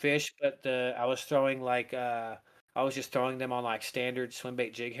few huh. fish, but the I was throwing like I was just throwing them on like standard swim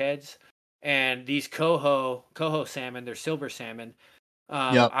bait jig heads. And these coho salmon, they're silver salmon.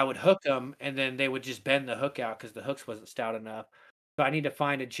 Yep. I would hook them, and then they would just bend the hook out because the hooks wasn't stout enough. So I need to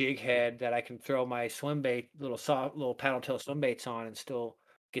find a jig head that I can throw my swim bait, little soft, little paddle tail swim baits on, and still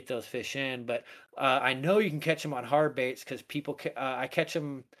get those fish in. But I know you can catch them on hard baits because I catch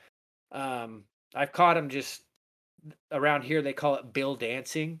them. Um, I've caught them just around here. They call it bill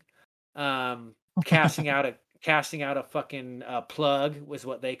dancing. Um, casting out a fucking plug was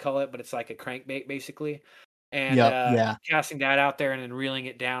what they call it, but it's like a crankbait basically, and Yep. Yeah. casting that out there and then reeling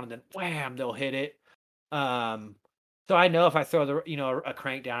it down and then wham, they'll hit it. Um, so I know if I throw a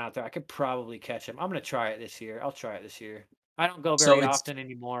crank down out there, I could probably catch him. I'm gonna try it this year. I'll try it this year. I don't go So very it's often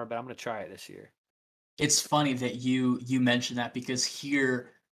anymore, but I'm gonna try it this year. it's funny that you mentioned that because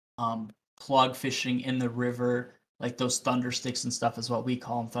here, um, plug fishing in the river, like those thunder sticks and stuff, is what we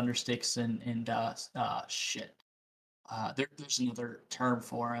call them, thunder sticks and shit. There's another term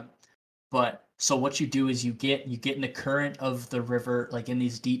for them. But so what you do is you get in the current of the river, like in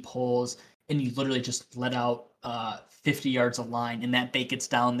these deep holes, and you literally just let out 50 yards of line, and that bait gets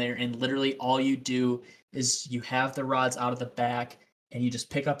down there, and literally all you do is you have the rods out of the back, and you just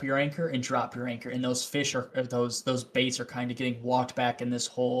pick up your anchor and drop your anchor, and those fish are or those baits are kind of getting walked back in this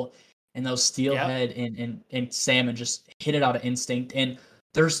hole, and those Yep. steelhead and salmon just hit it out of instinct, and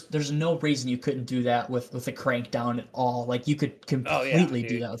there's no reason you couldn't do that with a crank down at all. Like you could Oh yeah, completely do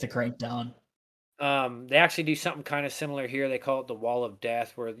dude. that with a crank down. They actually do something kind of similar here. They call it the wall of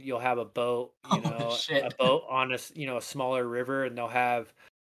death, where you'll have a boat, Oh a shit. boat on a smaller river, and they'll have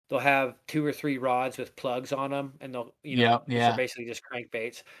two or three rods with plugs on them, and Yeah, which are yeah. basically just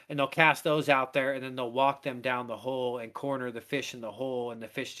crankbaits, and they'll cast those out there, and then they'll walk them down the hole and corner the fish in the hole, and the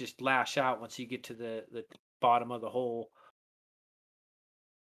fish just lash out once you get to the bottom of the hole,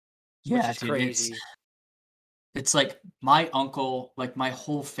 which Yeah, is dude. It's crazy. it's like my uncle, like my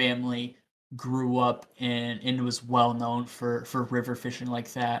whole family grew up and was well known for river fishing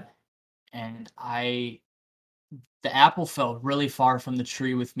like that. And I the apple fell really far from the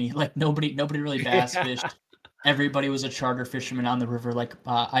tree with me. Like nobody really bass Yeah. fished. Everybody was a charter fisherman on the river. Like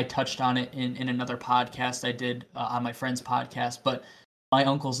I touched on it in another podcast I did on my friend's podcast. But my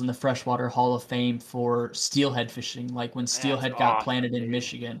uncle's in the freshwater Hall of Fame for steelhead fishing. Like when That's steelhead got planted awesome, in dude.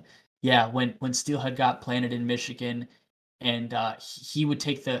 Michigan. Yeah, when steelhead got planted in Michigan, and he would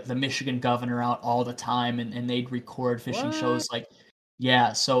take the Michigan governor out all the time, and they'd record fishing What? shows like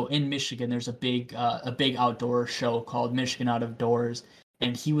yeah, so in Michigan, there's a big outdoor show called Michigan Out of Doors,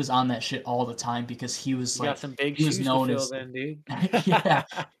 and he was on that shit all the time because he was You got like some big he was shoes to known fill as then, dude. yeah,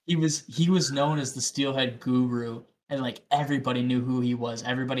 he was known as the steelhead guru, and like everybody knew who he was.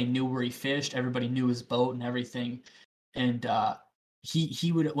 Everybody knew where he fished. Everybody knew his boat and everything. And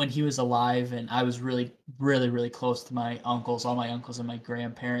he would when he was alive, and I was really close to my uncles, all my uncles and my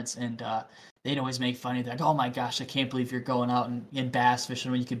grandparents, and they'd always make fun of it, like, oh my gosh, I can't believe you're going out and bass fishing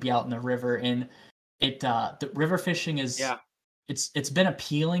when you could be out in the river. And the river fishing is Yeah. it's been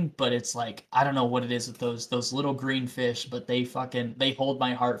appealing, but it's like I don't know what it is with those little green fish, but they hold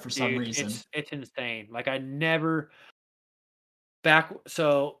my heart for some Dude, reason. it's insane. Like I never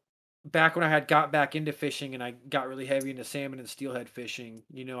back when I had got back into fishing and I got really heavy into salmon and steelhead fishing,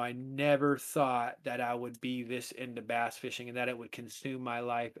 I never thought that I would be this into bass fishing and that it would consume my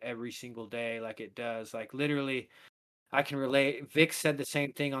life every single day like it does. Like literally I can relate. Vic said the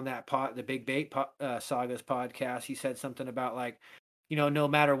same thing on the Big Bait Sagas podcast. He said something about like, no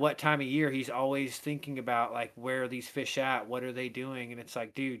matter what time of year, he's always thinking about like where are these fish at, what are they doing, and it's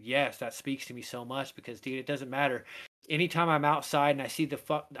like, dude, yes, that speaks to me so much because, dude, it doesn't matter. Anytime I'm outside and I see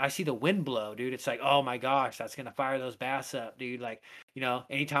the wind blow, dude, it's like, oh my gosh, that's gonna fire those bass up, dude. Like,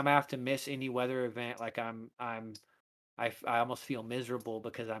 anytime I have to miss any weather event, like I almost feel miserable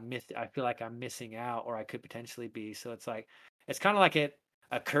because I feel like I'm missing out or I could potentially be. So it's like it's kind of like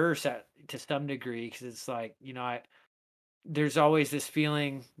a curse to some degree because it's like, there's always this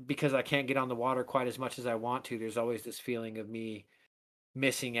feeling because I can't get on the water quite as much as I want to. There's always this feeling of me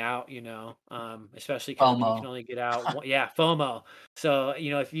missing out, especially because when you can FOMO. only get out, yeah, FOMO. So,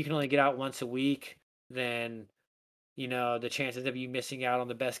 if you can only get out once a week, then, the chances of you missing out on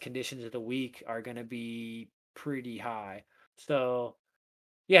the best conditions of the week are going to be pretty high. So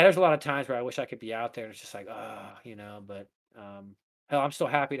yeah, there's a lot of times where I wish I could be out there, and it's just like, ah, but hell, I'm still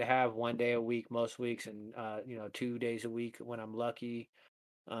happy to have 1 day a week most weeks, and 2 days a week when I'm lucky.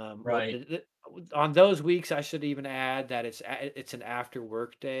 Right. On those weeks, I should even add that it's an after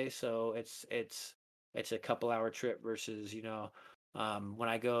work day, so it's a couple hour trip versus when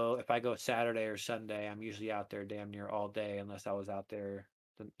if I go Saturday or Sunday, I'm usually out there damn near all day unless I was out there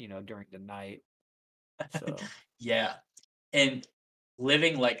during the night. So Yeah. And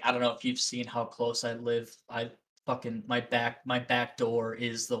living like I don't know if you've seen how close I live. I fucking my back door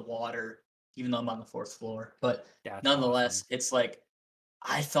is the water, even though I'm on the fourth floor. But that's nonetheless, awesome. it's like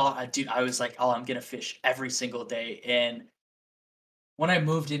I was like, oh, I'm gonna fish every single day. And when I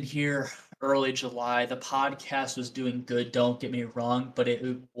moved in here early July, the podcast was doing good. Don't get me wrong, but it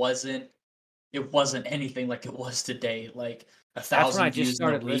wasn't anything like it was today. Like a That's when I thousand just views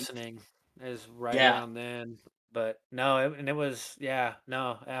in a started week. listening, is right Yeah, around then. But no, and it was, yeah,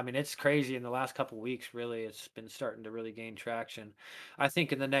 no, I mean, it's crazy in the last couple weeks, really. It's been starting to really gain traction. I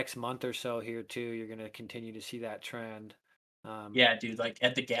think in the next month or so here too, you're going to continue to see that trend. Um, yeah, dude. Like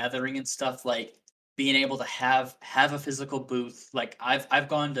at the gathering and stuff, like being able to have a physical booth. Like I've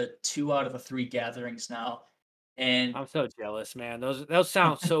gone to 2 out of the 3 gatherings now, and I'm so jealous, man. Those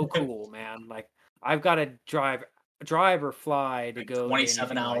sound so cool, man. Like I've got to drive or fly to like go to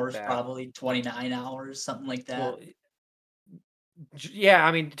 27 anything like hours, that. probably 29 hours, something like Well, that. Yeah,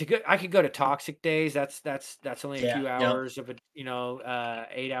 I mean, I could go to Toxic Days. That's only a Yeah, few yep. hours of a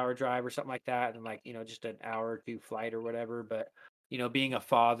 8 hour drive or something like that, and like just an hour or two flight or whatever. But being a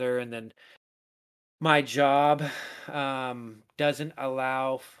father, and then my job doesn't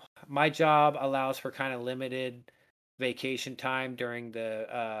allow. My job allows for kind of limited vacation time during Like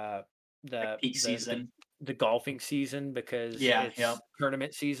the peak the the season. the golfing season because Yeah, yep. it's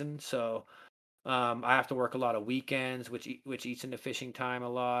tournament season. So I have to work a lot of weekends, which eats into fishing time a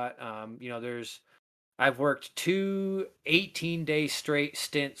lot. I've worked 2 18-day straight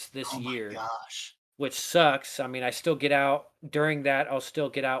stints this Oh my year, gosh. which sucks. I mean, I still get out during that. I'll still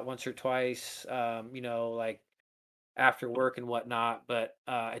get out once or twice, like after work and whatnot. But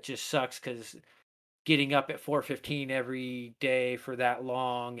it just sucks because getting up at 4:15 every day for that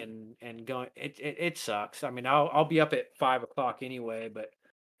long and going it sucks. I mean, I'll be up at 5 o'clock anyway, but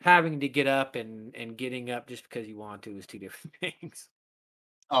having to get up and getting up just because you want to is two different things.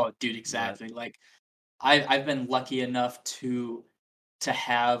 Oh, dude, But exactly. Like I've been lucky enough to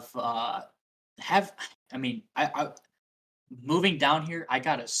have I mean, I moving down here, I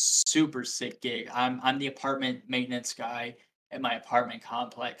got a super sick gig. I'm the apartment maintenance guy at my apartment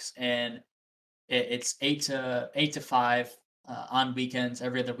complex, and it's 8 to 5 on weekends.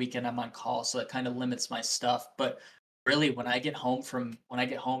 Every other weekend, I'm on call, so that kind of limits my stuff. But really, when I get home from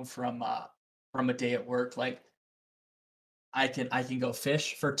a day at work, like I can go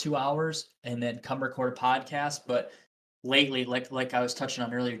fish for 2 hours and then come record a podcast. But lately, like I was touching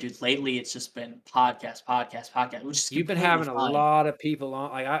on earlier, dude, lately it's just been podcast, which is you've been completely having a fine. lot of people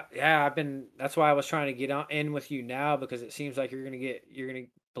on. Like I've been. That's why I was trying to get on in with you now because it seems like you're gonna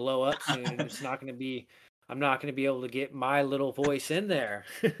blow up soon, and it's not gonna be. I'm not gonna be able to get my little voice in there.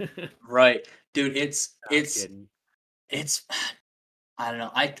 Right. Dude, it's I'm it's kidding. it's I don't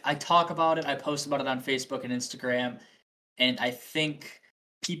know. I talk about it. I post about it on Facebook and Instagram, and I think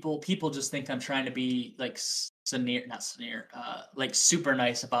people just think I'm trying to be like sneer, not sneer, like super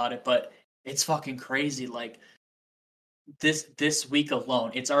nice about it, but it's fucking crazy. Like this week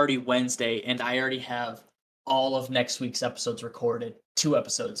alone, it's already Wednesday, and I already have all of next week's episodes recorded. 2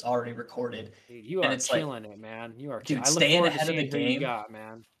 episodes already recorded, Dude, you and are it's like, killing it, man. You are dude, I look staying forward to ahead of the seeing who you game, got,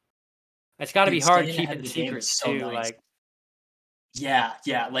 man. It's gotta be dude, hard staying ahead of keeping the game is secrets so too, nice. like Yeah,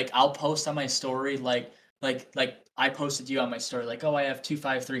 yeah, like, I'll post on my story, like, I posted you on my story, like, "Oh, I have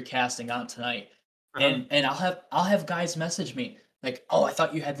 253 casting on tonight," uh-huh. and I'll have guys message me, like, "Oh, I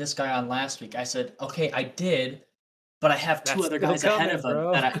thought you had this guy on last week." I said, "Okay, I did, but I have 2 That's other still guys ahead coming, of him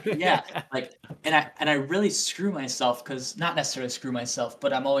bro. that I." Yeah, like, and I really screw myself because not necessarily screw myself,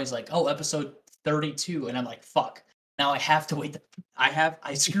 but I'm always like, "Oh, episode 32," and I'm like, "Fuck, now I have to wait."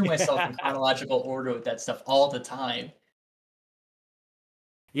 I screw myself in Yeah. chronological order with that stuff all the time.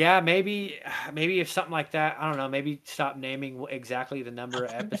 Yeah, maybe if something like that, I don't know, maybe stop naming exactly the number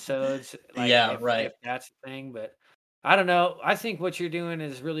of episodes, like Yeah, if right. that's the thing, but I don't know. I think what you're doing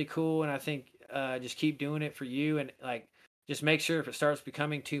is really cool, and I think just keep doing it for you, and like just make sure if it starts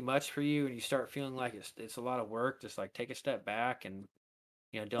becoming too much for you and you start feeling like it's a lot of work, just like take a step back and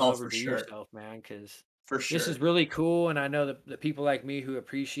don't Oh, for overdo sure. yourself, man, because For this is sure. really cool. And I know that the people like me who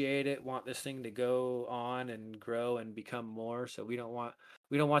appreciate it want this thing to go on and grow and become more. So we don't want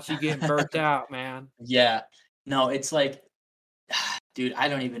you getting burnt out, man. Yeah. No, it's like Dude, I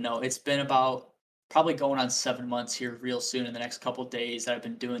don't even know. It's been about probably going on 7 months here real soon in the next couple days that I've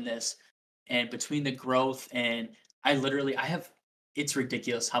been doing this, and between the growth and I have it's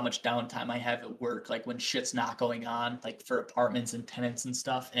ridiculous how much downtime I have at work, like, when shit's not going on, like, for apartments and tenants and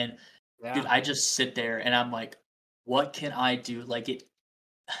stuff, and, dude, Yeah. I just sit there and I'm like, "What can I do?" Like, it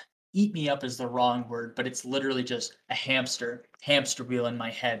eat me up is the wrong word, but it's literally just a hamster wheel in my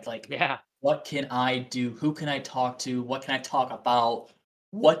head. Like, Yeah. what can I do? Who can I talk to? What can I talk about?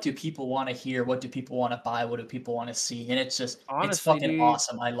 What do people want to hear? What do people want to buy? What do people want to see? And it's Honestly, fucking dude,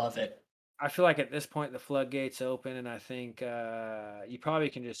 awesome. I love it. I feel like at this point the floodgates open, and I think you probably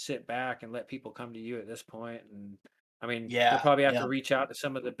can just sit back and let people come to you at this point. And I mean, you'll Yeah, probably have yeah, to reach out to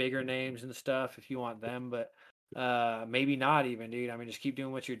some of the bigger names and stuff if you want them, but maybe not even, dude. I mean, just keep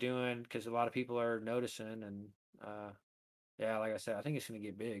doing what you're doing because a lot of people are noticing. And uh, yeah, like I said, I think it's gonna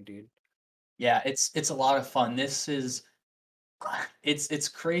get big, dude. yeah. It's a lot of fun. This is it's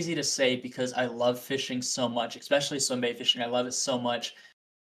crazy to say because I love fishing so much, especially swim bait fishing. I love it so much.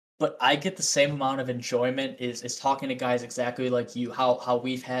 But I get the same amount of enjoyment is talking to guys exactly like you, how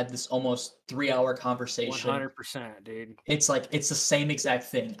we've had this almost 3-hour conversation. 100%, dude. It's like it's the same exact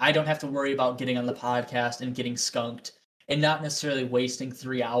thing. I don't have to worry about getting on the podcast and getting skunked and not necessarily wasting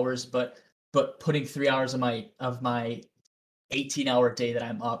 3 hours, but putting 3 hours of my 18-hour day that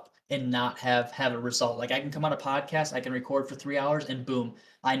I'm up and not have a result. Like I can come on a podcast, I can record for 3 hours and boom,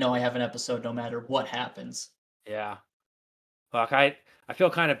 I know I have an episode no matter what happens. Yeah. Fuck, I feel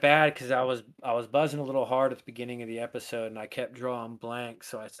kind of bad because I was buzzing a little hard at the beginning of the episode, and I kept drawing blank,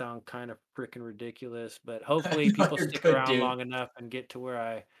 so I sound kind of freaking ridiculous. But hopefully, No, people you're stick good, around dude. long enough and get to where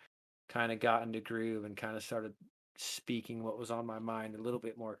I kind of got into groove and kind of started speaking what was on my mind a little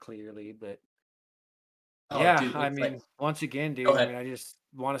bit more clearly. But Oh, yeah, dude, I it's like mean, once again, go dude, I ahead. mean, I just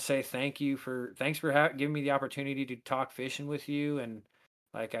want to say thanks for giving me the opportunity to talk fishing with you, and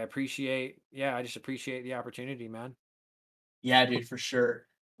like I just appreciate the opportunity, man. Yeah, dude, for sure.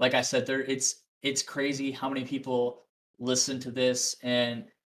 Like I said, it's crazy how many people listen to this and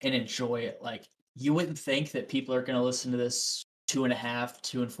enjoy it. Like you wouldn't think that people are gonna listen to this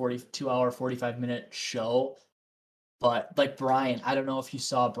 2.5, 2 hour, 45-minute show. But like Brian, I don't know if you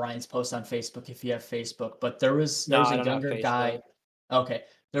saw Brian's post on Facebook if you have Facebook, but No, there was I a don't have younger Facebook. guy. Okay.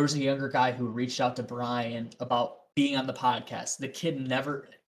 There was a younger guy who reached out to Brian about being on the podcast. The kid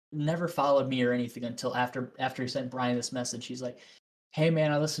never followed me or anything until after he sent Brian this message. He's like, "Hey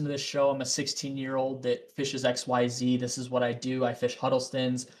man, I listen to this show. I'm a 16-year-old that fishes XYZ. This is what I do. I fish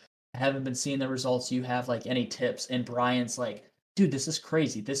Huddlestons. I haven't been seeing the results you have. Like any tips?" And Brian's like, "Dude, this is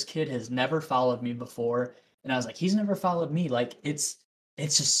crazy. This kid has never followed me before." And I was like, "He's never followed me." Like it's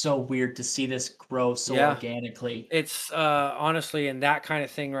just so weird to see this grow so Yeah. organically. It's, honestly, and that kind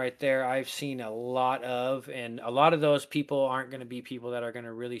of thing right there, I've seen a lot of, and a lot of those people aren't gonna be people that are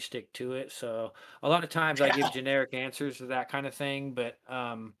gonna really stick to it, so, a lot of times I give Yeah. generic answers to that kind of thing, but,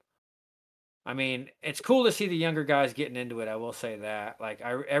 I mean, it's cool to see the younger guys getting into it, I will say that, like,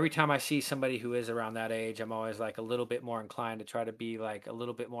 every time I see somebody who is around that age, I'm always, like, a little bit more inclined to try to be, like, a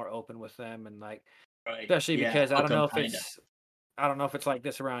little bit more open with them, and, like, Right. especially Yeah. because Hook 'em kinda. I don't know if it's like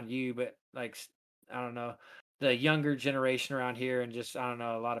this around you, but like I don't know, the younger generation around here, and just I don't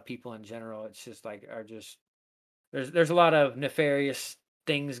know, a lot of people in general. It's just like are just there's a lot of nefarious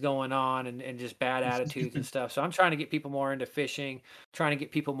things going on, and just bad attitudes and stuff. So I'm trying to get people more into fishing, trying to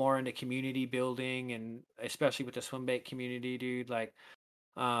get people more into community building, and especially with the swim bait community, dude. Like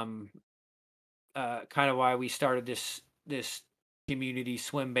um kind of why we started this community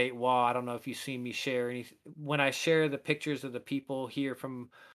swim bait wall. I don't know if you've seen me share any when I share the pictures of the people here from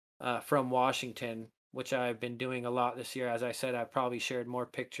Washington, which I've been doing a lot this year. As I said, I've probably shared more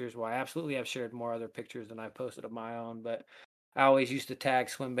pictures. Well, I absolutely have shared more other pictures than I posted of my own, but I always used to tag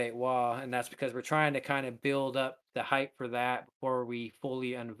swim bait wall, and that's because we're trying to kind of build up the hype for that before we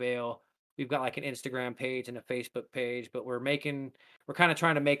fully unveil. We've got like an Instagram page and a Facebook page, but we're kind of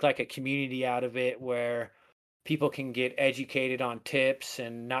trying to make like a community out of it where people can get educated on tips,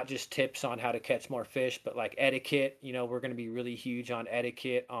 and not just tips on how to catch more fish, but like etiquette. We're going to be really huge on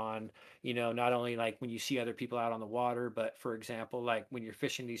etiquette on, not only like when you see other people out on the water, but for example, like when you're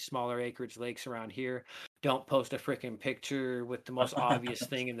fishing these smaller acreage lakes around here, don't post a freaking picture with the most obvious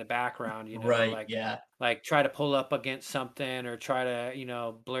thing in the background, Right. Yeah. like try to pull up against something, or try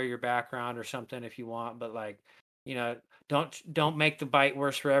to, blur your background or something if you want, but like, you know, don't make the bite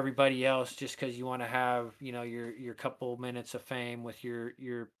worse for everybody else just because you want to have, your couple minutes of fame with your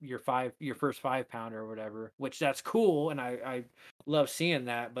first 5 pounder or whatever, which that's cool, and I love seeing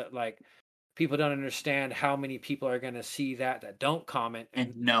that, but like people don't understand how many people are going to see that don't comment And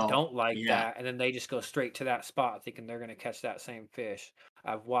and no, don't like yeah, that, and then they just go straight to that spot thinking they're going to catch that same fish.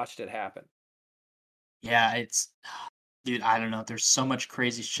 I've watched it happen. yeah, it's dude, I don't know. There's so much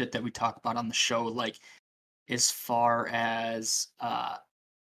crazy shit that we talk about on the show, like as far as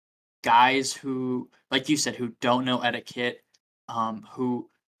guys who, like you said, who don't know etiquette, who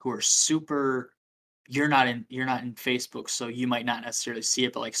are super. You're not in Facebook, so you might not necessarily see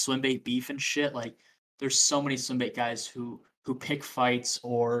it, but like swim bait beef and shit, like there's so many swim bait guys who pick fights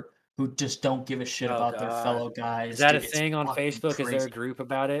or who just don't give a shit Oh about their God. fellow Is guys, that a dude. It's thing on fucking Facebook? Is there a crazy. group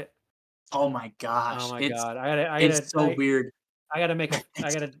about it? Oh my Oh gosh, my it's God. I it's gotta, so weird. I gotta make I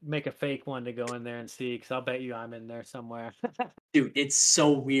It's gotta make a fake one to go in there and see, because I'll bet you I'm in there somewhere. dude, it's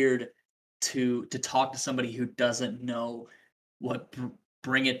so weird to talk to somebody who doesn't know what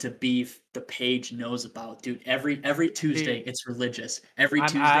Bring It to Beef, the page knows about. Dude, every Tuesday, See, it's religious. Every I'm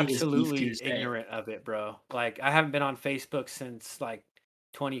Tuesday is Beef absolutely Tuesday. ignorant of it, bro. Like, I haven't been on Facebook since like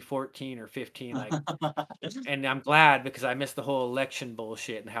 2014 or 15. Like, and I'm glad, because I missed the whole election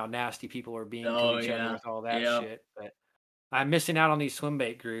bullshit and how nasty people were being to Oh, each other yeah. with all that Yep. shit. But I'm missing out on these swim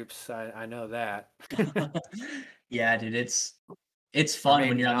bait groups. I know that. Yeah, dude, it's Or fun when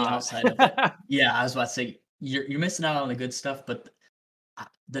maybe you're on the not. outside of it. Yeah, I was about to say, you're missing out on the good stuff, but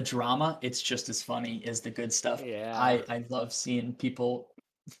the drama, it's just as funny as the good stuff. Yeah. I love seeing people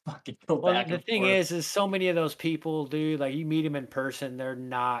fucking go Well, back the and thing forth. is so many of those people, dude, like you meet them in person, they're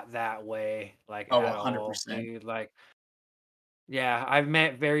not that way, like Oh, at all, 100%. dude. Like, yeah, I've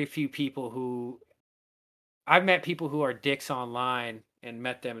met people who are dicks online and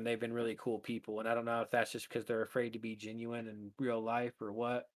met them, and they've been really cool people. And I don't know if that's just because they're afraid to be genuine in real life or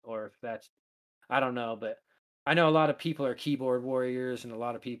what, or if that's, I don't know. But I know a lot of people are keyboard warriors, and a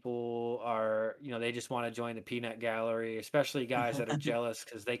lot of people are, they just want to join the peanut gallery, especially guys that are jealous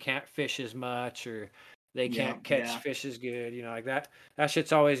because they can't fish as much, or they Yeah, can't catch yeah. fish as good, like that. That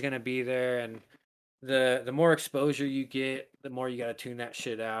shit's always going to be there. And the more exposure you get, the more you got to tune that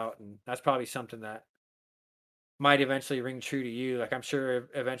shit out. And that's probably something that might eventually ring true to you. Like, I'm sure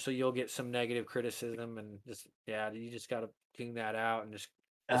eventually you'll get some negative criticism, and just, yeah, you just got to tune that out and just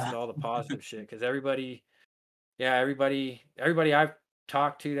listen Uh, to all the positive shit. Because everybody I've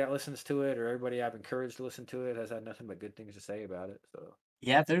talked to that listens to it, or everybody I've encouraged to listen to it, has had nothing but good things to say about it. So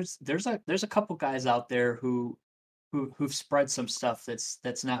yeah, there's a couple guys out there who've spread some stuff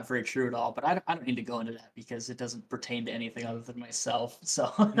that's not very true at all, but I don't need to go into that because it doesn't pertain to anything other than myself.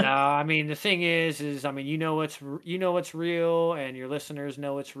 So no, I mean, the thing is, I mean, you know what's real, and your listeners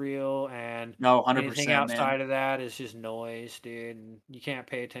know it's real, and no, anything 100%, man. outside of that is just noise, dude. And you can't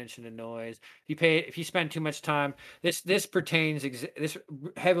pay attention to noise. If you spend too much time, this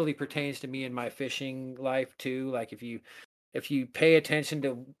heavily pertains to me in my fishing life too. Like, if you pay attention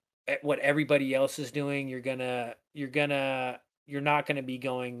to what everybody else is doing, you're not gonna be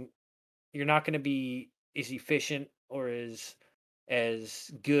going you're not going to be as efficient or as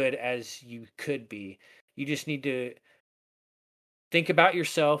good as you could be. You just need to think about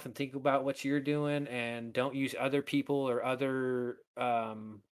yourself and think about what you're doing, and don't use other people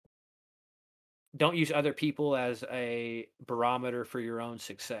as a barometer for your own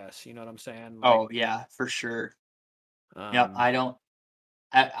success. You know what I'm saying? Like, Oh, yeah, for sure. Yep, um I don't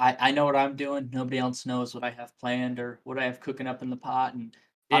I know what I'm doing. Nobody else knows what I have planned or what I have cooking up in the pot, and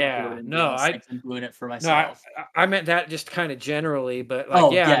I don't care what yeah, anybody no, else I thinks. I'm doing it for No, I myself. I meant that just kind of generally, but like,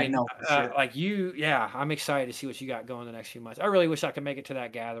 Oh, yeah, I yeah, mean, no, for sure. like yeah, I'm excited to see what you got going the next few months. I really wish I could make it to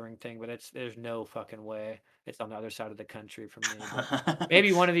that gathering thing, but there's no fucking way. It's on the other side of the country from me. But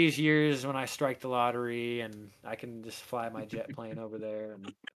maybe one of these years when I strike the lottery and I can just fly my jet plane over there.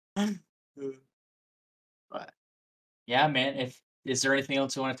 And But, yeah, man, if is there anything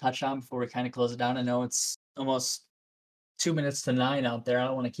else you wanna touch on before we kinda close it down? I know it's almost 2 minutes to 9 out there. I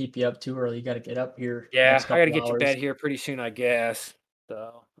don't wanna keep you up too early. You gotta get up here yeah, next I got to couple get to bed hours. here pretty soon, I guess.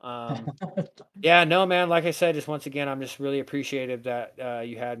 So, yeah, no, man. Like I said, just once again, I'm just really appreciative that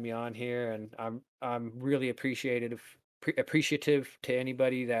you had me on here, and I'm really appreciative to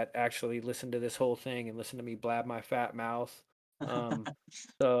anybody that actually listened to this whole thing and listened to me blab my fat mouth. Um,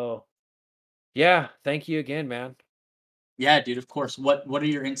 so yeah, thank you again, man. Yeah, dude, of course. What are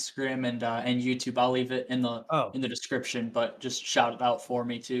your Instagram and YouTube? I'll leave it Oh, in the description, but just shout it out for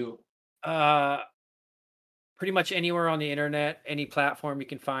me too. uh, pretty much anywhere on the internet, any platform, you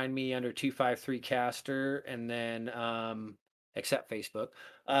can find me under 253 Caster, and then except Facebook.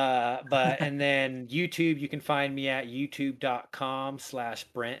 But and then YouTube, you can find me at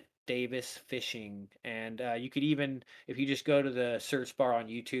youtube.com/Brent Davis Fishing. And you could even, if you just go to the search bar on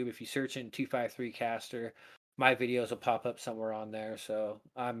YouTube, if you search in 253 Caster, my videos will pop up somewhere on there. So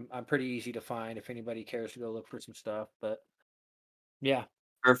I'm pretty easy to find if anybody cares to go look for some stuff. But yeah,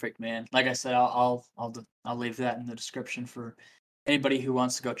 Perfect, man. Like I said, I'll leave that in the description for anybody who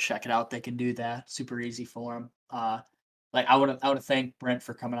wants to go check it out. They can do that. Super easy for them. Like I want to thank Brent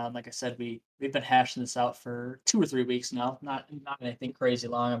for coming on. Like I said, we've been hashing this out for 2 or 3 weeks now. Not anything crazy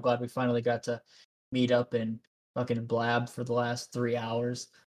long. I'm glad we finally got to meet up and fucking blab for the last 3 hours.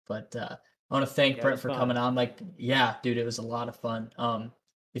 But I want to thank yeah, it Brent was for fun. coming on. Like, yeah, dude, it was a lot of fun.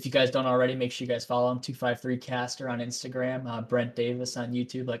 If you guys don't already, make sure you guys follow him, 253 Caster on Instagram, Brent Davis on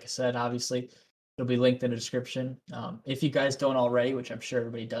YouTube. Like I said, obviously, it'll be linked in the description. If you guys don't already, which I'm sure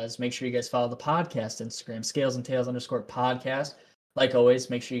everybody does, make sure you guys follow the podcast Instagram, Scales and Tails _ podcast. Like always,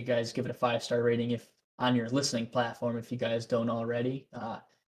 make sure you guys give it a 5-star rating if on your listening platform if you guys don't already.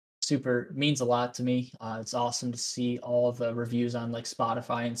 Super means a lot to me. It's awesome to see all the reviews on like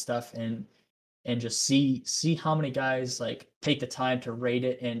Spotify and stuff, and just see how many guys like take the time to rate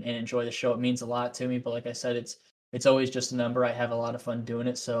it and enjoy the show. It means a lot to me. But like I said, it's always just a number. I have a lot of fun doing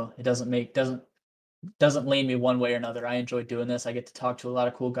it, so it doesn't lean me one way or another. I enjoy doing this. I get to talk to a lot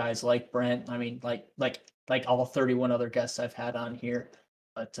of cool guys like Brent. I mean, like all 31 other guests I've had on here.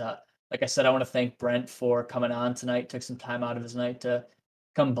 But like I said, I want to thank Brent for coming on tonight. Took some time out of his night to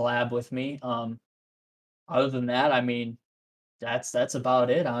come blab with me. Other than that, I mean, that's about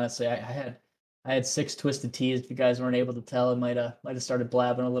it. Honestly, I had 6 twisted teas. If you guys weren't able to tell, I might have started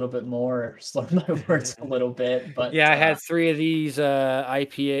blabbing a little bit more or slurring my words a little bit. But Yeah, I had 3 of these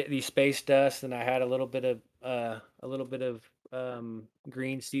IPA, these space dust, and I had a little bit of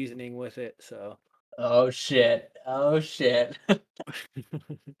green seasoning with it. So oh shit, oh shit. so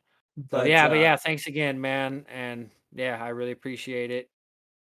but yeah, but yeah, thanks again, man, and yeah, I really appreciate it.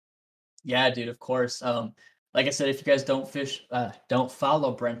 Yeah, dude, of course. Like I said, if you guys don't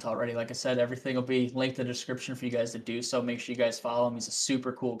follow Brent already, like I said, everything will be linked in the description for you guys to do so. Make sure you guys follow him. He's a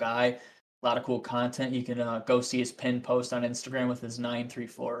super cool guy. A lot of cool content. You can go see his pin post on Instagram with his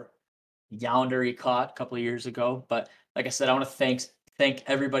 934 younder he caught a couple of years ago. But like I said, I want to thank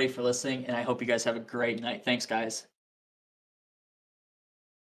everybody for listening, and I hope you guys have a great night. Thanks, guys.